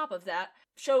also on top of that,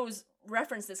 shows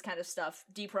reference this kind of stuff,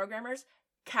 deprogrammers,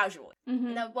 casually.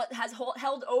 Mm-hmm. Now, what has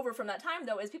held over from that time,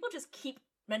 though, is people just keep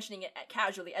mentioning it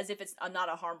casually as if it's not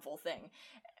a harmful thing.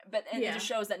 But it just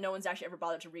shows that no one's actually ever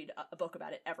bothered to read a book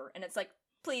about it ever. And it's like,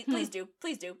 please do.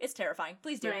 It's terrifying.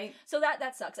 Please do. Right. So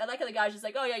that sucks. I like how the guy's just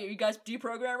like, oh yeah, you guys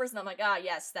deprogrammers? And I'm like,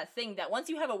 yes, that thing that once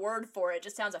you have a word for it, it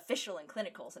just sounds official and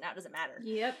clinical, so now it doesn't matter.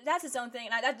 Yep. That's its own thing,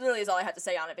 and that literally is all I have to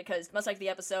say on it, because much like the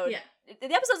episode, the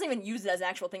episode doesn't even use it as an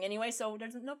actual thing anyway, so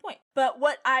there's no point. But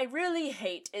what I really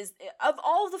hate is, of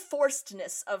all the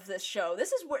forcedness of this show,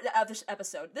 this is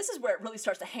where it really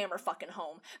starts to hammer fucking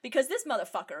home, because this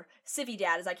motherfucker, Civvy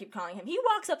Dad, as I keep calling him, he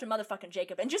walks up to motherfucking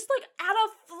Jacob and just like out of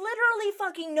literally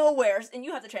fucking nowhere, and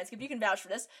you have the transcript, you can vouch for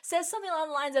this, says something along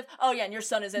the lines of, oh yeah, and your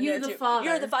son is in there too.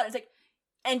 You're the father. It's like,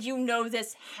 and you know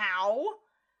this how?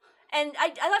 And I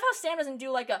love how Sam doesn't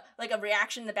do like a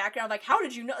reaction in the background, like, how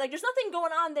did you know? Like, there's nothing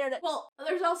going on there that. Well,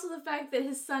 there's also the fact that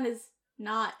his son is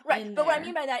not right. in but there. what I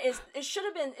mean by that is, there should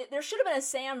have been a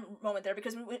Sam moment there,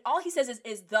 because all he says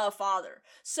is the father.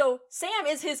 So Sam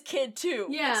is his kid too.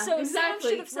 Yeah, so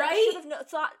exactly. Sam should have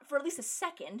thought for at least a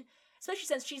second. Especially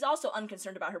since she's also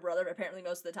unconcerned about her brother, apparently,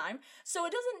 most of the time. So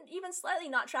it doesn't even slightly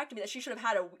not track to me that she should have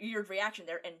had a weird reaction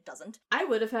there, and doesn't. I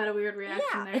would have had a weird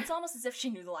reaction there. It's almost as if she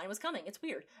knew the line was coming. It's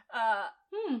weird.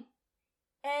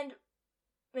 And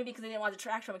maybe because they didn't want to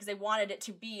detract from it, because they wanted it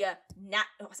to be a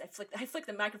I flicked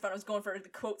the microphone, I was going for the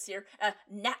quotes here. A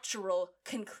natural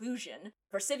conclusion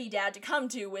for Civvy Dad to come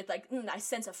to with, like, I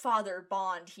sense a father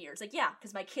bond here. It's like, yeah,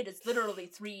 because my kid is literally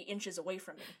 3 inches away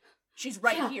from me. She's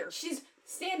right here. She's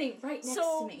standing right next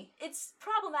to me. It's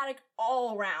problematic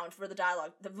all around for the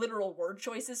dialogue. The literal word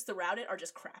choices throughout it are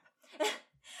just crap. But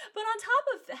on top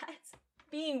of that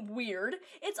being weird,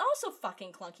 it's also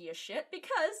fucking clunky as shit,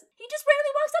 because he just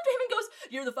randomly walks up to him and goes,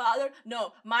 you're the father?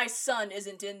 No, my son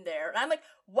isn't in there. And I'm like,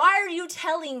 why are you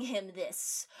telling him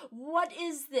this? What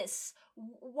is this?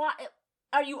 Why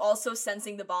are you also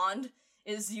sensing the bond?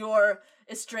 Is your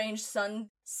estranged son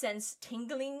sense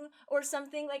tingling or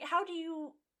something? Like, how do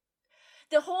you...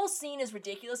 The whole scene is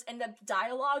ridiculous, and the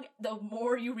dialogue, the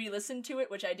more you re-listen to it,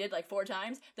 which I did like 4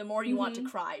 times, the more you want to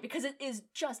cry, because it is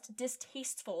just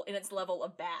distasteful in its level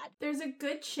of bad. There's a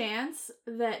good chance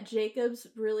that Jacob's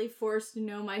really forced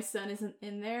no, my son isn't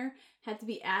in there had to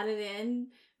be added in,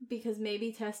 because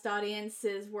maybe test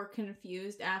audiences were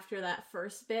confused after that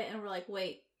first bit and were like,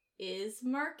 wait, is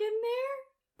Mark in there?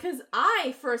 Because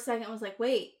I, for a second, was like,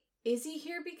 wait, is he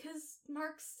here because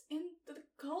Mark's in the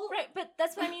cult? Right, but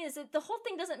that's what I mean, is that the whole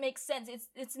thing doesn't make sense.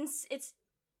 It's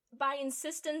by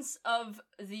insistence of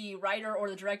the writer or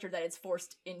the director that it's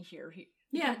forced in here.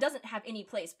 It doesn't have any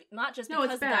place, not just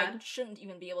because the guy shouldn't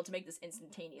even be able to make this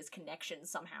instantaneous connection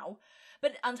somehow.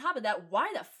 But on top of that,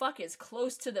 why the fuck is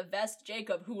close to the vest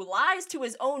Jacob, who lies to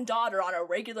his own daughter on a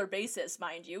regular basis,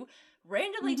 mind you,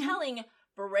 randomly telling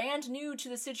brand new to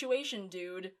the situation,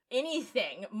 dude.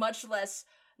 Anything, much less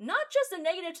not just a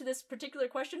negative to this particular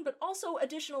question, but also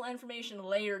additional information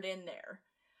layered in there.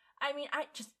 I mean,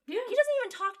 he doesn't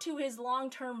even talk to his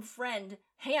long-term friend,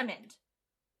 Hammond,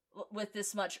 with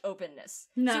this much openness.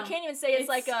 No. So you can't even say it's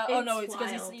because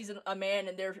wild. he's a man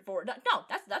and therefore... No,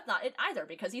 that's not it either,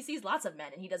 because he sees lots of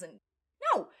men and he doesn't...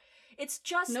 No! It's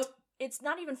just... Nope. It's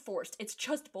not even forced. It's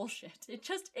just bullshit.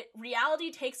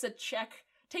 Reality takes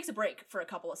a break for a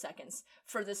couple of seconds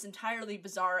for this entirely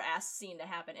bizarre-ass scene to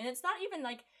happen. And it's not even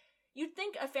like... You'd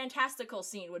think a fantastical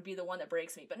scene would be the one that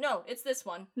breaks me, but no, it's this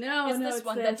one. It's this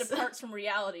one that departs from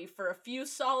reality for a few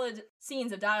solid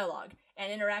scenes of dialogue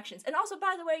and interactions. And also,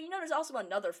 by the way, there's also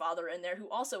another father in there who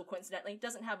also, coincidentally,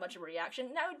 doesn't have much of a reaction,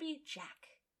 and that would be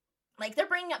Jack. Like, they're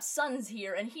bringing up sons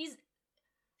here, and he's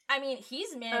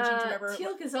managing to remember...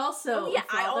 Teal'c is also a father.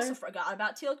 I also forgot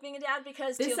about Teal'c being a dad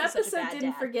because this Teal'c is such a episode bad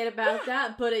didn't dad. forget about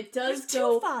that, but it does There's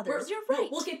go... two fathers, you're right.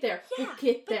 We'll get there. Yeah, we'll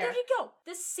get but there. there you go.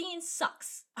 This scene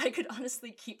sucks. I could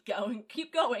honestly keep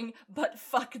going, but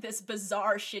fuck this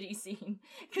bizarre, shitty scene.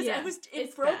 Because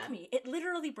it broke bad. me. It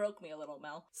literally broke me a little,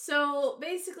 Mel. So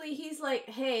basically he's like,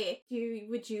 hey,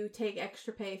 would you take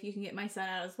extra pay if you can get my son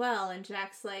out as well? And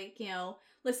Jack's like,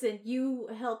 listen, you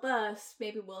help us,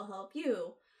 maybe we'll help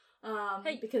you.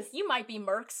 Hey, because you might be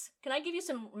Mercs. Can I give you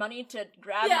some money to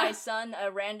grab my son,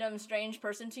 a random strange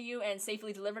person, to you and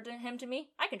safely deliver him to me?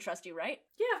 I can trust you, right?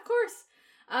 Yeah, of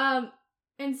course.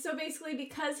 And so basically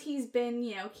because he's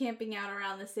been, camping out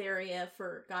around this area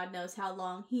for God knows how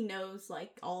long, he knows,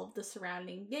 like, all of the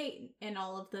surrounding gate and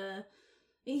all of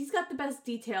he's got the best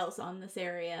details on this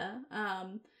area.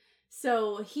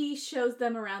 So he shows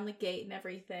them around the gate and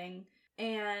everything.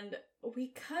 And we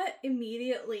cut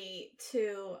immediately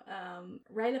to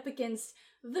right up against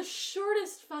the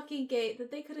shortest fucking gate that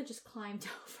they could have just climbed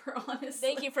over, honestly.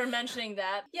 Thank you for mentioning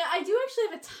that. Yeah, I do actually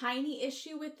have a tiny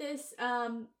issue with this,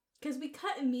 because we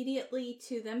cut immediately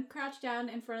to them crouched down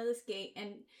in front of this gate,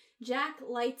 and Jack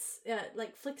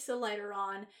flicks a lighter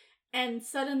on, and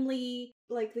suddenly,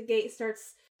 the gate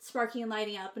starts sparking and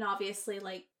lighting up, and obviously,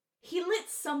 he lit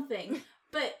something,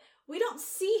 but... We don't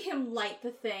see him light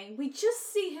the thing. We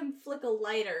just see him flick a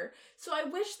lighter. So I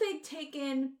wish they'd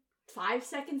taken 5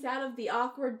 seconds out of the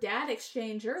awkward dad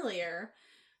exchange earlier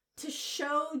to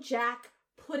show Jack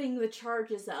putting the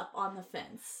charges up on the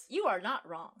fence. You are not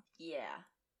wrong. Yeah.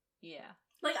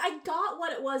 I got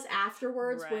what it was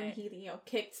afterwards right. when he,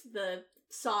 kicked the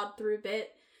sawed through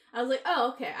bit. I was like, oh,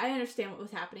 okay, I understand what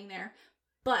was happening there.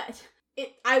 But...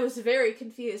 I was very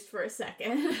confused for a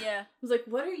second. Yeah. I was like,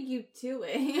 what are you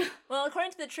doing? Well,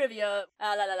 according to the trivia,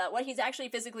 what he's actually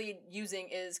physically using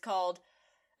is called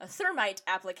a thermite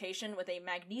application with a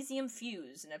magnesium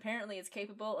fuse, and apparently it's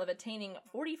capable of attaining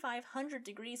 4,500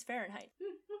 degrees Fahrenheit.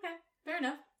 Okay, fair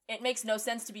enough. It makes no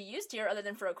sense to be used here other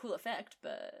than for a cool effect,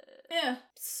 but... Yeah,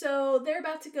 so they're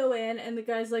about to go in, and the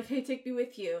guy's like, hey, take me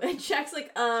with you. And Jack's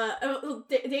like,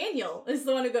 Daniel is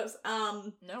the one who goes,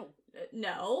 No.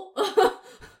 No.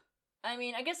 I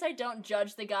mean, I guess I don't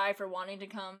judge the guy for wanting to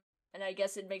come, and I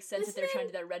guess it makes sense if they're trying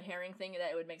to do that red herring thing,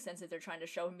 that it would make sense if they're trying to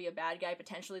show him be a bad guy,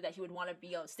 potentially, that he would want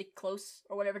to stick close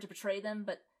or whatever to portray them,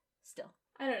 but still.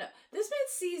 I don't know. This man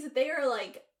sees that they are,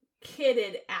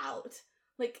 kitted out.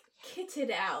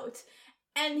 Kitted out.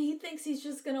 And he thinks he's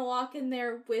just gonna walk in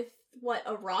there with,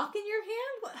 a rock in your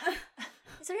hand?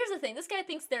 So here's the thing. This guy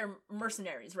thinks they're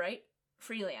mercenaries, right?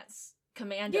 Freelance.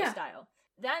 Commando style.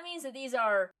 That means that these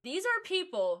are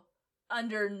people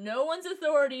under no one's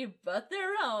authority but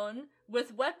their own,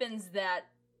 with weapons that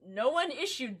no one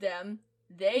issued them.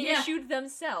 They issued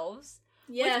themselves.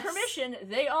 Yes. With permission,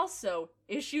 they also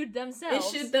issued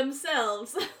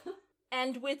themselves.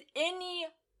 And with any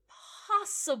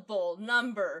possible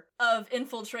number of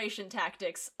infiltration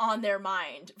tactics on their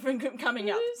mind from coming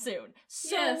up soon.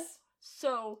 So,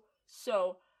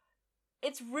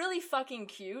 it's really fucking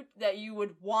cute that you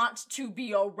would want to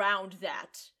be around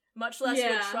that. Much less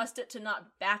would trust it to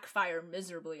not backfire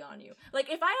miserably on you.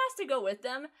 If I asked to go with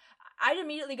them, I'd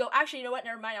immediately go, actually, you know what,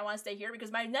 never mind, I want to stay here,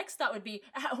 because my next thought would be,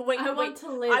 I want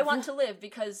to live,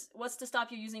 because what's to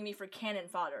stop you using me for cannon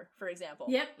fodder, for example?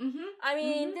 Yep, mm-hmm. I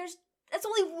mean, that's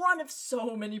only one of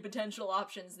so many potential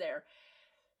options there.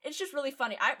 It's just really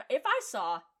funny. If I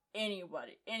saw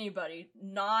anybody,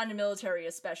 non-military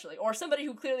especially, or somebody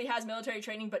who clearly has military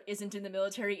training but isn't in the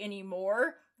military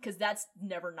anymore, because that's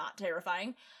never not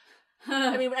terrifying.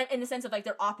 I mean, in the sense of,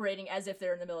 they're operating as if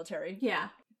they're in the military. Yeah.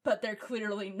 But they're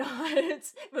clearly not,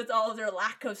 with all of their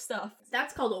lack of stuff.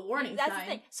 That's called a warning sign. That's the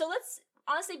thing. So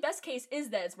honestly, best case is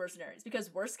that it's mercenaries,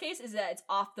 because worst case is that it's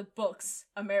off the books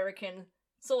American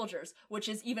soldiers, which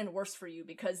is even worse for you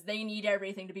because they need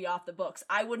everything to be off the books.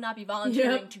 I would not be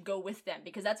volunteering to go with them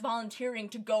because that's volunteering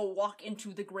to go walk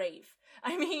into the grave.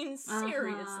 I mean,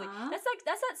 seriously. That's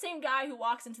that same guy who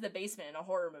walks into the basement in a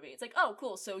horror movie. It's like, oh,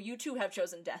 cool, so you too have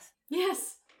chosen death.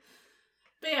 Yes.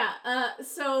 But yeah,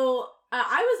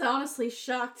 I was honestly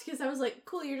shocked because I was like,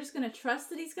 cool, you're just gonna trust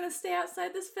that he's gonna stay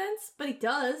outside this fence? But he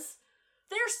does.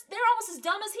 They're almost as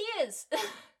dumb as he is.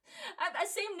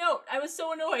 Same note. I was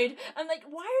so annoyed. I'm like,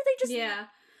 why are they just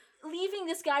leaving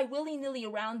this guy willy-nilly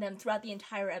around them throughout the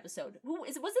entire episode?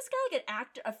 Was this guy like an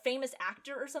actor, a famous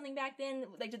actor or something back then?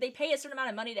 Like, did they pay a certain amount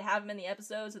of money to have him in the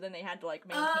episode, so then they had to like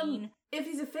maintain? If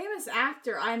he's a famous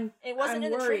actor, I'm in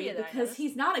the trivia because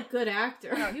he's not a good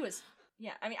actor. No, he was.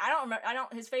 Yeah, I mean, I don't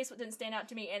remember. His face didn't stand out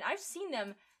to me, and I've seen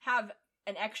them have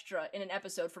an extra in an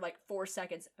episode for like 4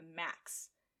 seconds max.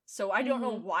 So I don't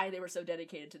know why they were so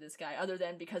dedicated to this guy, other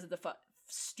than because of the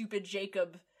stupid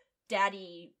Jacob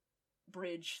daddy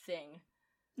bridge thing.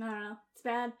 I don't know. It's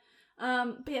bad.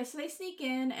 But yeah, so they sneak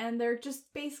in, and they're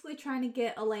just basically trying to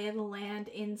get a lay of the land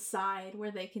inside,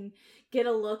 where they can get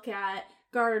a look at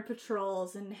guard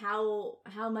patrols and how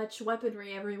much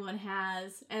weaponry everyone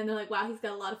has. And they're like, wow, he's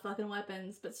got a lot of fucking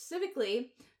weapons. But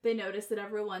specifically, they notice that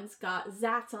everyone's got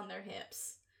Zats on their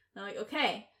hips. They're like,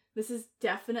 okay, this is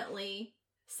definitely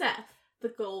Seth, the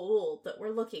gold that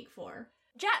we're looking for.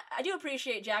 I do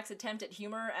appreciate Jack's attempt at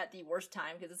humor at the worst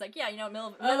time, because it's like, yeah,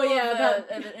 middle of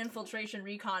an infiltration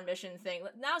recon mission thing.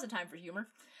 Now's the time for humor.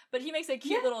 But he makes a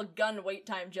cute little gun wait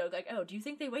time joke, like, oh, do you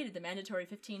think they waited the mandatory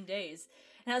 15 days?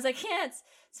 And I was like, yeah, it's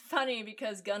funny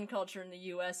because gun culture in the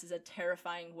U.S. is a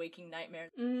terrifying waking nightmare.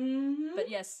 Mm-hmm. But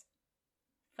yes,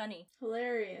 funny.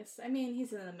 Hilarious. I mean,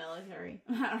 he's in the military.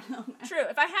 I don't know, man. True.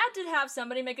 If I had to have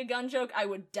somebody make a gun joke, I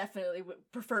would definitely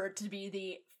prefer it to be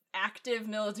the active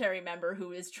military member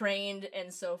who is trained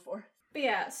and so forth. But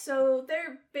yeah, so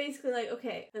they're basically like,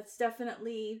 okay, that's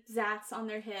definitely Zats on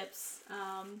their hips.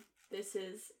 This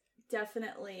is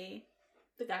definitely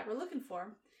the guy we're looking for.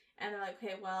 And they're like,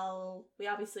 okay, well, we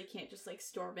obviously can't just like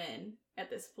storm in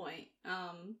at this point.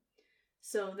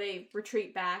 So they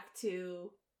retreat back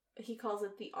to, he calls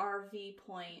it the RV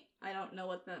point. I don't know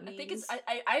what that means. I think it's,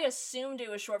 I assumed it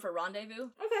was short for rendezvous.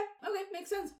 Okay, makes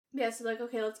sense. Yeah, so like,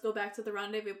 okay, let's go back to the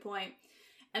rendezvous point.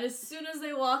 And as soon as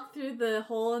they walk through the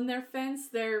hole in their fence,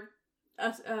 they're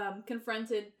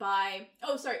confronted by,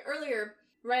 earlier,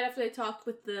 right after they talked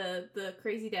with the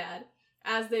crazy dad,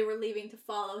 as they were leaving to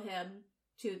follow him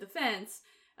to the fence,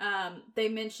 they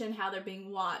mention how they're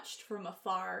being watched from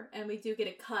afar, and we do get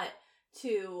a cut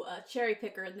to a cherry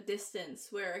picker in the distance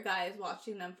where a guy is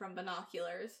watching them from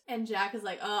binoculars, and Jack is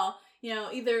like, oh,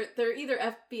 they're either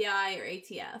FBI or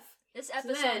ATF. This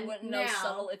episode wouldn't know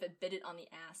subtle if it bit it on the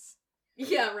ass.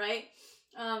 Yeah, right?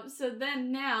 So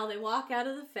then now they walk out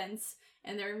of the fence,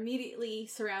 and they're immediately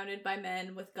surrounded by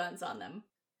men with guns on them.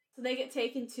 So they get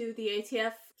taken to the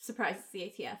ATF, surprise, it's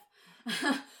the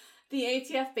ATF, the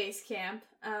ATF base camp,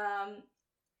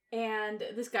 and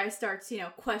this guy starts,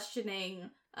 questioning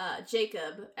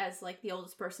Jacob as, like, the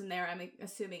oldest person there. I'm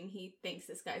assuming he thinks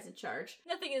this guy's in charge.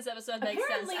 Nothing in this episode makes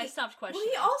sense. I stopped questioning.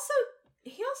 Well,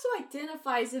 he also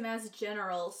identifies him as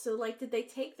general, so, like, did they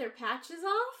take their patches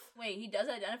off? Wait, he does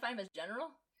identify him as general?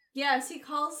 Yes, he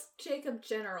calls Jacob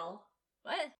general.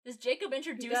 What? Does Jacob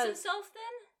introduce himself then?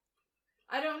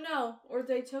 I don't know. Or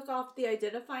they took off the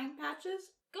identifying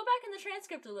patches? Go back in the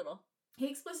transcript a little. He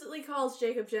explicitly calls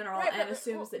Jacob general and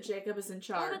assumes that Jacob is in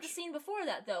charge. What about the scene before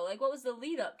that, though? Like, what was the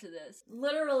lead up to this?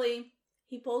 Literally,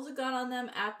 he pulls a gun on them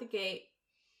at the gate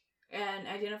and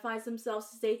identifies themselves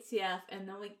as ATF, and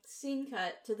then we scene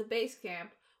cut to the base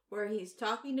camp where he's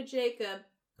talking to Jacob,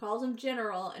 calls him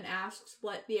general, and asks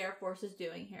what the Air Force is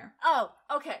doing here. Oh,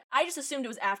 okay. I just assumed it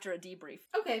was after a debrief.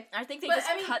 Okay. I think they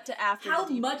cut to after the debrief.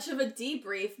 How much of a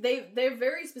debrief? They're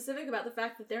very specific about the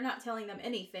fact that they're not telling them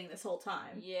anything this whole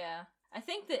time. Yeah. I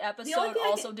think the episode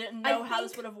also didn't know how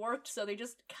this would have worked, so they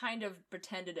just kind of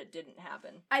pretended it didn't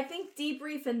happen. I think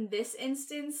debrief in this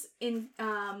instance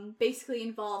basically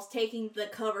involves taking the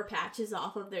cover patches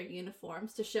off of their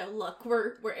uniforms to show, look,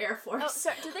 we're Air Force. Oh,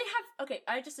 sorry, did they have... Okay,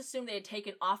 I just assumed they had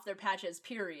taken off their patches,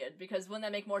 period, because wouldn't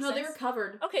that make more sense? No, they were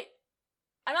covered. Okay,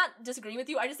 I'm not disagreeing with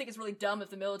you, I just think it's really dumb if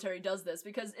the military does this,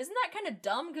 because isn't that kind of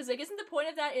dumb? Because, like, isn't the point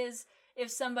of that is... if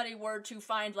somebody were to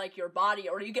find, like, your body,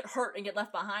 or you get hurt and get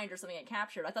left behind or something and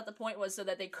captured. I thought the point was so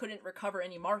that they couldn't recover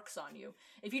any marks on you.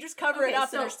 If you just cover it up,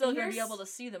 then they're still going to be able to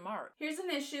see the mark. Here's an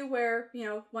issue where,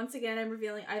 once again, I'm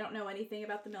revealing I don't know anything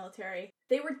about the military.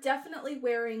 They were definitely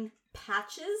wearing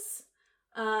patches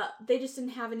They just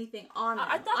didn't have anything on them.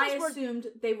 I assumed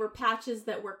they were patches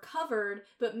that were covered,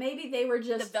 but maybe they were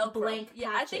just blank patches.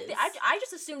 Yeah, I think I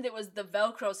just assumed it was the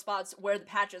Velcro spots where the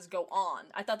patches go on.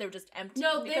 I thought they were just empty.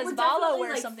 No, they were Vala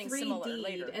wears like something 3D'd, similar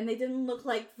later, and they didn't look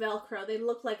like Velcro. They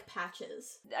looked like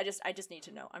patches. I just need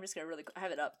to know. I'm just gonna I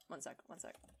have it up. One sec.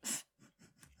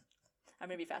 I'm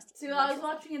gonna be fast. See, while I was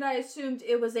watching it, I assumed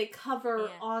it was a cover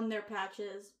on their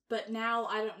patches, but now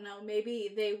I don't know.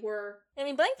 Maybe they were. I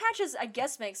mean, blank patches, I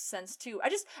guess, makes sense too.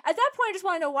 At that point, I just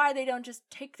want to know why they don't just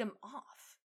take them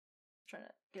off. I'm trying to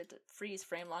get it to freeze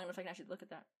frame long enough I can actually look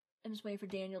at that. I'm just waiting for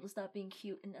Daniel to stop being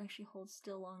cute and actually hold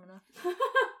still long enough.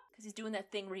 Because he's doing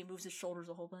that thing where he moves his shoulders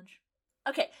a whole bunch.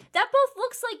 Okay, that both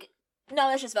looks like. No,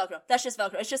 that's just Velcro.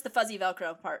 It's just the fuzzy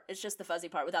Velcro part. It's just the fuzzy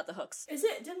part without the hooks. Is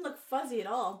it? It didn't look fuzzy at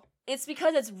all. It's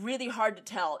because it's really hard to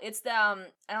tell. It's the, I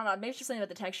don't know, maybe it's just something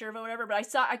about the texture of it or whatever, but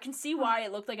I can see why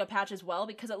it looked like a patch as well,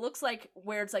 because it looks like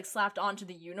where it's like slapped onto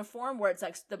the uniform, where it's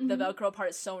like the Velcro part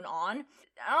is sewn on.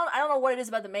 I don't know what it is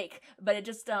about the make, but it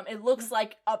just, it looks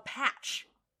like a patch.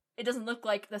 It doesn't look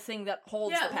like the thing that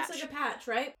holds the patch. Yeah, it looks like a patch,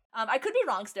 right? I could be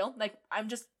wrong still. Like, I'm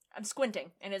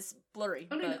squinting, and it's blurry.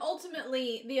 I mean,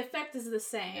 ultimately, the effect is the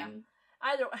same. Yeah.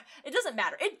 It doesn't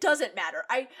matter. It doesn't matter.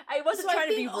 I wasn't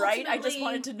trying to be right. I just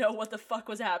wanted to know what the fuck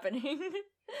was happening.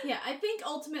 Yeah, I think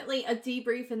ultimately a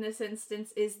debrief in this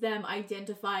instance is them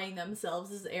identifying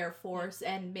themselves as Air Force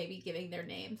and maybe giving their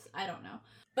names. I don't know.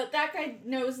 But that guy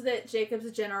knows that Jacob's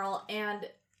a general and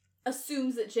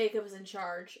assumes that Jacob is in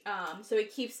charge. So he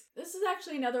keeps... This is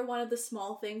actually another one of the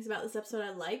small things about this episode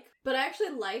I like. But I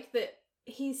actually like that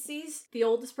he sees the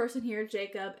oldest person here,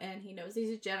 Jacob, and he knows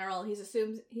he's a general. He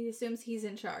assumes he's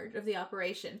in charge of the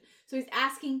operation. So he's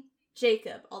asking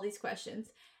Jacob all these questions,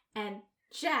 and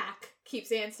Jack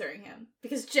keeps answering him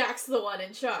because Jack's the one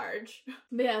in charge.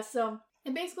 But yeah, so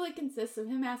it basically consists of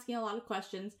him asking a lot of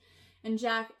questions, and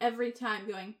Jack every time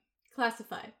going,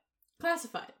 classified,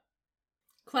 classified,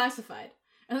 classified.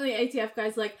 And then the ATF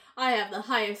guy's like, I have the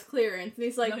highest clearance. And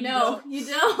he's like, no, you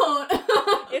don't.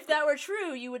 If that were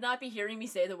true, you would not be hearing me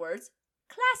say the words,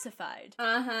 classified.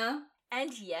 Uh-huh.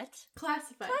 And yet...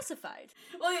 Classified. Classified.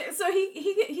 Well, yeah, so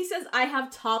he says, I have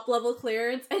top level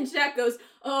clearance. And Jack goes,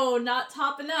 oh, not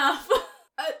top enough.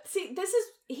 See,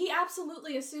 he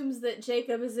absolutely assumes that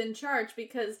Jacob is in charge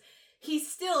because he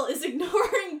still is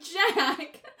ignoring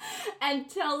Jack and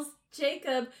tells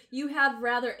Jacob, you have a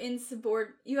rather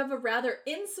insubordinate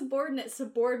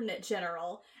subordinate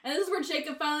general. And this is where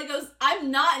Jacob finally goes, I'm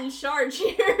not in charge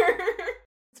here.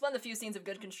 It's one of the few scenes of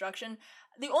good construction.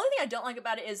 The only thing I don't like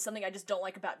about it is something I just don't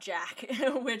like about Jack,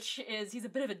 which is he's a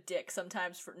bit of a dick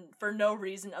sometimes for no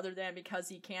reason other than because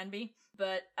he can be.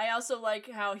 But I also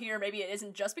like how here maybe it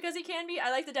isn't just because he can be.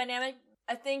 I like the dynamic.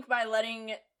 I think by letting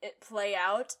it play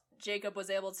out, Jacob was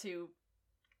able to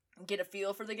get a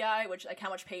feel for the guy, which, like, how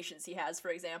much patience he has, for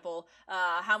example,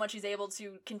 how much he's able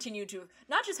to continue to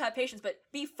not just have patience, but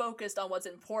be focused on what's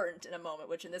important in a moment,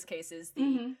 which in this case is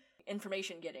the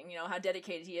information getting, how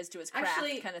dedicated he is to his craft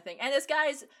kind of thing. And this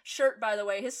guy's shirt, by the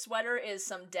way, his sweater is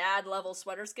some dad-level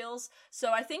sweater skills,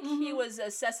 so I think he was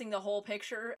assessing the whole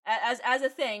picture as a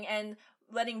thing, and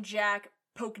letting Jack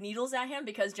poke needles at him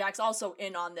because Jack's also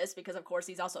in on this because of course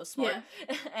he's also smart.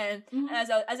 Yeah. And as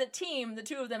a team, the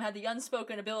two of them had the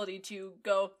unspoken ability to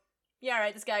go, yeah, all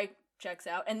right, this guy checks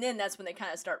out, and then that's when they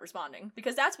kind of start responding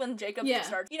because that's when Jacob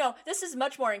starts, this is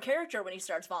much more in character when he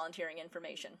starts volunteering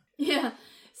information. Yeah.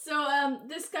 So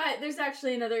this guy, there's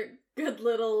actually another good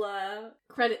little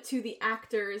credit to the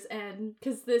actors, and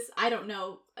because this, I don't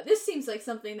know, this seems like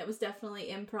something that was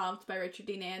definitely improv by Richard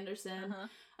Dean Anderson.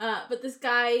 But this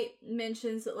guy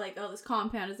mentions that, like, this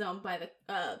compound is owned by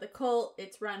the cult.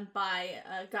 It's run by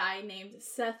a guy named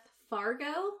Seth Fargo.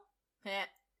 Fargough.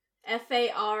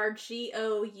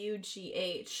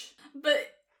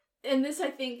 And this, I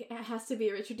think, has to be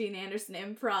a Richard Dean Anderson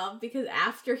improv, because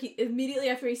immediately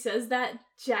after he says that,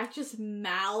 Jack just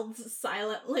mouths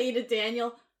silently to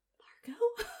Daniel, Fargo?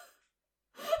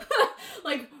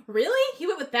 Like, really? He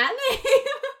went with that name?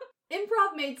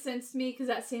 Improv made sense to me because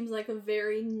that seems like a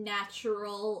very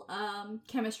natural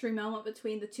chemistry moment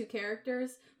between the two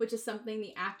characters, which is something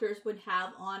the actors would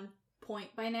have on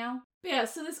point by now. But yeah,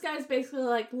 so this guy's basically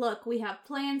like, look, we have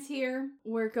plans here.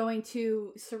 We're going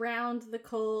to surround the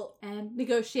cult and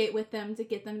negotiate with them to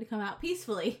get them to come out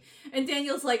peacefully. And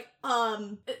Daniel's like,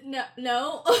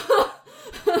 no.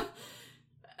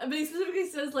 But he specifically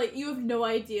says, like, you have no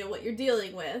idea what you're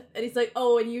dealing with. And he's like,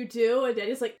 oh, and you do? And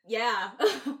Daniel's like, yeah.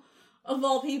 Of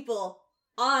all people,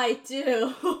 I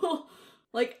do.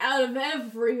 Like, out of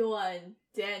everyone,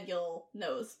 Daniel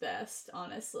knows best,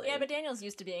 honestly. Yeah, but Daniel's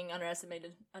used to being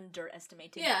underestimated.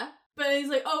 Yeah, but he's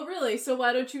like, oh, really? So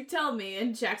why don't you tell me?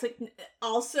 And Jack's like,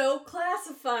 also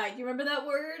classified. You remember that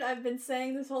word I've been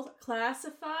saying this whole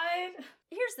classified?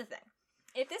 Here's the thing.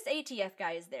 If this ATF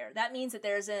guy is there, that means that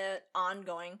there's an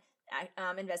ongoing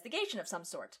investigation of some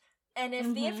sort. And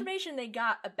if the information they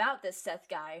got about this Seth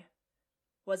guy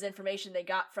was information they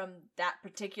got from that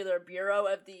particular bureau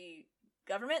of the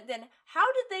government, then how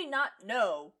did they not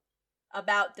know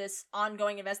about this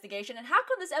ongoing investigation? And how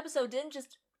come this episode didn't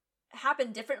just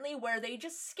happen differently, where they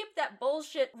just skipped that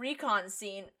bullshit recon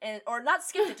scene, or not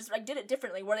skipped it, just like did it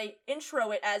differently, where they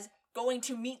intro it as going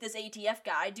to meet this ATF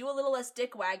guy, do a little less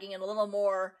dick wagging and a little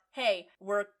more, hey,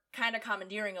 we're kind of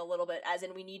commandeering a little bit, as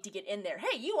in we need to get in there.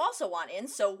 Hey, you also want in,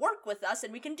 so work with us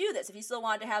and we can do this. If you still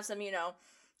want to have some,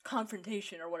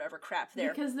 confrontation or whatever crap there.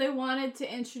 Because they wanted to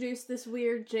introduce this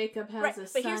weird Jacob has a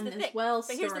son as well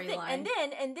storyline. And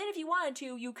then if you wanted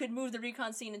to, you could move the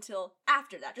recon scene until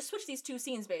after that. Just switch these two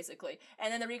scenes basically.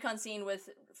 And then the recon scene with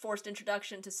forced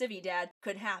introduction to Civvy Dad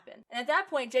could happen. And at that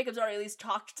point, Jacob's already at least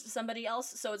talked to somebody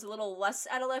else, so it's a little less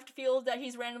out of left field that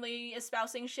he's randomly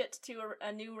espousing shit to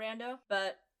a new rando.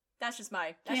 But that's just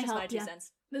my 2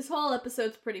 cents. This whole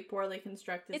episode's pretty poorly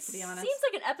constructed, to be honest. It seems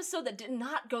like an episode that did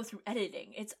not go through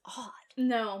editing. It's odd.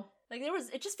 No. Like,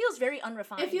 it just feels very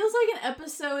unrefined. It feels like an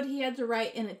episode he had to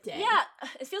write in a day. Yeah,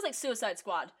 it feels like Suicide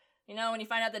Squad. When you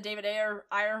find out that David Ayer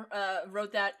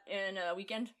wrote that in a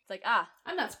weekend, it's like,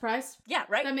 I'm not surprised. Yeah,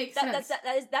 right? That makes sense.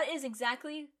 That is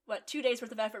exactly what 2 days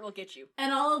worth of effort will get you.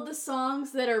 And all of the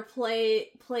songs that are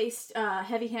placed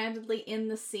heavy-handedly in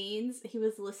the scenes, he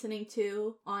was listening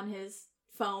to on his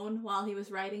phone while he was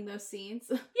writing those scenes.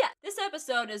 Yeah, this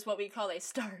episode is what we call a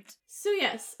start. So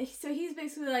yes, so he's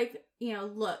basically like,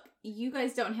 look, you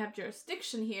guys don't have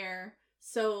jurisdiction here,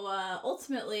 so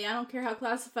ultimately, I don't care how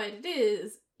classified it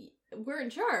is, we're in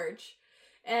charge.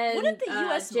 And wouldn't the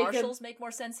U.S. Marshals make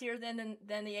more sense here than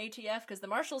the ATF? Because the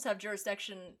Marshals have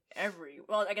jurisdiction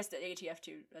well, I guess the ATF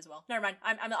too as well. Never mind.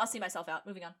 I'll see myself out.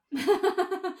 Moving on.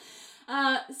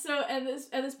 So at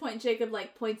this point, Jacob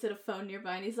points at a phone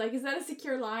nearby, and he's like, "Is that a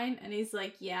secure line?" And he's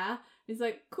like, "Yeah." He's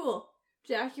like, "Cool,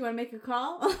 Jack, you want to make a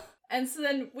call?" And so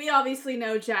then we obviously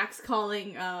know Jack's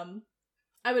calling.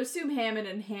 I would assume Hammond,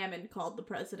 and Hammond called the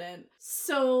president.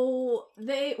 So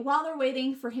while they're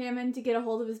waiting for Hammond to get a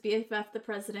hold of his BFF, the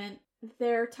president,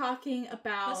 they're talking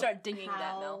about Let's start dinging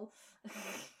that, Mel.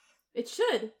 It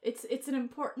should. It's an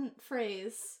important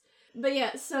phrase. But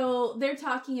yeah, so they're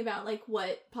talking about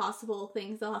what possible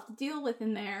things they'll have to deal with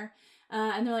in there.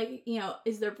 And they're like,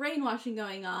 is there brainwashing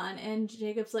going on? And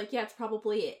Jacob's like, yeah, it's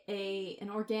probably an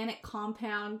organic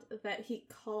compound that he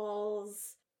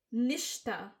calls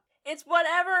Nishta. It's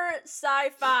whatever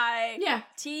sci-fi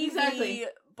TV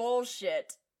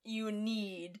bullshit you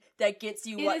need that gets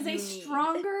you what you need.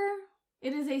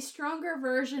 It is a stronger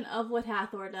version of what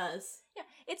Hathor does. Yeah,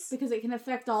 it's because it can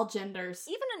affect all genders.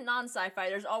 Even in non-sci-fi,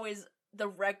 there's always the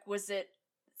requisite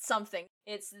something.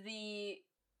 It's the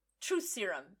truth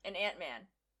serum in Ant-Man.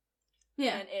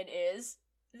 Yeah. And it is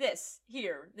this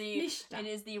here. It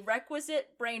is the requisite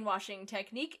brainwashing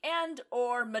technique and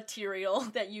or material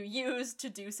that you use to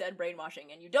do said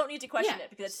brainwashing, and you don't need to question it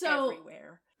because it's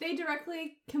everywhere. They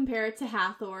directly compare it to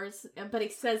Hathor's, but he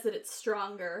says that it's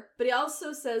stronger. But he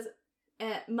also says,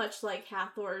 much like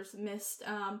Hathor's mist,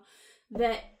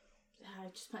 that I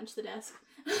just punched the desk.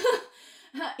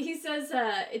 He says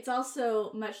it's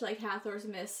also much like Hathor's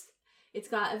mist. It's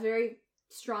got a very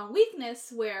strong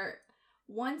weakness where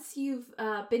once you've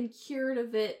been cured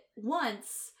of it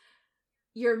once,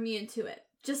 you're immune to it.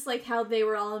 Just like how they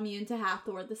were all immune to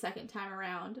Hathor the second time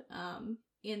around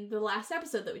in the last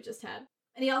episode that we just had.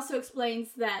 And he also explains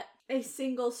that a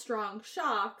single strong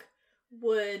shock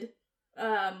would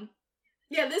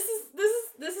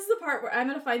this is the part where I'm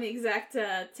going to find the exact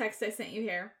text I sent you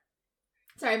here.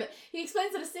 Sorry, but he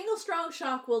explains that a single strong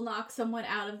shock will knock someone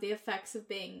out of the effects of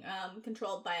being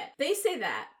controlled by it. They say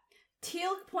that.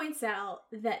 Teal'c points out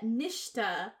that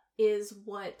Nishta is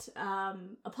what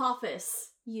Apophis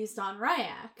used on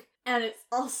Ryak. And it's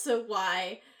also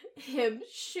why him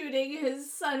shooting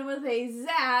his son with a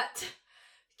Zat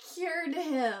cured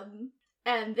him.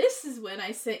 And this is when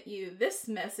I sent you this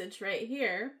message right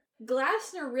here.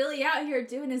 Glassner really out here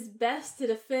doing his best to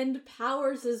defend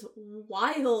Powers'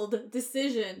 wild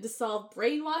decision to solve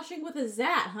brainwashing with a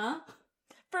Zat, huh?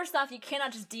 First off, you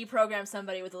cannot just deprogram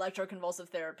somebody with electroconvulsive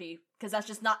therapy, because that's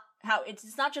just not how,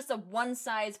 it's not just a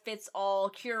one-size-fits-all,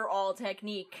 cure-all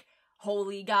technique,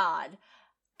 holy god.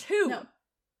 2,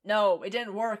 No, it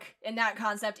didn't work in that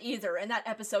concept either, in that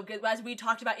episode, as we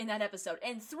talked about in that episode.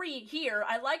 And 3, here,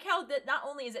 I like how that not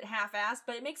only is it half-assed,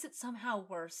 but it makes it somehow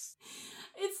worse.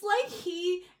 It's like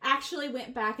he actually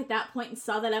went back at that point and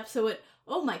saw that episode and went,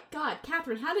 oh my god,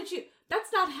 Catherine, how did you...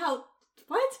 That's not how...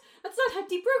 What? That's not how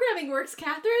deprogramming works,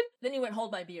 Catherine! Then he went,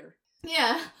 hold my beer.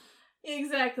 Yeah,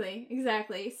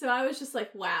 exactly. So I was just like,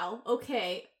 wow,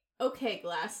 okay,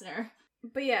 Glassner.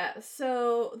 But yeah,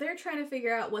 so they're trying to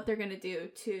figure out what they're gonna do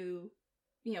to,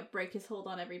 break his hold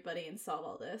on everybody and solve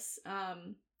all this.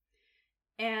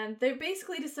 And they're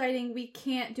basically deciding we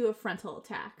can't do a frontal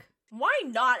attack. Why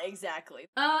not exactly?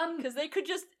 Because they could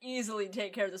just easily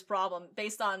take care of this problem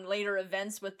based on later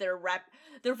events with their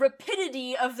the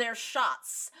rapidity of their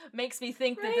shots makes me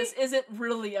think that this isn't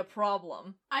really a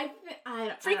problem.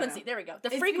 Frequency. There we go.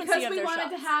 The frequency of their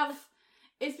shots.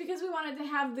 It's because we wanted to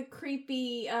have the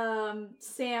creepy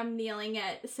Sam kneeling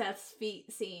at Seth's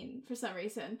feet scene for some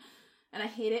reason. And I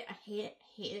hate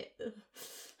it.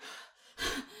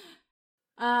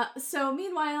 So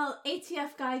meanwhile,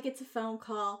 ATF guy gets a phone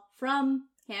call from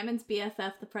Hammond's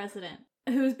BFF, the president,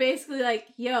 who's basically like,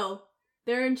 yo,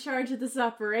 they're in charge of this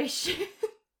operation.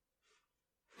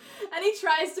 And he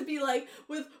tries to be like,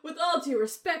 with all due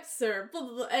respect, sir, blah,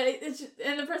 blah, blah.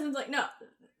 And the president's like, no,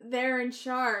 they're in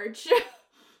charge.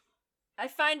 I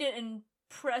find it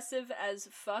impressive as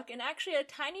fuck, and actually a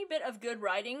tiny bit of good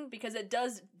writing, because it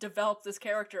does develop this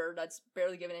character that's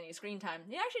barely given any screen time.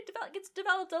 He actually gets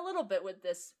developed a little bit with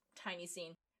this tiny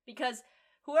scene, because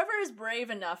whoever is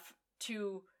brave enough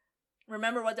to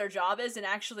remember what their job is and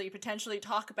actually potentially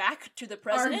talk back to the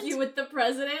president... Argue with the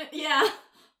president? Yeah.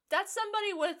 That's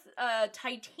somebody with a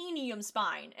titanium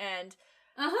spine, and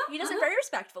he does it very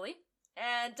respectfully.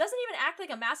 And doesn't even act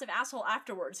like a massive asshole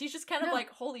afterwards. He's just kind of like,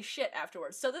 holy shit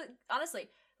afterwards. So, honestly,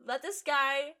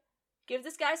 give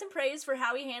this guy some praise for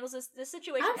how he handles this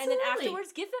situation. Absolutely. And then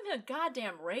afterwards, give him a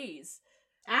goddamn raise.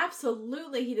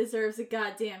 Absolutely, he deserves a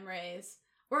goddamn raise.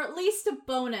 Or at least a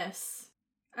bonus.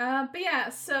 But yeah,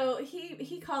 so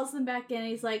he calls them back in and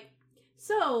he's like,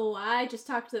 so, I just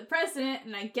talked to the president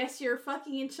and I guess you're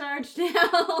fucking in charge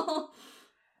now.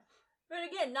 But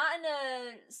again,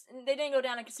 they didn't go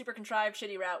down a super contrived,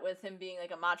 shitty route with him being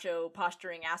like a macho,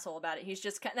 posturing asshole about it. He's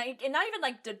just kind of, and not even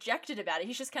like dejected about it.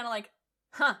 He's just kind of like,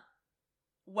 huh,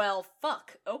 well,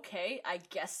 fuck, okay, I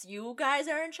guess you guys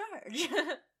are in charge.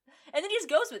 And then he just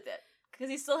goes with it, because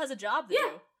he still has a job to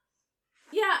do.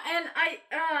 Yeah,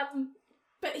 and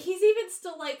but he's even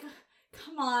still like,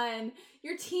 come on,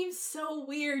 your team's so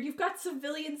weird. You've got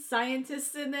civilian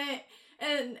scientists in it,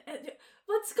 and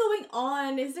what's going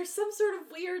on? Is there some sort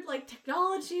of weird, like,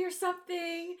 technology or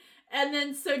something? And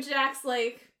then, so Jack's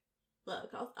like,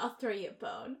 look, I'll throw you a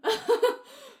bone.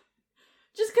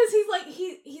 Just because he's like,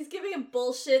 he's giving him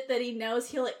bullshit that he knows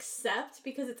he'll accept,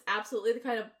 because it's absolutely the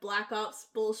kind of Black Ops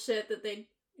bullshit that they,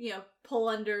 pull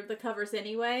under the covers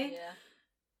anyway. Yeah.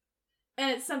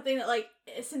 And it's something that, like,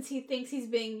 since he thinks he's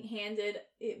being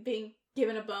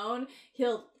given a bone,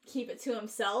 he'll keep it to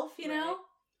himself, you know?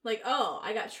 Like, oh,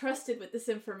 I got trusted with this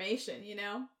information,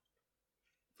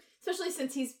 Especially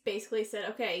since he's basically said,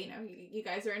 okay, you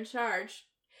guys are in charge.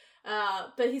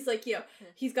 But he's like,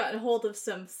 he's gotten hold of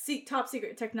some top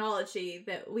secret technology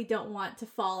that we don't want to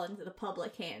fall into the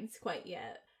public hands quite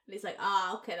yet. And he's like,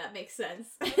 okay, that makes sense.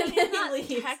 I mean,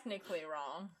 he's not technically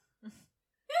wrong.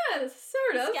 Yeah,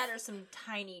 sort of. He scatters some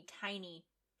tiny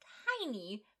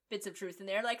bits of truth in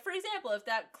there. Like, for example, if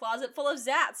that closet full of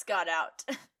Zats got out.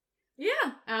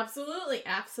 Yeah, absolutely.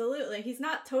 He's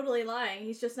not totally lying.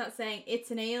 He's just not saying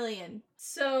it's an alien.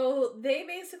 So they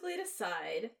basically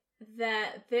decide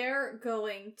that they're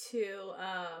going to,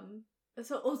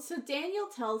 so Daniel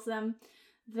tells them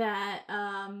that,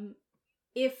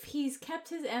 if he's kept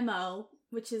his MO,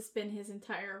 which has been his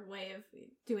entire way of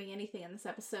doing anything in this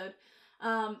episode,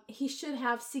 he should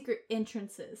have secret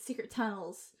entrances, secret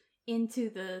tunnels into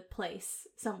the place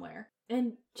somewhere.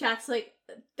 And Jack's like,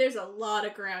 there's a lot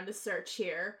of ground to search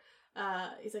here.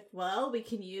 He's like, well, we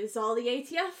can use all the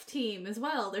ATF team as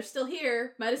well. They're still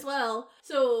here. Might as well.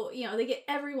 So, they get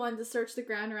everyone to search the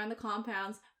ground around the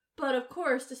compounds. But of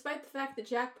course, despite the fact that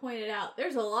Jack pointed out,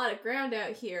 there's a lot of ground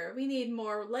out here. We need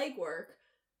more legwork.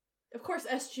 Of course,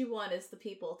 SG-1 is the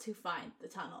people to find the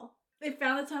tunnel. They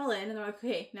found the tunnel in, and they're like,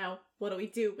 okay, now what do we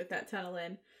do with that tunnel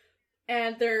in?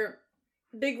 And their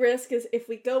big risk is if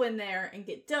we go in there and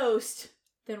get dosed,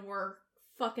 then we're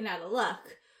fucking out of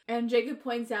luck. And Jacob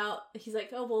points out, he's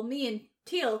like, oh, well, me and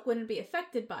Teal'c wouldn't be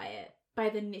affected by it, by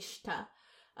the Nishta.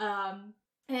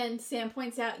 And Sam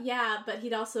points out, yeah, but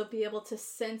he'd also be able to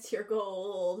sense your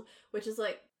gold, which is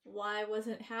like, why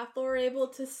wasn't Hathor able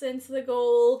to sense the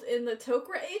gold in the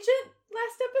Tok'ra agent?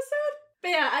 last episode. But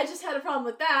yeah, I just had a problem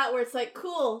with that, where it's like,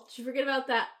 cool, did you forget about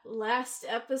that last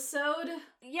episode?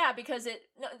 Yeah, because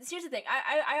here's the thing.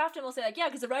 I often will say, like, yeah,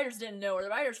 because the writers didn't know, or the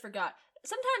writers forgot.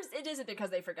 Sometimes it isn't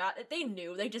because they forgot. They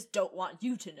knew. They just don't want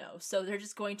you to know. So they're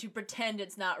just going to pretend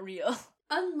it's not real.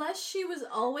 Unless she was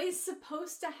always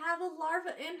supposed to have a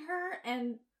larva in her,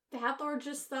 and Hathor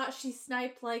just thought she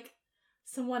sniped, like,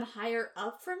 someone higher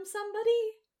up from somebody.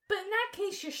 But in that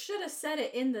case, you should have said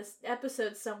it in this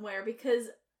episode somewhere, because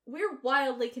we're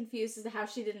wildly confused as to how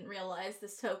she didn't realize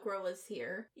this Tok'ra was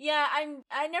here. Yeah,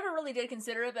 I never really did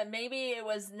consider it, but maybe it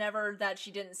was never that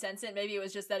she didn't sense it. Maybe it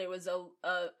was just that it was a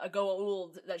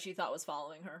Goa'uld that she thought was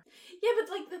following her. Yeah,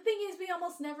 but, like, the thing is,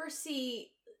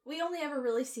 we only ever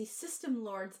really see system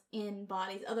lords in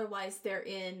bodies, otherwise they're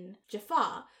in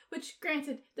Jaffa. Which,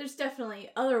 granted, there's definitely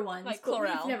other ones, like but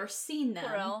Chlorel. we've never seen them.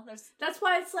 Chlorel, that's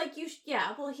why it's like, he's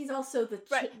also the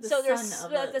right. the so son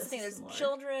of that's the thing. There's lord.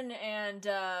 Children and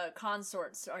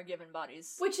consorts are given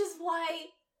bodies. Which is why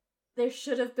there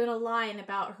should have been a line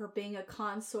about her being a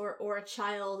consort or a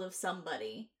child of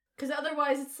somebody. Because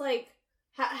otherwise it's like,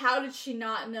 how did she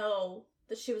not know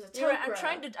that she was a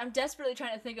Tok'ra? I'm desperately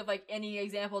trying to think of, like, any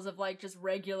examples of, like, just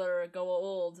regular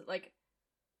Goa'uld, like,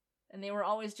 and they were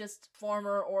always just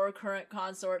former or current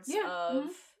consorts of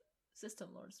system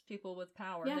lords, people with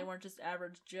power. Yeah. They weren't just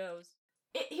average Joes.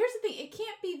 Here's the thing, it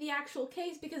can't be the actual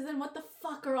case, because then what the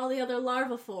fuck are all the other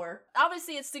larvae for?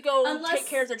 Obviously, it's to go take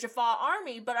care of their Jaffa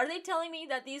army, but are they telling me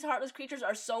that these heartless creatures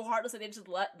are so heartless that they just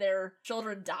let their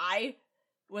children die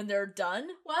when they're done?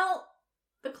 Well,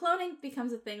 the cloning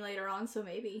becomes a thing later on, so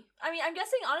maybe. I mean, I'm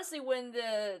guessing, honestly, when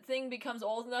the thing becomes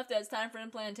old enough that it's time for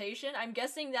implantation, I'm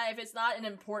guessing that if it's not an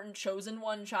important chosen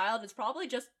one child, it's probably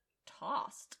just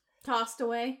tossed. Tossed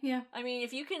away, yeah. I mean,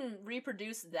 if you can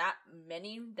reproduce that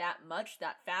many, that much,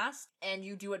 that fast, and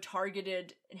you do a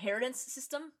targeted inheritance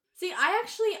system... See, I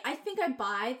think I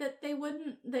buy that they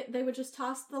would just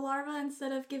toss the larva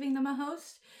instead of giving them a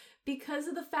host, because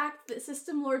of the fact that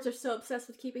system lords are so obsessed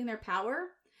with keeping their power.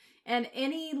 And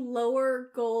any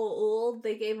lower Goa'uld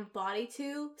they gave a body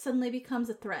to suddenly becomes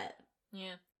a threat.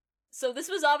 Yeah. So this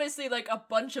was obviously, like, a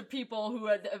bunch of people who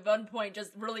had at one point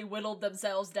just really whittled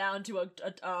themselves down to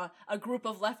a group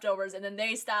of leftovers, and then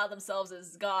they styled themselves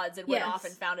as gods and went off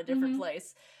and found a different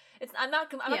place. I'm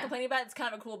not complaining about it. It's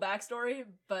kind of a cool backstory,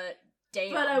 but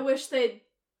damn. But I wish they'd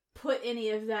put any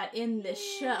of that in this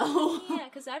show. Yeah,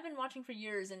 because I've been watching for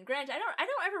years, and granted, I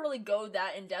don't ever really go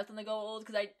that in depth on the Goa'uld,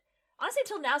 because honestly,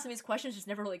 until now, some of these questions just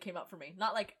never really came up for me.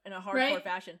 Not, like, in a hardcore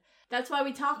fashion. That's why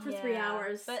we talked for 3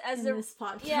 hours this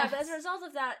podcast. Yeah, but as a result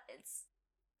of that, it's...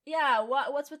 Yeah,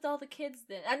 what's with all the kids,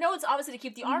 then? I know it's obviously to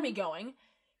keep the army going.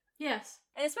 Yes.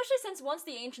 And especially since once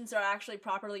the Ancients are actually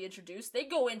properly introduced, they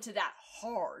go into that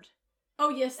hard. Oh,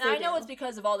 yes, they do. I know it's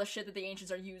because of all the shit that the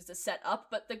Ancients are used to set up,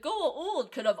 but the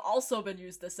Goa'uld could have also been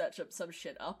used to set some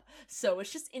shit up, so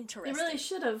it's just interesting. They really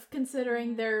should have,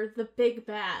 considering they're the big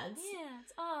bads. Yeah,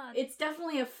 it's odd. It's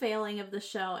definitely a failing of the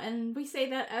show, and we say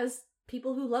that as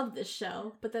people who love this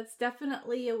show, but that's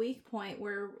definitely a weak point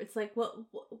where it's like,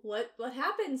 what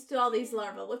happens to all these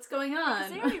larvae? What's going on?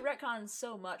 Because they already retconned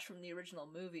so much from the original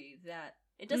movie that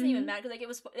it doesn't even matter. Because, like, it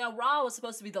was, Ra was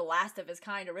supposed to be the last of his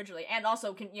kind originally, and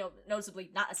also noticeably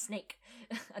not a snake,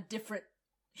 a different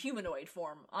humanoid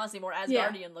form. Honestly, more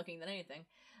Asgardian looking than anything.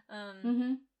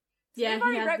 Yeah,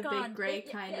 he had the big gray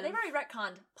kind of. They've already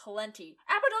retconned plenty.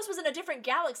 Abydos was in a different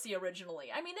galaxy originally.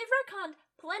 I mean, they've retconned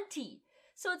plenty,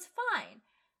 so it's fine.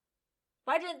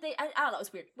 Why didn't they? I don't know.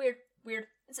 It's weird.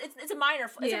 It's a minor.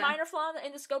 It's a minor flaw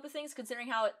in the scope of things, considering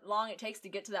how long it takes to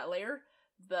get to that layer.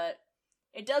 But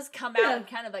it does come out in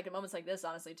kind of like in moments like this,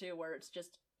 honestly, too, where it's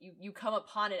just you come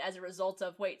upon it as a result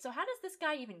of, wait, so how does this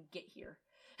guy even get here?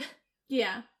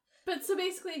 Yeah. But so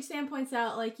basically, Sam points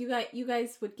out, like, you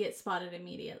guys would get spotted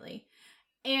immediately.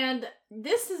 And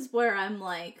this is where I'm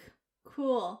like,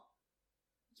 cool.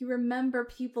 You remember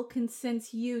people can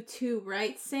sense you too,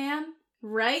 right, Sam?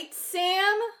 Right,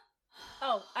 Sam?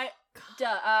 Oh, I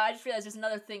just realized there's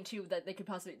another thing too that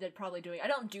they're probably doing. I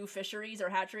don't do fisheries or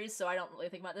hatcheries, so I don't really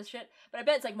think about this shit. But I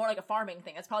bet it's like more like a farming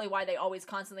thing. That's probably why they always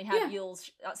constantly have eels,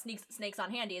 snakes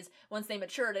on handy. Is once they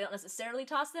mature, they don't necessarily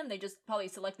toss them. They just probably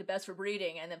select the best for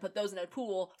breeding and then put those in a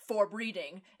pool for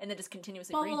breeding, and then just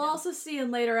continuously breed them. We'll also see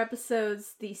in later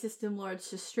episodes the system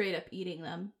lords just straight up eating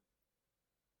them.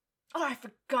 Oh, I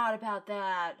forgot about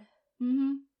that.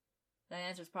 Mm-hmm. That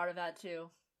answers part of that too.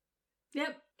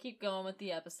 Yep. Keep going with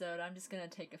the episode. I'm just gonna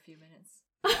take a few minutes.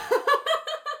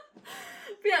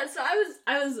 Yeah, so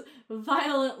I was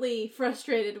violently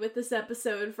frustrated with this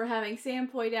episode for having Sam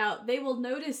point out they will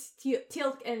notice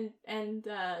Teal'c and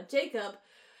Jacob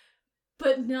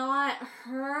but not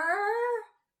her.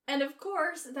 And of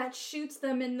course, that shoots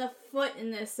them in the foot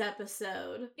in this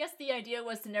episode. I guess the idea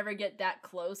was to never get that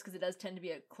close, because it does tend to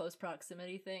be a close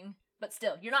proximity thing. But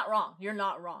still, you're not wrong. You're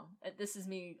not wrong. This is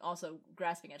me also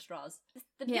grasping at straws.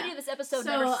 The beauty of this episode,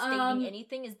 never stating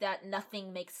anything, is that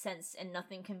nothing makes sense and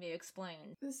nothing can be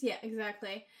explained. Yeah,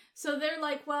 exactly. So they're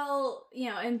like, well,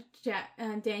 and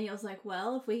Daniel's like,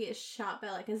 well, if we get shot by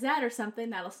like a Zed or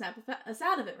something, that'll snap us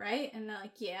out of it, right? And they're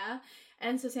like, yeah.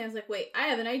 And so Sam's like, wait, I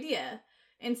have an idea.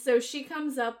 And so she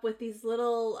comes up with these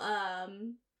little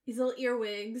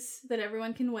earwigs that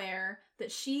everyone can wear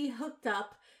that she hooked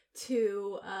up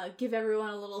to give everyone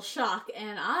a little shock.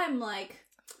 And I'm like,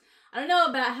 I don't know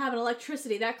about having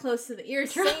electricity that close to the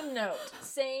eardrum.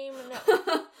 Same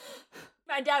note.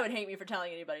 My dad would hate me for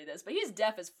telling anybody this, but he's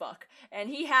deaf as fuck. And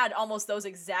he had almost those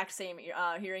exact same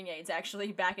hearing aids,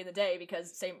 actually, back in the day,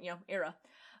 because same, era.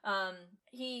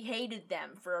 He hated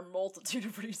them for a multitude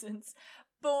of reasons.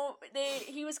 But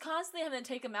he was constantly having to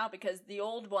take them out because the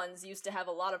old ones used to have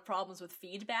a lot of problems with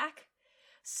feedback.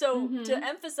 So to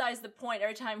emphasize the point,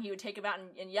 every time he would take them out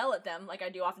and yell at them, like I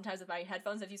do oftentimes with my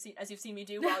headphones, as you've seen me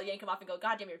do, I'll yank them off and go,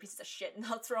 God damn, you're pieces of shit, and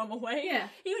I'll throw them away. Yeah.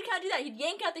 He would kind of do that. He'd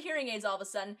yank out the hearing aids all of a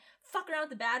sudden, fuck around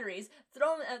with the batteries,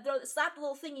 slap the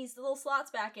little thingies, the little slots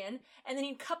back in, and then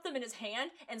he'd cup them in his hand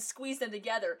and squeeze them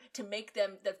together to make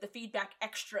them the feedback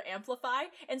extra amplify.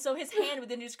 And so his hand would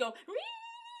then just go,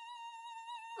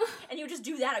 and he would just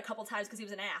do that a couple times because he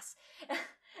was an ass.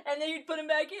 And then you'd put him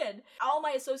back in. All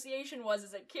my association was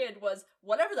as a kid was,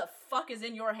 whatever the fuck is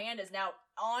in your hand is now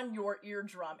on your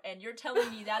eardrum, and you're telling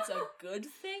me that's a good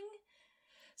thing?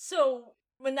 So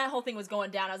when that whole thing was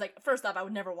going down, I was like, first off, I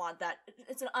would never want that.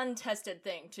 It's an untested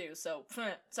thing, too, so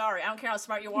sorry, I don't care how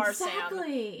smart you are,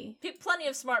 exactly. Sam. Plenty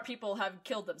of smart people have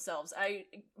killed themselves.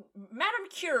 Madame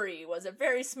Curie was a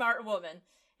very smart woman.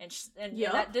 And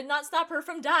that did not stop her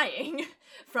from dying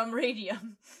from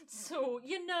radium. So,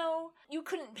 you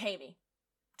couldn't pay me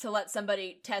to let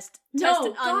somebody test an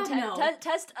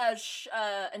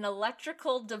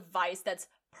electrical device that's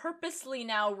purposely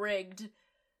now rigged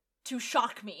to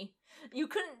shock me. You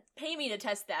couldn't pay me to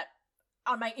test that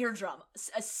on my eardrum,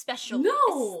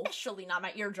 especially not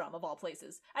my eardrum of all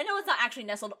places. I know it's not actually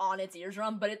nestled on its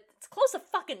eardrum, but it's close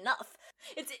enough.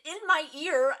 It's in my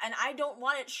ear, and I don't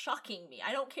want it shocking me.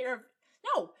 I don't care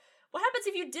no. What happens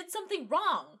if you did something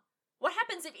wrong? What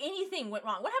happens if anything went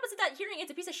wrong? What happens if that hearing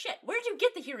aid's a piece of shit? Where did you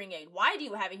get the hearing aid? Why do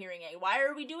you have a hearing aid? Why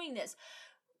are we doing this?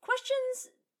 Questions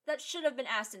that should have been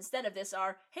asked instead of this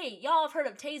are, hey, y'all have heard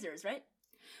of tasers, right?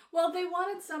 Well, they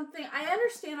wanted something. I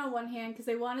understand on one hand because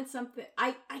they wanted something.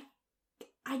 I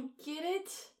get it,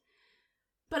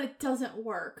 but it doesn't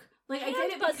work. Like, I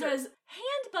get it because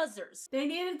hand buzzers. They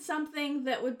needed something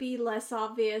that would be less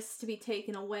obvious to be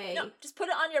taken away. No, just put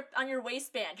it on your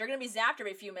waistband. You're gonna be zapped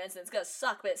every few minutes and it's gonna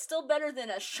suck, but it's still better than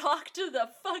a shock to the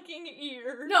fucking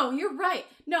ear. No, you're right.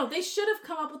 No, they should have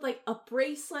come up with like a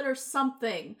bracelet or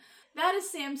something. That is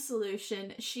Sam's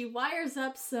solution. She wires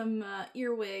up some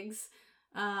earwigs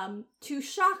to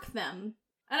shock them.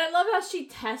 And I love how she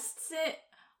tests it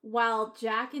while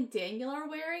Jack and Daniel are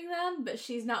wearing them, but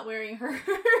she's not wearing her.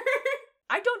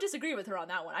 I don't disagree with her on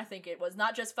that one. I think it was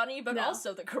not just funny, but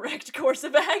also the correct course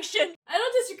of action. I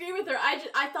don't disagree with her.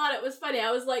 I thought it was funny. I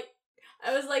was like,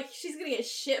 she's gonna get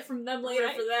shit from them later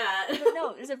for that. But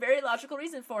no, there's a very logical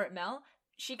reason for it, Mel.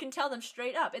 She can tell them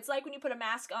straight up. It's like when you put a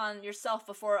mask on yourself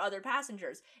before other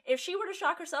passengers. If she were to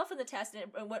shock herself in the test and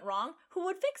it went wrong, who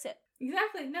would fix it?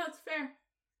 Exactly. No, it's fair.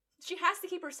 She has to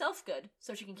keep herself good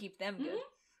so she can keep them good.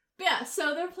 Yeah,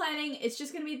 so they're planning, it's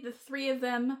just going to be the three of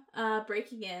them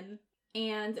breaking in,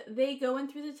 and they go in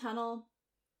through the tunnel,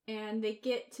 and they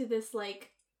get to this, like,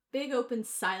 big open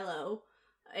silo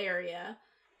area,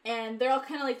 and they're all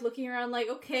kind of, like, looking around like,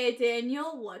 okay,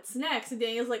 Daniel, what's next? And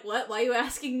Daniel's like, what? Why are you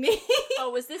asking me?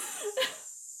 Oh, was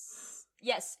this...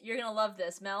 Yes, you're gonna love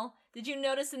this, Mel. Did you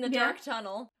notice in the dark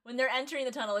tunnel, when they're entering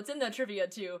the tunnel, it's in the trivia,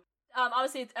 too,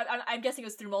 obviously, I'm guessing it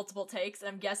was through multiple takes, and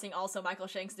I'm guessing also Michael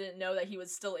Shanks didn't know that he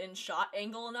was still in shot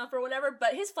angle enough or whatever,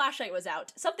 but his flashlight was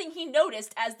out. Something he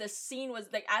noticed as the scene was,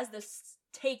 like, as the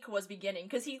take was beginning,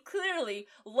 because he clearly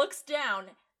looks down,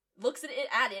 looks at it,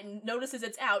 and notices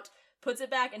it's out, puts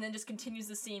it back, and then just continues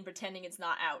the scene pretending it's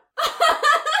not out.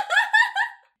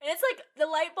 And it's like, the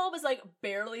light bulb is, like,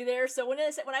 barely there, so when I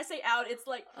say out, it's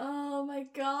like... Oh my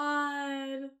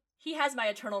god. He has my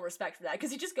eternal respect for that,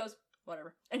 because he just goes...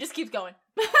 whatever, and just keeps going.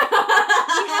 He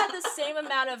had the same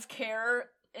amount of care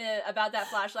about that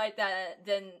flashlight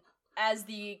than as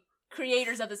the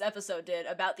creators of this episode did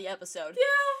about the episode.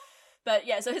 Yeah. But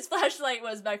yeah, so his flashlight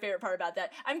was my favorite part about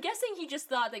that. I'm guessing he just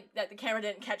thought that the camera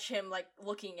didn't catch him, like,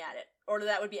 looking at it. Or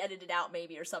that would be edited out,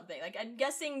 maybe, or something. Like, I'm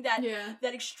guessing that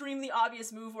that extremely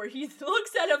obvious move where he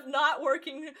looks at a not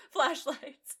working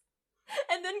flashlights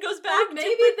and then goes back to maybe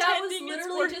that was pretending it's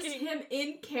literally working. just him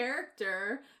in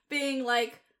character being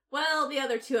like, well, the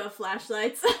other two have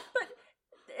flashlights. But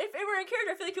if it were in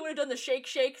character, I feel like he would have done the shake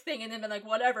thing and then been like,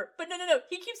 whatever. But no.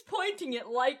 He keeps pointing it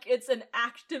like it's an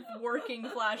active working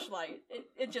flashlight.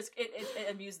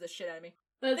 It amused the shit out of me.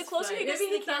 That's the closer funny. he gets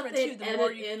Maybe to the camera, they'd too, the edit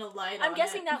more you... in a light I'm on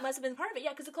guessing it. that must have been part of it,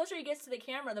 yeah, because the closer he gets to the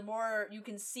camera, the more you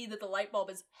can see that the light bulb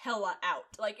is hella out.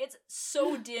 Like, it's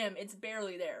so dim, it's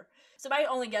barely there. So my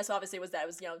only guess, obviously, was that it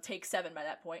was, take 7 by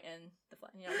that point, and the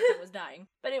thing was dying.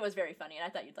 But it was very funny, and I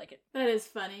thought you'd like it. That is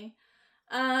funny.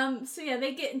 So yeah,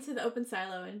 they get into the open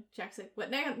silo, and Jack's like, what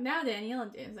now, Daniel?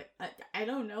 And Daniel's like, I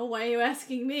don't know, why are you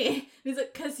asking me? And he's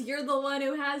like, because you're the one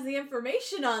who has the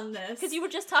information on this. Because you were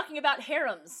just talking about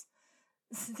harems.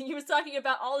 He was talking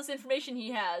about all this information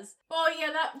he has. Oh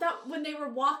yeah, that when they were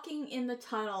walking in the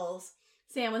tunnels,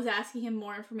 Sam was asking him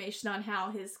more information on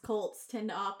how his cults tend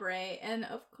to operate, and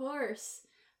of course,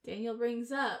 Daniel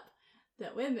brings up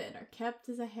that women are kept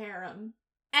as a harem.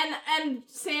 And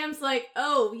Sam's like,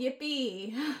 oh,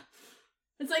 yippee.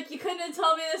 It's like, you couldn't have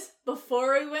told me this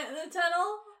before we went in the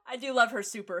tunnel? I do love her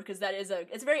super, because it's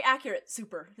a very accurate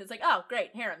super. It's like, oh,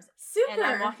 great, harems. Super. And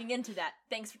I'm walking into that.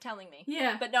 Thanks for telling me.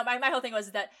 Yeah. But no, my whole thing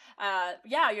was that,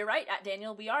 yeah, you're right,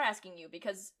 Daniel, we are asking you,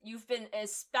 because you've been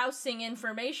espousing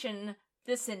information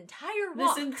this entire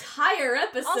walk. This entire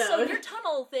episode. Also, your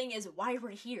tunnel thing is why we're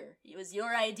here. It was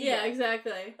your idea. Yeah,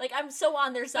 exactly. Like, I'm so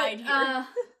on their side here.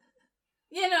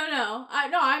 Yeah, no.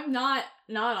 I'm not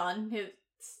on his...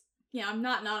 Yeah, I'm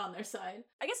not on their side.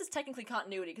 I guess it's technically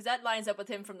continuity, because that lines up with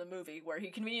him from the movie, where he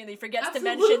conveniently forgets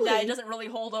Absolutely. to mention that it doesn't really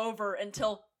hold over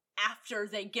until after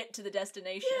they get to the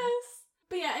destination. Yes.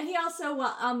 But yeah, and he also,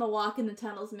 on the walk in the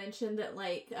tunnels, mentioned that,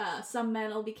 like, some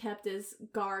men will be kept as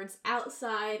guards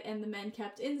outside, and the men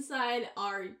kept inside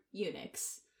are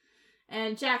eunuchs.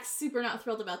 And Jack's super not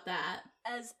thrilled about that.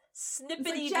 As It's snippety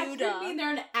like, Jack, you're doodah. gonna be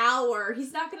there an hour.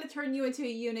 He's not gonna turn you into a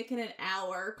eunuch in an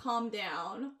hour. Calm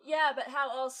down. Yeah, but how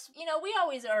else? We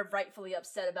always are rightfully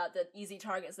upset about the easy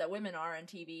targets that women are on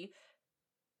TV.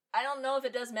 I don't know if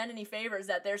it does men any favors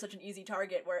that they're such an easy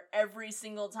target where every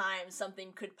single time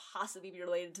something could possibly be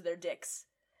related to their dicks,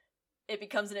 it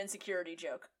becomes an insecurity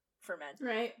joke for men.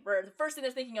 Right. Where the first thing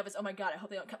they're thinking of is, oh my god, I hope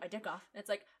they don't cut my dick off. And it's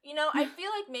like, I feel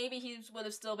like maybe he would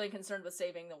have still been concerned with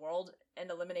saving the world and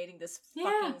eliminating this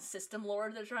fucking system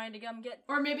lord they're trying to come get.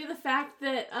 Or maybe the fact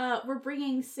that we're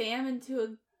bringing Sam into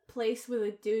a place with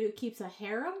a dude who keeps a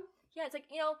harem? Yeah, it's like,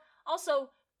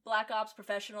 also Black Ops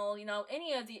Professional,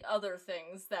 any of the other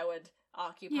things that would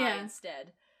occupy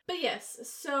instead. But yes,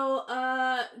 so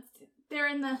they're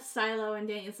in the silo and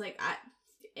Daniel's like,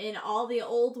 in all the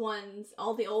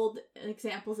old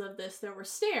examples of this, there were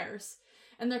stairs.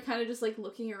 And they're kind of just, like,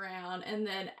 looking around. And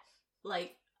then,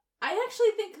 like, I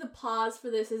actually think the pause for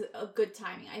this is a good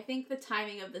timing. I think the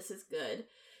timing of this is good.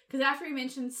 Because after he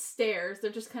mentions stairs,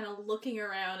 they're just kind of looking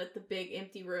around at the big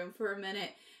empty room for a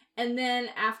minute. And then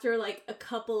after, like, a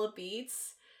couple of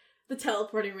beats, the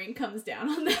teleporting ring comes down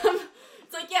on them.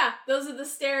 It's like, yeah, those are the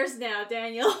stairs now,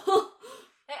 Daniel.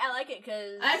 Hey, I like it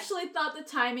because I actually thought the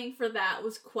timing for that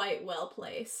was quite well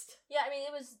placed. Yeah, I mean,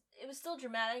 it was still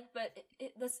dramatic, but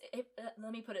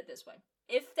let me put it this way.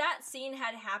 If that scene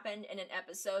had happened in an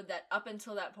episode that up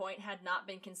until that point had not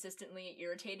been consistently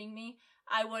irritating me,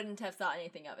 I wouldn't have thought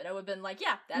anything of it. I would have been like,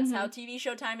 yeah, that's how TV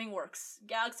show timing works.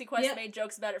 Galaxy Quest made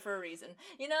jokes about it for a reason.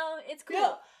 It's cool.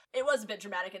 Yep. It was a bit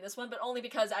dramatic in this one, but only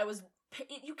because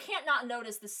you can't not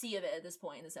notice the sea of it at this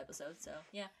point in this episode, so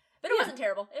yeah. But it wasn't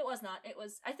terrible. It was not.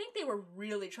 I think they were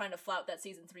really trying to flout that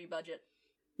season 3 budget.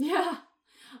 Yeah.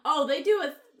 Oh, they do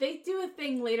a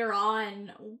thing later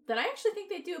on that I actually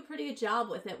think they do a pretty good job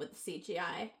with it with the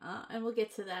CGI. And we'll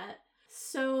get to that.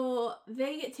 So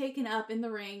they get taken up in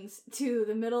the rings to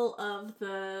the middle of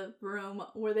the room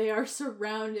where they are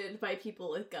surrounded by people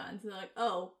with guns. And they're like,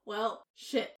 oh, well,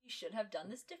 shit. You should have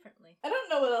done this differently. I don't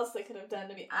know what else they could have done,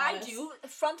 to be honest. I do.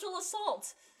 Frontal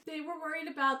assault. They were worried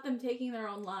about them taking their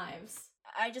own lives.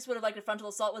 I just would have liked a frontal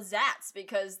assault with Zats,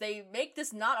 because they make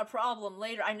this not a problem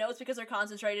later. I know it's because they're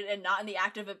concentrated and not in the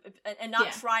act of and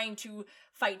not trying to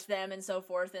fight them and so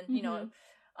forth, and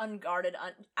unguarded.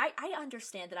 I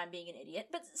understand that I'm being an idiot,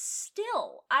 but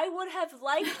still, I would have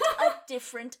liked a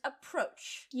different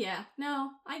approach. Yeah,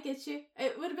 no, I get you.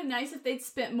 It would have been nice if they'd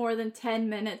spent more than 10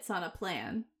 minutes on a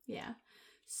plan. Yeah.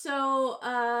 So,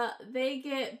 they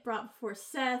get brought before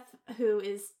Seth, who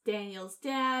is Daniel's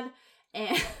dad,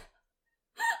 and...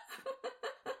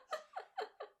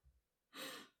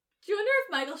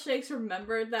 if Michael Shakes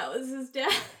remembered that was his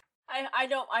dad. I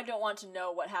don't want to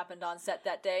know what happened on set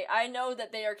that day. I know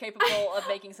that they are capable of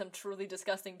making some truly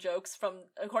disgusting jokes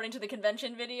according to the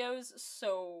convention videos,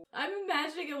 so... I'm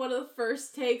imagining in one of the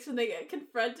first takes when they get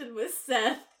confronted with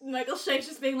Seth, Michael Shakes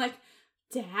just being like,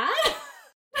 Dad?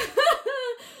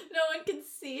 No one can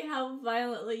see how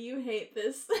violently you hate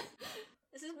this.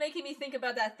 This is making me think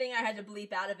about that thing I had to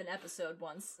bleep out of an episode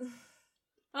once.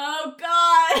 Oh,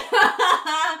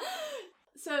 God!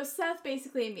 So Seth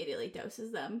basically immediately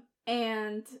doses them.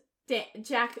 And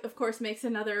Jack, of course, makes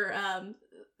another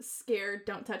scared,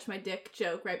 don't touch my dick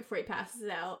joke right before he passes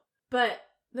out. But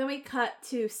then we cut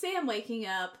to Sam waking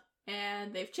up,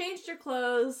 and they've changed her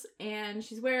clothes, and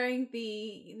she's wearing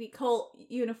the cult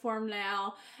uniform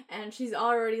now, and she's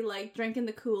already, like, drinking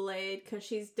the Kool-Aid because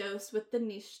she's dosed with the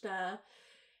Nishta.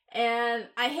 And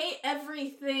I hate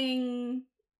everything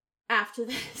after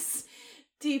this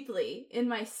deeply in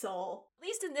my soul. At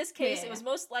least in this case, It was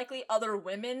most likely other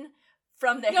women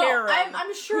from the no, harem.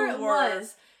 I'm sure it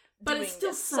was, but it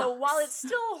still sucks. So while it's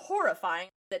still horrifying,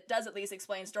 it does at least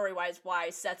explain story-wise why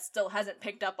Seth still hasn't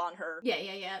picked up on her. Yeah.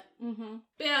 Mm-hmm.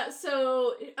 Yeah,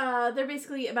 so they're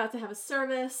basically about to have a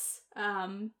service,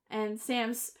 and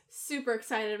Sam's super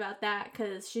excited about that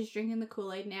because she's drinking the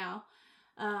Kool-Aid now.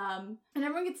 And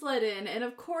everyone gets let in, and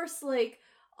of course, like,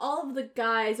 all of the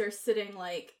guys are sitting,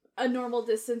 like, a normal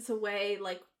distance away,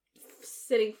 like,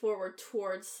 sitting forward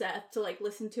towards Seth to, like,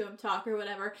 listen to him talk or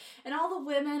whatever. And all the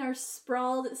women are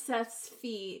sprawled at Seth's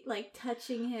feet, like,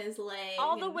 touching his leg.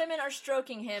 All the women are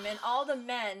stroking him, and all the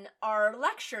men are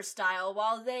lecture style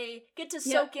while they get to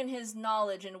soak in his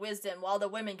knowledge and wisdom, while the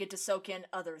women get to soak in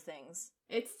other things.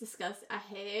 It's disgusting. I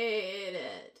hate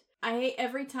it. I hate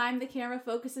every time the camera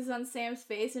focuses on Sam's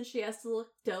face and she has to look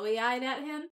doughy-eyed at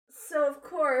him. So, of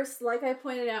course, like I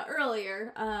pointed out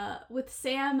earlier, with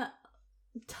Sam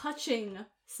touching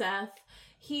Seth,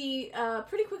 he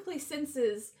pretty quickly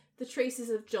senses the traces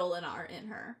of Jolinar in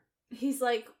her. He's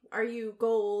like, are you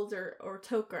Gold or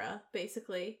Tok'ra,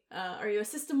 basically? Are you a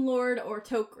system lord or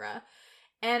Tok'ra?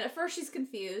 And at first she's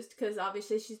confused, because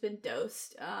obviously she's been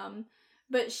dosed.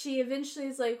 But she eventually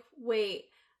is like, wait,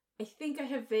 I think I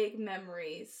have vague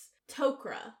memories.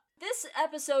 Tok'ra. This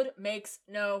episode makes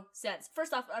no sense.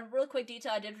 First off, a real quick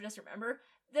detail I did just remember.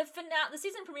 The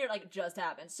season premiere, like, just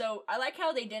happened. So I like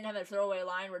how they didn't have a throwaway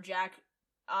line where Jack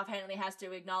offhandedly has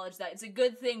to acknowledge that it's a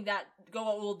good thing that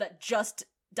Goa'uld that just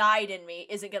died in me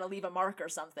isn't going to leave a mark or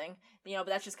something. You know,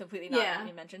 but that's just completely not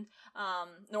being mentioned.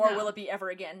 Nor will it be ever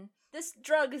again. This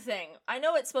drug thing. I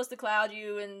know it's supposed to cloud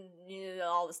you and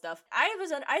all this stuff. I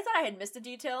thought I had missed a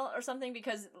detail or something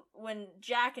because when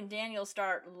Jack and Daniel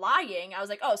start lying, I was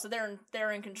like, oh, so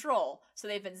they're in control. So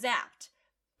they've been zapped.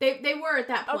 They were at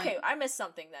that point. Okay, I missed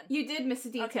something then. You did miss a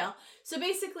detail. Okay. So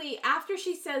basically, after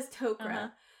she says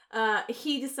Tok'ra,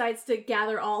 he decides to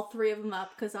gather all three of them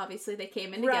up because obviously they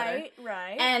came in together.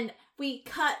 Right. And we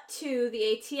cut to the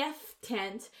ATF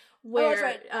tent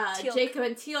where Jacob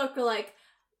and Teal'c are like,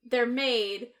 they're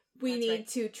made. We need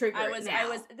to trigger it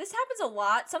now. This happens a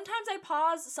lot. Sometimes I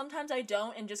pause, sometimes I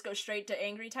don't, and just go straight to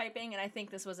angry typing. And I think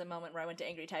this was a moment where I went to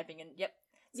angry typing. And yep,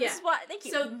 so this is why. Thank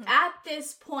you. So at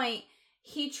this point,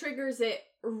 he triggers it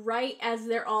right as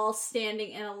they're all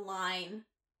standing in a line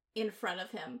in front of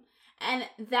him, and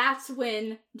that's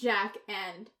when Jack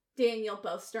and Daniel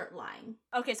both start lying.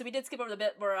 Okay, so we did skip over the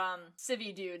bit where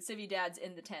Civvy Dad's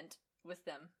in the tent with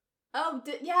them. Oh,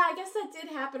 yeah, I guess that did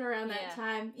happen around that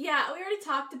time. Yeah, we already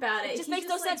talked about it. It just makes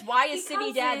no sense. Why is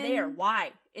Civvy Dad there?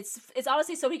 Why? It's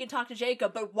honestly so he can talk to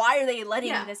Jacob, but why are they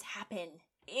letting this happen?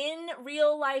 In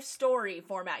real life story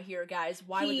format here, guys.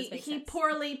 Why would this make sense? He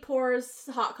poorly pours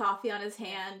hot coffee on his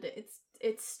hand.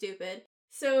 It's stupid.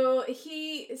 So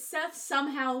Seth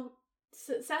somehow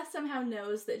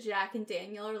knows that Jack and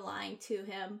Daniel are lying to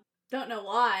him. Don't know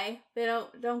why. They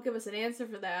don't give us an answer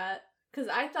for that. Because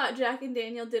I thought Jack and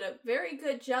Daniel did a very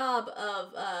good job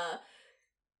of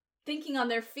thinking on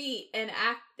their feet and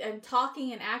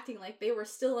talking and acting like they were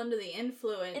still under the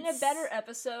influence. In a better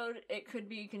episode, it could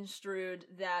be construed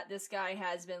that this guy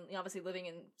has been obviously living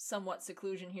in somewhat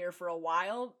seclusion here for a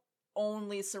while,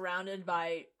 only surrounded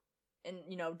by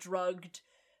drugged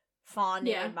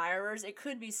fawning admirers. It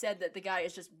could be said that the guy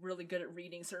is just really good at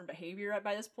reading certain behavior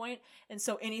by this point, and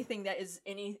so anything that is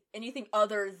anything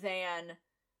other than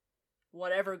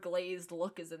whatever glazed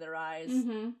look is in their eyes.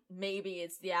 Mm-hmm. Maybe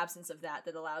it's the absence of that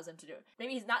allows him to do it.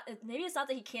 Maybe it's not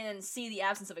that he can see the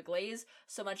absence of a glaze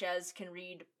so much as can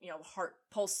read, heart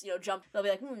pulse, jump. They'll be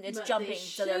like, it's But jumping,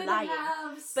 so they're lying.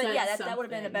 But yeah, that would have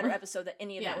been a better something. episode that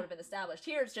any of that would have been established.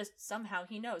 Here it's just somehow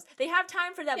he knows. They have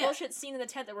time for that bullshit scene in the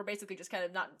tent that we're basically just kind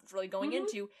of not really going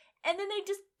into, and then they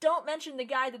just don't mention the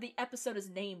guy that the episode is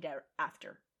named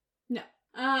after. No.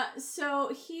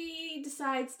 So he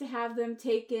decides to have them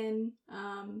taken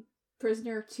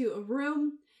prisoner to a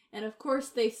room, and of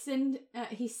course he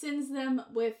sends them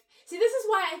with. See, this is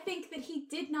why I think that he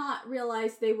did not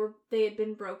realize they had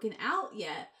been broken out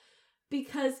yet,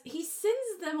 because he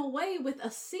sends them away with a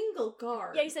single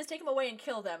guard. Yeah, he says take them away and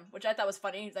kill them, which I thought was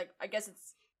funny. He's like, I guess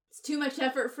it's too much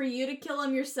effort for you to kill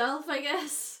him yourself, I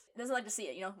guess. He doesn't like to see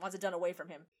it, wants it done away from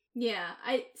him. Yeah,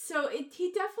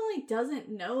 he definitely doesn't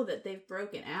know that they've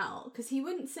broken out, because he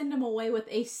wouldn't send them away with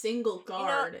a single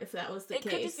guard if that was the case. It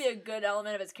could just be a good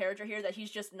element of his character here that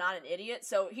he's just not an idiot,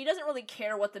 so he doesn't really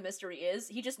care what the mystery is.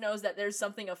 He just knows that there's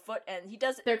something afoot, and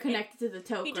they're connected to the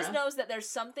Tok'ra. He just knows that there's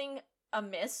something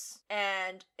amiss,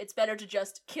 and it's better to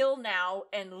just kill now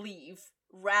and leave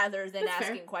rather than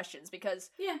asking questions, because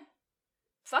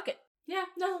fuck it. Yeah,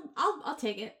 no, I'll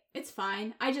take it. It's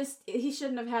fine. He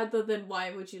shouldn't have had the "then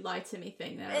why would you lie to me"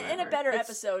 thing. In a better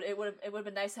episode, it would have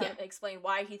been nice to have explain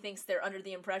why he thinks they're under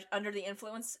the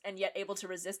influence and yet able to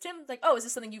resist him. Like, oh, is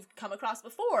this something you've come across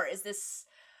before? Is this?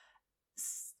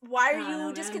 Why are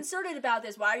you disconcerted about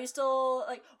this? Why are you still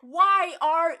like?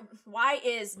 Why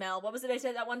is Mel? What was it I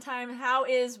said that one time? How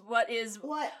is what is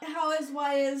what? How is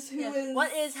why is who is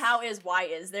what is how is why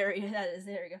is there? That is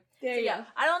there. You go. There you go.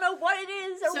 I don't know what it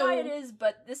is or why it is,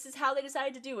 but this is how they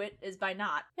decided to do it, is by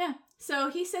not. Yeah. So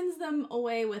he sends them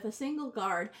away with a single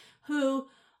guard who,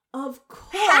 of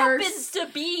course, happens to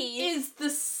be is the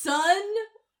son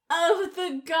of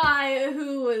the guy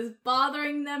who was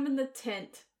bothering them in the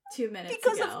tent 2 minutes ago.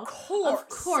 Because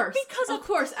of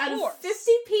course. Out of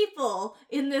 50 people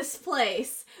in this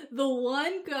place, the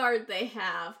one guard they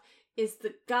have is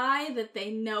the guy that they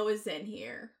know is in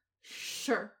here.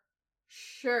 Sure.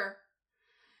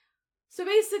 So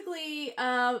basically,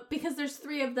 because there's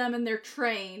 3 of them and they're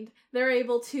trained, they're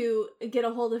able to get a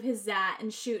hold of his Zat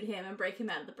and shoot him and break him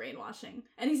out of the brainwashing.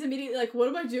 And he's immediately like, what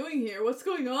am I doing here? What's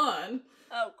going on?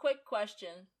 Oh, quick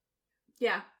question.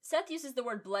 Yeah. Seth uses the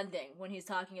word blending when he's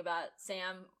talking about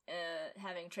Sam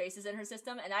having traces in her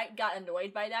system, and I got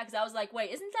annoyed by that because I was like,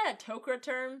 wait, isn't that a Tok'ra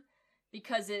term?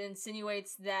 Because it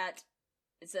insinuates that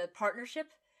it's a partnership?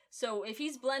 So if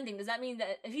he's blending, does that mean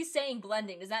that, if he's saying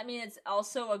blending, does that mean it's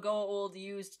also a Goa'uld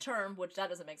used term, which that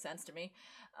doesn't make sense to me?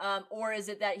 Or is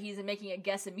it that he's making a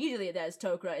guess immediately that it's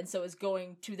Tok'ra, and so is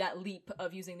going to that leap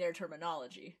of using their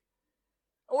terminology?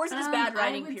 Or is it just bad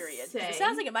writing, period? It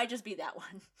sounds like it might just be that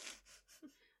one.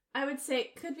 I would say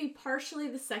it could be partially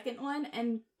the second one,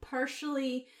 and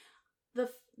partially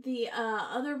the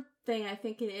other thing I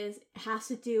think it is has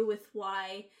to do with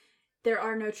why there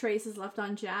are no traces left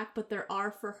on Jack, but there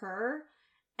are for her.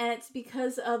 And it's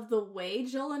because of the way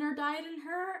Jolinar died in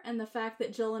her, and the fact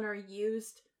that Jolinar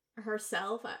used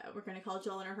herself, we're going to call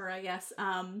Jolinar her, I guess,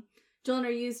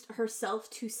 Jolinar used herself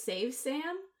to save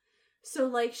Sam. So,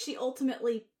 like, she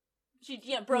ultimately... She,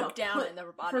 broke down in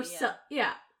her body,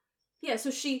 Yeah,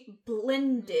 so she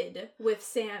blended with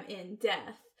Sam in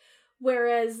death.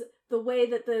 Whereas the way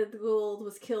that the Goa'uld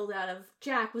was killed out of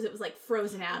Jack was it was like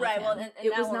frozen out of him. Right, well, and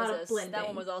it was not a blending. That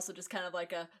one was also just kind of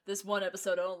like this one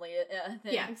episode only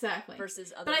thing. Yeah, exactly.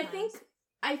 Versus other But times.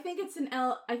 I think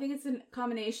it's a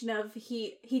combination of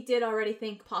he did already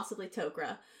think possibly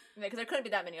Tok'ra. Because there couldn't be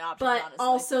that many options, but honestly.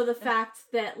 Also the fact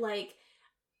that, like,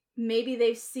 maybe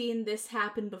they've seen this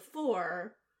happen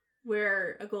before,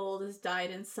 where a Goa'uld has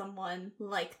died in someone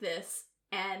like this,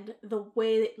 and the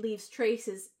way it leaves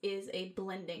traces is a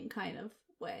blending kind of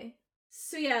way.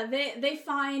 So yeah, they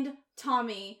find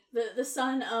Tommy, the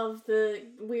son of the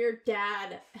weird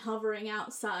dad, hovering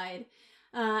outside,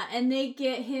 and they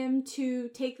get him to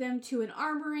take them to an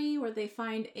armory where they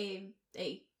find a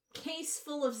case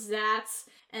full of Zats,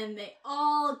 and they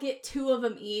all get 2 of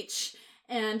them each,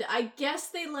 and I guess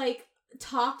they, like,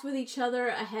 talked with each other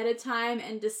ahead of time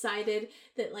and decided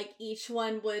that, like, each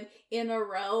one would in a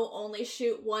row only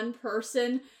shoot one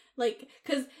person, like,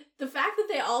 because the fact that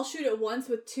they all shoot at once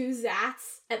with 2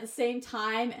 Zats at the same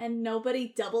time and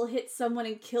nobody double hits someone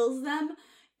and kills them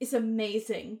is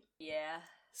amazing. Yeah.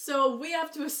 So we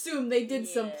have to assume they did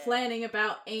some planning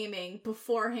about aiming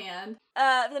beforehand.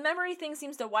 The memory thing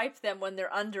seems to wipe them when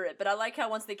they're under it, but I like how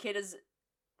once the kid is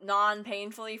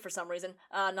non-painfully, for some reason,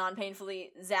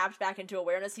 non-painfully zapped back into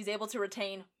awareness, he's able to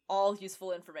retain all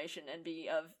useful information and be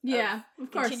of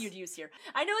continued use here.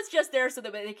 I know it's just there so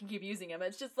that they can keep using him.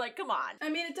 It's just like, come on. I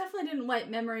mean, it definitely didn't wipe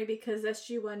memory because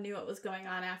SG-1 knew what was going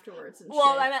on afterwards and shit.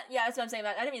 I meant, yeah, that's what I'm saying.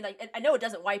 I didn't mean, like, I know it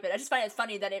doesn't wipe it. I just find it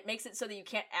funny that it makes it so that you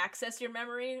can't access your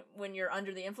memory when you're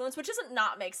under the influence, which doesn't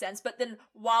not make sense, but then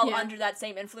while under that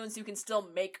same influence, you can still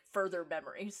make further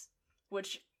memories,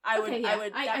 which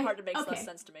that part makes less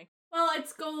sense to me. Well,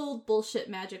 it's gold bullshit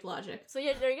magic logic. So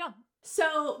yeah, there you go.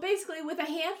 So basically, with a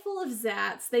handful of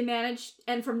Zats, they managed,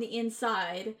 and from the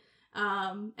inside,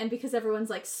 and because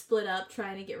everyone's like split up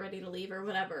trying to get ready to leave or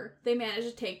whatever, they managed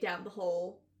to take down the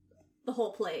whole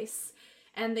place.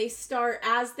 And they start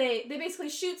they basically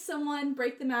shoot someone,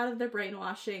 break them out of their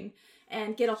brainwashing,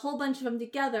 and get a whole bunch of them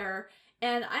together.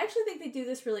 And I actually think they do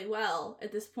this really well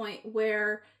at this point,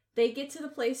 where they get to the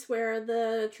place where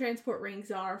the transport rings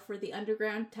are for the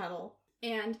underground tunnel,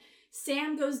 and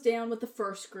Sam goes down with the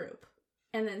first group.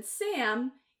 And then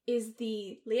Sam is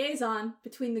the liaison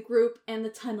between the group and the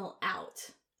tunnel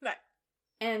out. Right.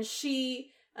 And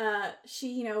she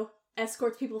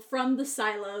escorts people from the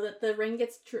silo that the ring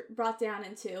gets brought down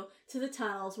into to the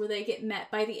tunnels where they get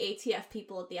met by the ATF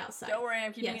people at the outside. Don't worry,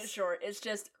 I'm keeping it short. It's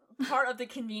just part of the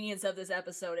convenience of this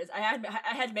episode is I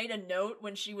had made a note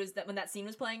when that scene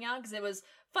was playing out, because it was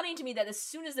funny to me that as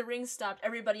soon as the ring stopped,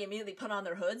 everybody immediately put on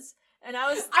their hoods. And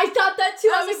I thought that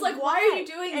too. I was like, why are you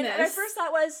doing this? And my first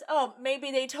thought was,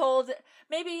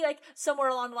 maybe like somewhere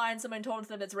along the line someone told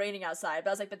them it's raining outside.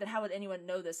 But I was like, but then how would anyone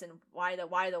know this, and why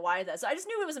the? So I just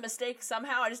knew it was a mistake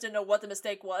somehow. I just didn't know what the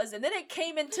mistake was. And then it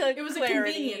came into It was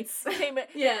clarity. A convenience.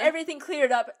 Everything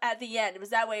cleared up at the end. It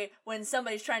was that way when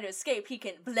somebody's trying to escape, he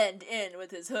can blend in with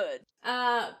his hood.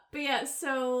 But yeah,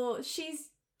 so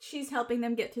she's helping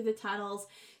them get through the tunnels.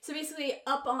 So basically,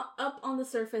 up on the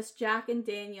surface, Jack and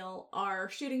Daniel are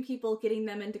shooting people, getting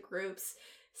them into groups,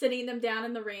 sending them down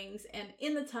in the rings, and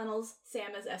in the tunnels,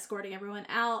 Sam is escorting everyone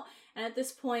out. And at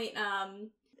this point,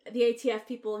 the ATF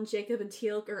people and Jacob and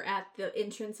Teal'c are at the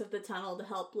entrance of the tunnel to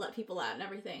help let people out and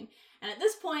everything. And at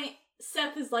this point,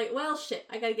 Seth is like, well, shit,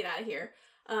 I gotta get out of here.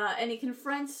 And he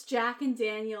confronts Jack and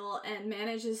Daniel and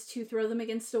manages to throw them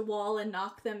against a wall and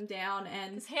knock them down.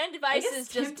 And his hand devices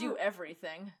just do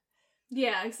everything.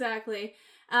 Yeah, exactly.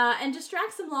 And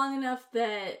distracts him long enough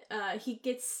that he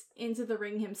gets into the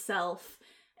ring himself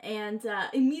and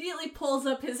immediately pulls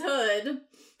up his hood,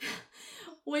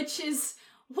 which is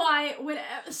why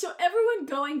so everyone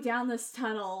going down this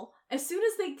tunnel, as soon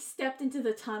as they stepped into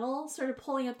the tunnel, started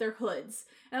pulling up their hoods.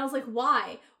 And I was like,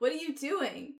 why? What are you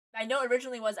doing? I know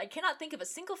originally was, I cannot think of a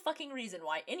single fucking reason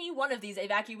why any one of these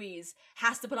evacuees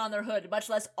has to put on their hood, much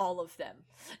less all of them.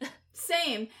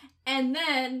 Same. And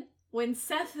then when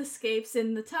Seth escapes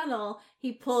in the tunnel,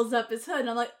 he pulls up his hood, and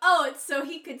I'm like, oh, it's so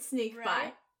he could sneak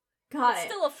by. It's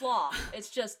still a flaw. It's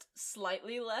just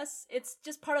slightly less. It's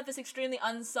just part of this extremely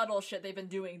unsubtle shit they've been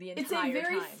doing the entire time. It's a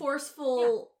very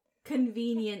forceful,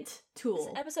 convenient tool.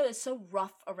 This episode is so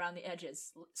rough around the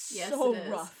edges. Yes, so it is.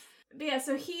 rough. But yeah,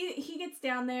 so he gets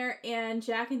down there, and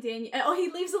Jack and Daniel... Oh,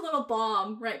 he leaves a little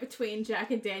bomb right between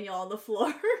Jack and Daniel on the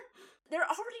floor. They're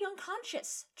already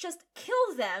unconscious. Just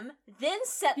kill them, then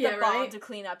set the bomb to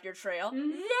clean up your trail,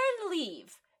 then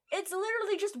leave. It's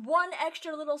literally just one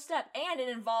extra little step, and it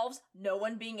involves no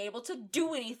one being able to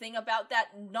do anything about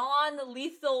that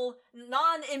non-lethal,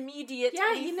 non-immediate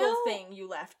lethal thing you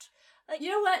left. Like, you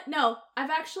know what? No, I've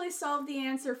actually solved the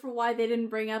answer for why they didn't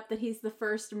bring up that he's the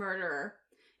first murderer.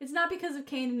 It's not because of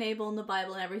Cain and Abel and the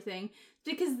Bible and everything,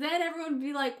 because then everyone would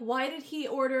be like, why did he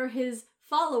order his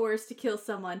followers to kill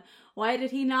someone? Why did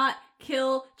he not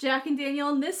kill Jack and Daniel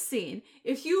in this scene?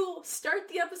 If you start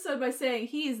the episode by saying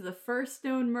he is the first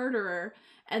known murderer,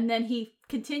 and then he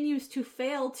continues to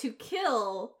fail to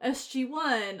kill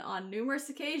SG-1 on numerous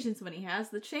occasions when he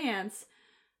has the chance,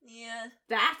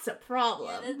 that's a problem.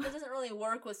 Yeah, that doesn't really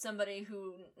work with somebody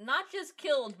who not just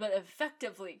killed, but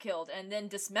effectively killed and then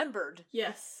dismembered.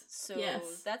 Yes. So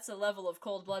that's a level of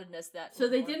cold-bloodedness that... So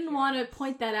they didn't want to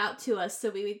point that out to us,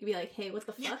 so we would be like, hey, what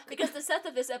the fuck? Yeah, because the Seth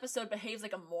of this episode behaves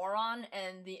like a moron,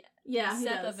 and the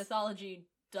Seth of mythology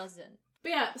doesn't.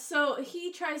 But yeah, so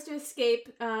he tries to escape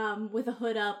with a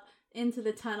hood up into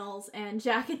the tunnels, and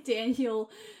Jack and Daniel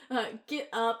get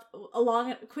up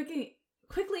along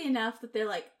quickly enough that they're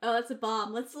like, oh, that's a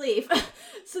bomb, let's leave.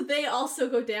 So they also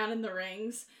go down in the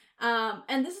rings.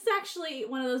 And this is actually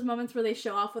one of those moments where they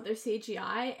show off with their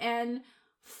CGI, and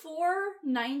for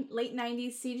late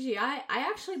 90s CGI, I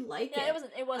actually like it. Yeah,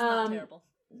 it was not terrible.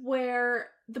 Where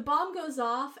the bomb goes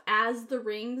off as the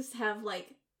rings have,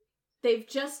 like, they've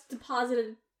just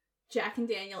deposited Jack and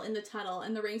Daniel in the tunnel,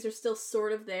 and the rings are still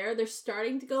sort of there. They're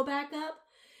starting to go back up,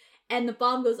 and the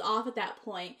bomb goes off at that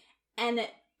point, and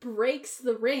it breaks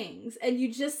the rings, and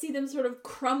you just see them sort of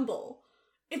crumble.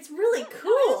 It's really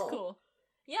cool. No, it is cool.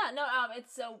 Yeah, no,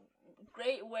 it's a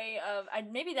great way of...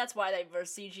 maybe that's why they were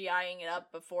CGIing it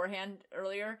up beforehand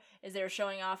earlier, is they were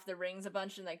showing off the rings a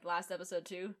bunch in, like, last episode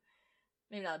too.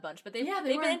 Maybe not a bunch, but they've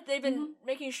been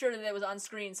making sure that it was on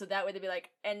screen, so that way they'd be like,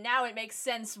 and now it makes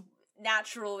sense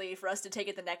naturally for us to take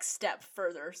it the next step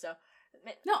further, so...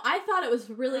 No, I thought it was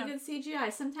really good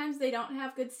CGI. Sometimes they don't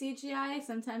have good CGI,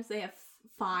 sometimes they have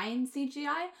fine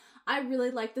CGI. I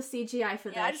really like the CGI for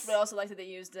this. Yeah, I just really also like that they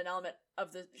used an element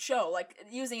of the show, like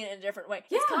using it in a different way.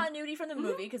 Yeah. It's continuity from the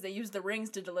movie, because they used the rings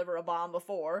to deliver a bomb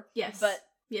before. Yes. But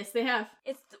yes, they have.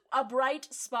 It's a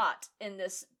bright spot in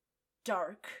this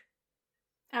dark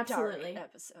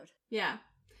episode. Yeah.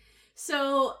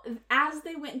 So, as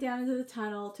they went down into the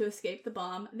tunnel to escape the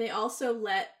bomb, they also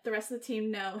let the rest of the team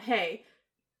know, hey,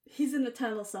 he's in the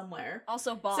tunnel somewhere.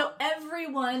 Also bomb. So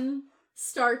everyone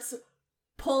starts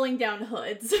pulling down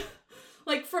hoods.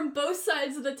 Like, from both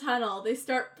sides of the tunnel, they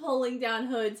start pulling down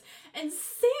hoods. And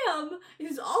Sam,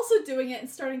 who's also doing it and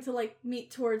starting to, like,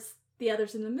 meet towards the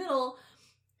others in the middle,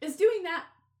 is doing that,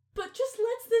 but just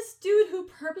lets this dude who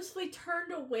purposefully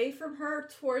turned away from her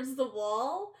towards the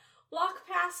wall walk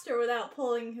past her without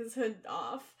pulling his hood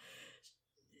off.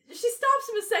 She stops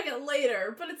him a second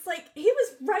later, but it's like, he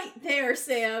was right there,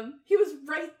 Sam. He was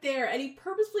right there, and he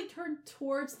purposefully turned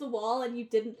towards the wall, and you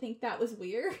didn't think that was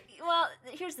weird? Well,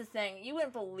 here's the thing. You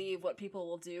wouldn't believe what people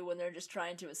will do when they're just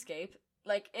trying to escape.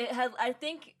 Like, I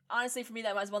think, honestly, for me,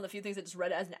 that was one of the few things that just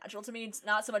read as natural to me. It's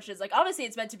not so much as, like, obviously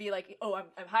it's meant to be like, oh,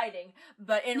 I'm hiding.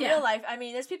 But in real life, I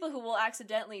mean, there's people who will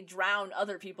accidentally drown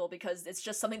other people because it's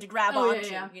just something to grab onto.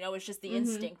 Yeah. You know, it's just the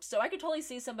instinct. So I could totally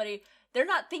see somebody, they're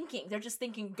not thinking. They're just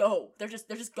thinking, go. They're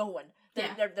just going.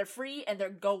 They're free and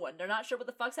they're going. They're not sure what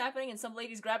the fuck's happening, and some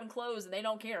lady's grabbing clothes and they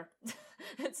don't care.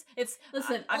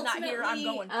 Listen, I'm not here, I'm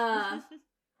going.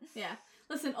 Yeah.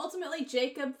 Listen, ultimately,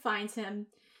 Jacob finds him.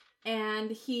 And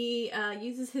he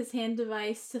uses his hand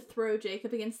device to throw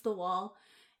Jacob against the wall.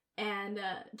 And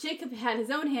Jacob had his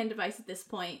own hand device at this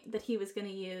point that he was going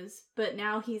to use. But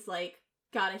now he's, like,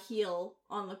 got a heel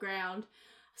on the ground.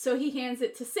 So he hands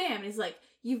it to Sam. And he's like,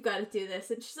 you've got to do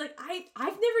this. And she's like, I've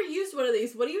never used one of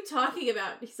these. What are you talking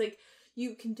about? And he's like,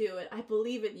 you can do it. I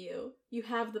believe in you. You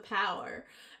have the power.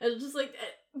 And just like,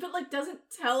 but, like, doesn't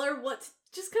tell her what to,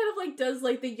 just kind of, like, does,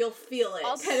 like, the you'll feel it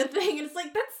also, kind of thing. And it's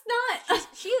like, that's not...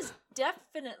 She has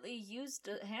definitely used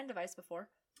a hand device before.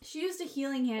 She used a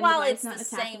healing hand device, it's not the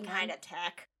same kind of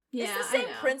tech. Yeah, it's the same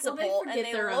principle, well, and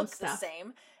they look the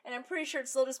same. And I'm pretty sure it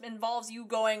still just involves you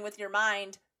going with your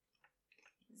mind.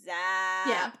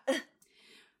 Zap. Yeah.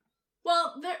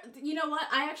 Well, you know what?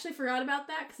 I actually forgot about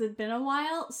that because it'd been a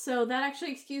while. So that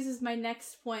actually excuses my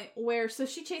next point where, so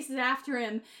she chases after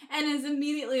him and is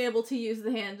immediately able to use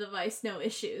the hand device, no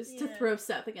issues, to throw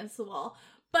Seth against the wall.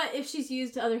 But if she's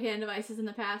used other hand devices in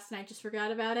the past and I just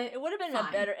forgot about it, it would have been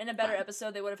a better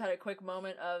episode. They would have had a quick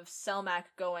moment of Selmac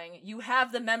going, "You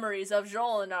have the memories of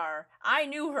Jolinar. I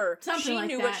knew her. She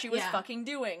knew what she was fucking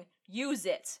doing. Use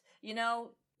it." You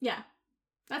know? Yeah.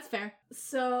 That's fair.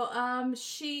 So,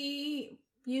 she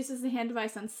uses the hand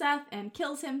device on Seth and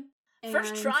kills him. And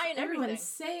first try and everything. Everyone's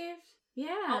saved.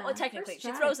 Yeah. Well, technically,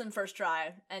 she throws him first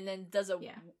try and then does a...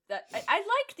 Yeah. I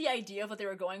liked the idea of what they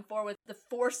were going for with the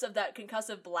force of that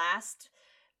concussive blast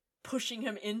pushing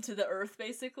him into the earth,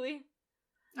 basically.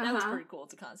 That was pretty cool.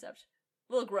 It's a concept.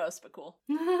 A little gross, but cool.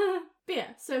 But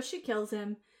yeah, so she kills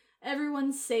him.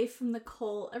 Everyone's safe from the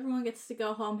cult. Everyone gets to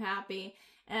go home happy.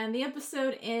 And the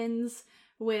episode ends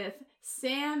with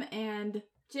Sam and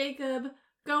Jacob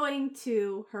going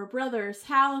to her brother's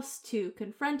house to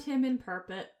confront him in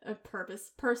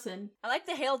person. I like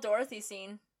the Hail Dorothy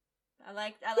scene. I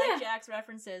like Jack's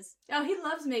references. Oh, he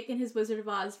loves making his Wizard of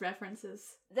Oz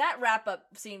references. That wrap up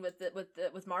scene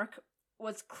with Mark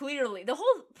was clearly the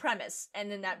whole premise,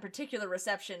 and in that particular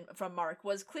reception from Mark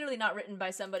was clearly not written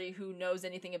by somebody who knows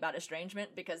anything about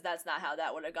estrangement, because that's not how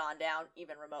that would have gone down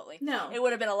even remotely. No, it would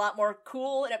have been a lot more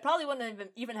cool, and it probably wouldn't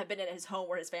even have been in his home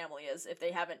where his family is if he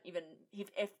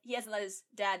hasn't let his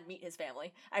dad meet his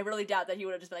family. I really doubt that he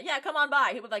would have just been like, yeah, come on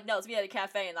by. He would be like, no, let's meet at a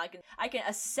cafe and I can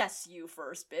assess you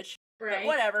first, bitch. Right. But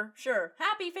whatever, sure.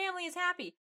 Happy family is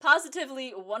happy.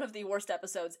 Positively one of the worst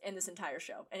episodes in this entire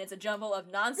show, and it's a jumble of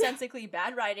nonsensically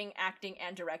bad writing, acting,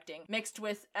 and directing, mixed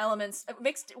with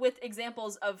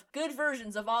examples of good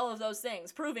versions of all of those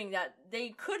things, proving that they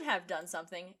could have done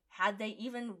something had they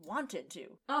even wanted to.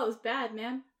 Oh, it was bad,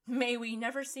 man. May we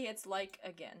never see its like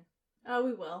again. Oh,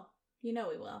 we will. You know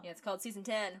we will. Yeah, it's called Season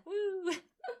 10. Woo!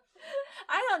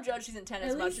 don't judge season 10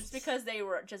 as At much. least- It's because they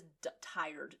were just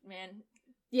tired, man.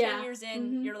 Yeah. 10 years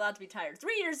in, Mhm. you're allowed to be tired.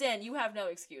 3 years in, you have no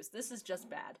excuse. This is just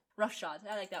bad. Roughshod.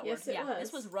 I like that Yes, word. it was.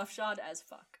 This was roughshod as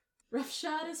fuck.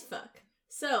 Roughshod as fuck.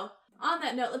 So, on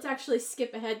that note, let's actually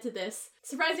skip ahead to this.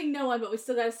 Surprising no one, but we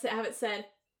still gotta have it said.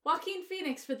 Joaquin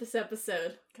Phoenix for this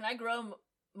episode. Can I grow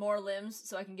more limbs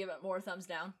so I can give it more thumbs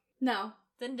down? No.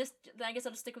 Then I guess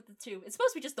I'll just stick with the 2. It's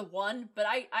supposed to be just the 1, but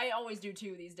I always do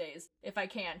 2 these days if I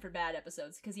can for bad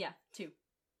episodes. Because 2.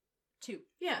 2.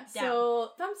 Yeah, Down.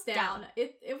 so thumbs down.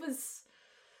 It was...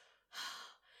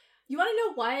 You want to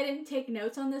know why I didn't take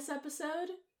notes on this episode?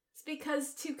 It's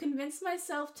because to convince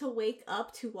myself to wake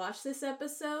up to watch this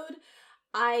episode,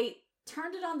 I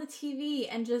turned it on the TV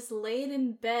and just laid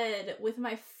in bed with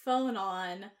my phone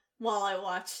on while I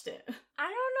watched it. I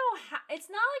don't know how. It's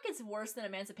not like it's worse than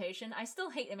Emancipation. I still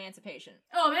hate Emancipation.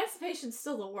 Oh, Emancipation's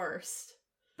still the worst.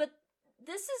 But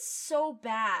this is so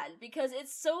bad because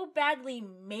it's so badly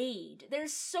made.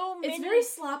 There's so many It's very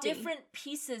sloppy. different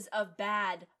pieces of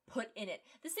bad put in it.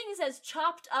 This thing is as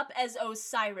chopped up as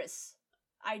Osiris.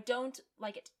 I don't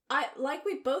like it. Like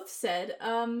we both said,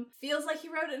 feels like he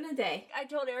wrote it in a day. I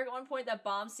told Eric at one point that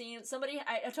bomb scene,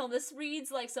 I told him this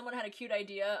reads like someone had a cute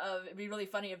idea of, it'd be really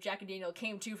funny if Jack and Daniel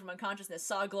came to from unconsciousness,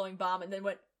 saw a glowing bomb, and then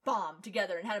went bomb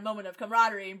together and had a moment of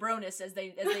camaraderie and broness as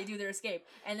they do their escape,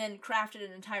 and then crafted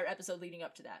an entire episode leading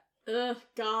up to that. Ugh,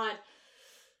 God.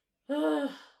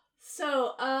 Ugh.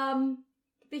 So,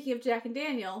 speaking of Jack and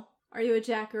Daniel, are you a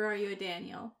Jack or are you a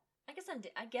Daniel? I guess I'm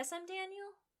Daniel.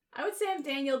 I would say I'm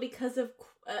Daniel because of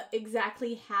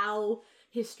exactly how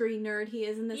history nerd he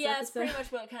is in this Yeah, episode. it's pretty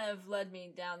much what kind of led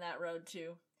me down that road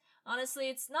too. Honestly,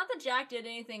 it's not that Jack did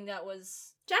anything that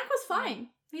was... Jack was fine.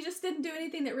 He just didn't do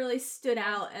anything that really stood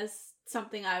out as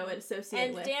something I would associate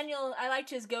And with. Daniel, I liked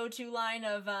his go-to line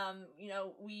of, I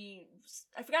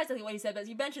forgot exactly what he said, but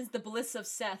he mentions the bliss of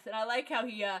Seth, and I like how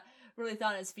he, really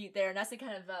thought on his feet there, and that's the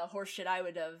kind of, horse shit I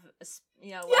would have,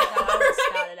 Yeah, I would have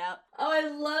spouted out. Oh, I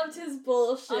loved his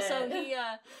bullshit. Also,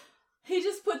 he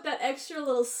just put that extra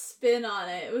little spin on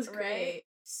it. It was great. Right.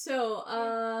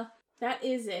 So, that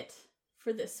is it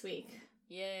for this week.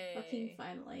 Yay. Fucking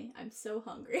finally. I'm so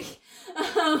hungry.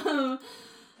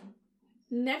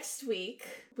 Next week,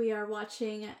 we are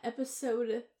watching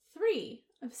episode 3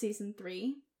 of season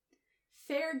 3,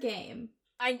 Fair Game.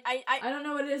 I don't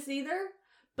know what it is either,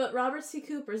 but Robert C.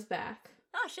 Cooper's back.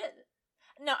 oh, shit.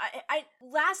 No, I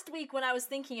last week when I was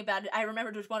thinking about it, I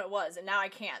remembered which one it was, and now I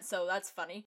can't, so that's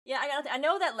funny. Yeah, I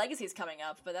know that Legacy's coming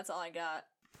up, but that's all I got.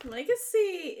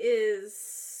 Legacy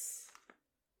is...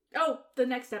 Oh, the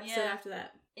next episode Yeah. after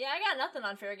that. Yeah, I got nothing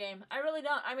on Fair Game. I really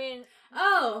don't. I mean...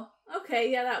 Oh,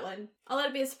 okay, yeah, that one. I'll let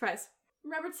it be a surprise.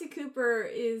 Robert C. Cooper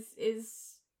is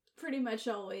pretty much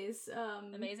always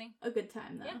Amazing. a good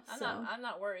time though. Yeah, I'm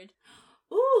not worried.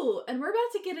 Ooh, and we're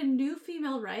about to get a new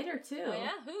female writer too. Oh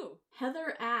yeah, who?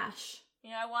 Heather Ashe.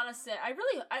 You know, I want to say,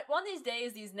 one of these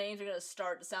days, these names are going to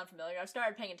start to sound familiar. I've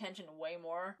started paying attention way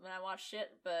more when I watch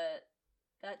shit, but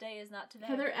that day is not today.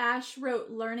 Heather Ashe wrote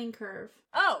Learning Curve.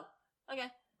 Oh, okay.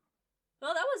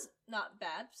 Well, that was not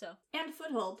bad, so. And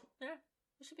Foothold. Yeah,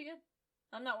 it should be good.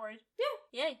 I'm not worried. Yeah.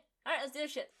 Yay. Alright, let's do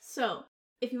this shit. So,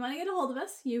 if you want to get a hold of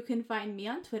us, you can find me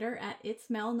on Twitter at It's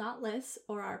Mel Not Liz,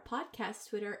 or our podcast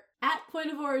Twitter at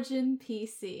Point of Origin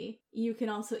PC. You can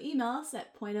also email us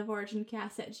at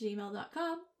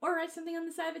pointoforigincast@gmail.com, or write something on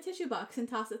the side of a tissue box and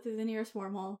toss it through the nearest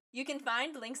wormhole. You can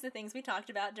find links to things we talked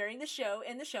about during the show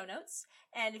in the show notes.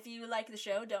 And if you like the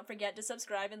show, don't forget to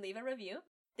subscribe and leave a review.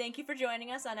 Thank you for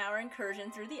joining us on our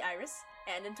incursion through the iris,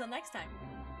 and until next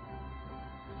time.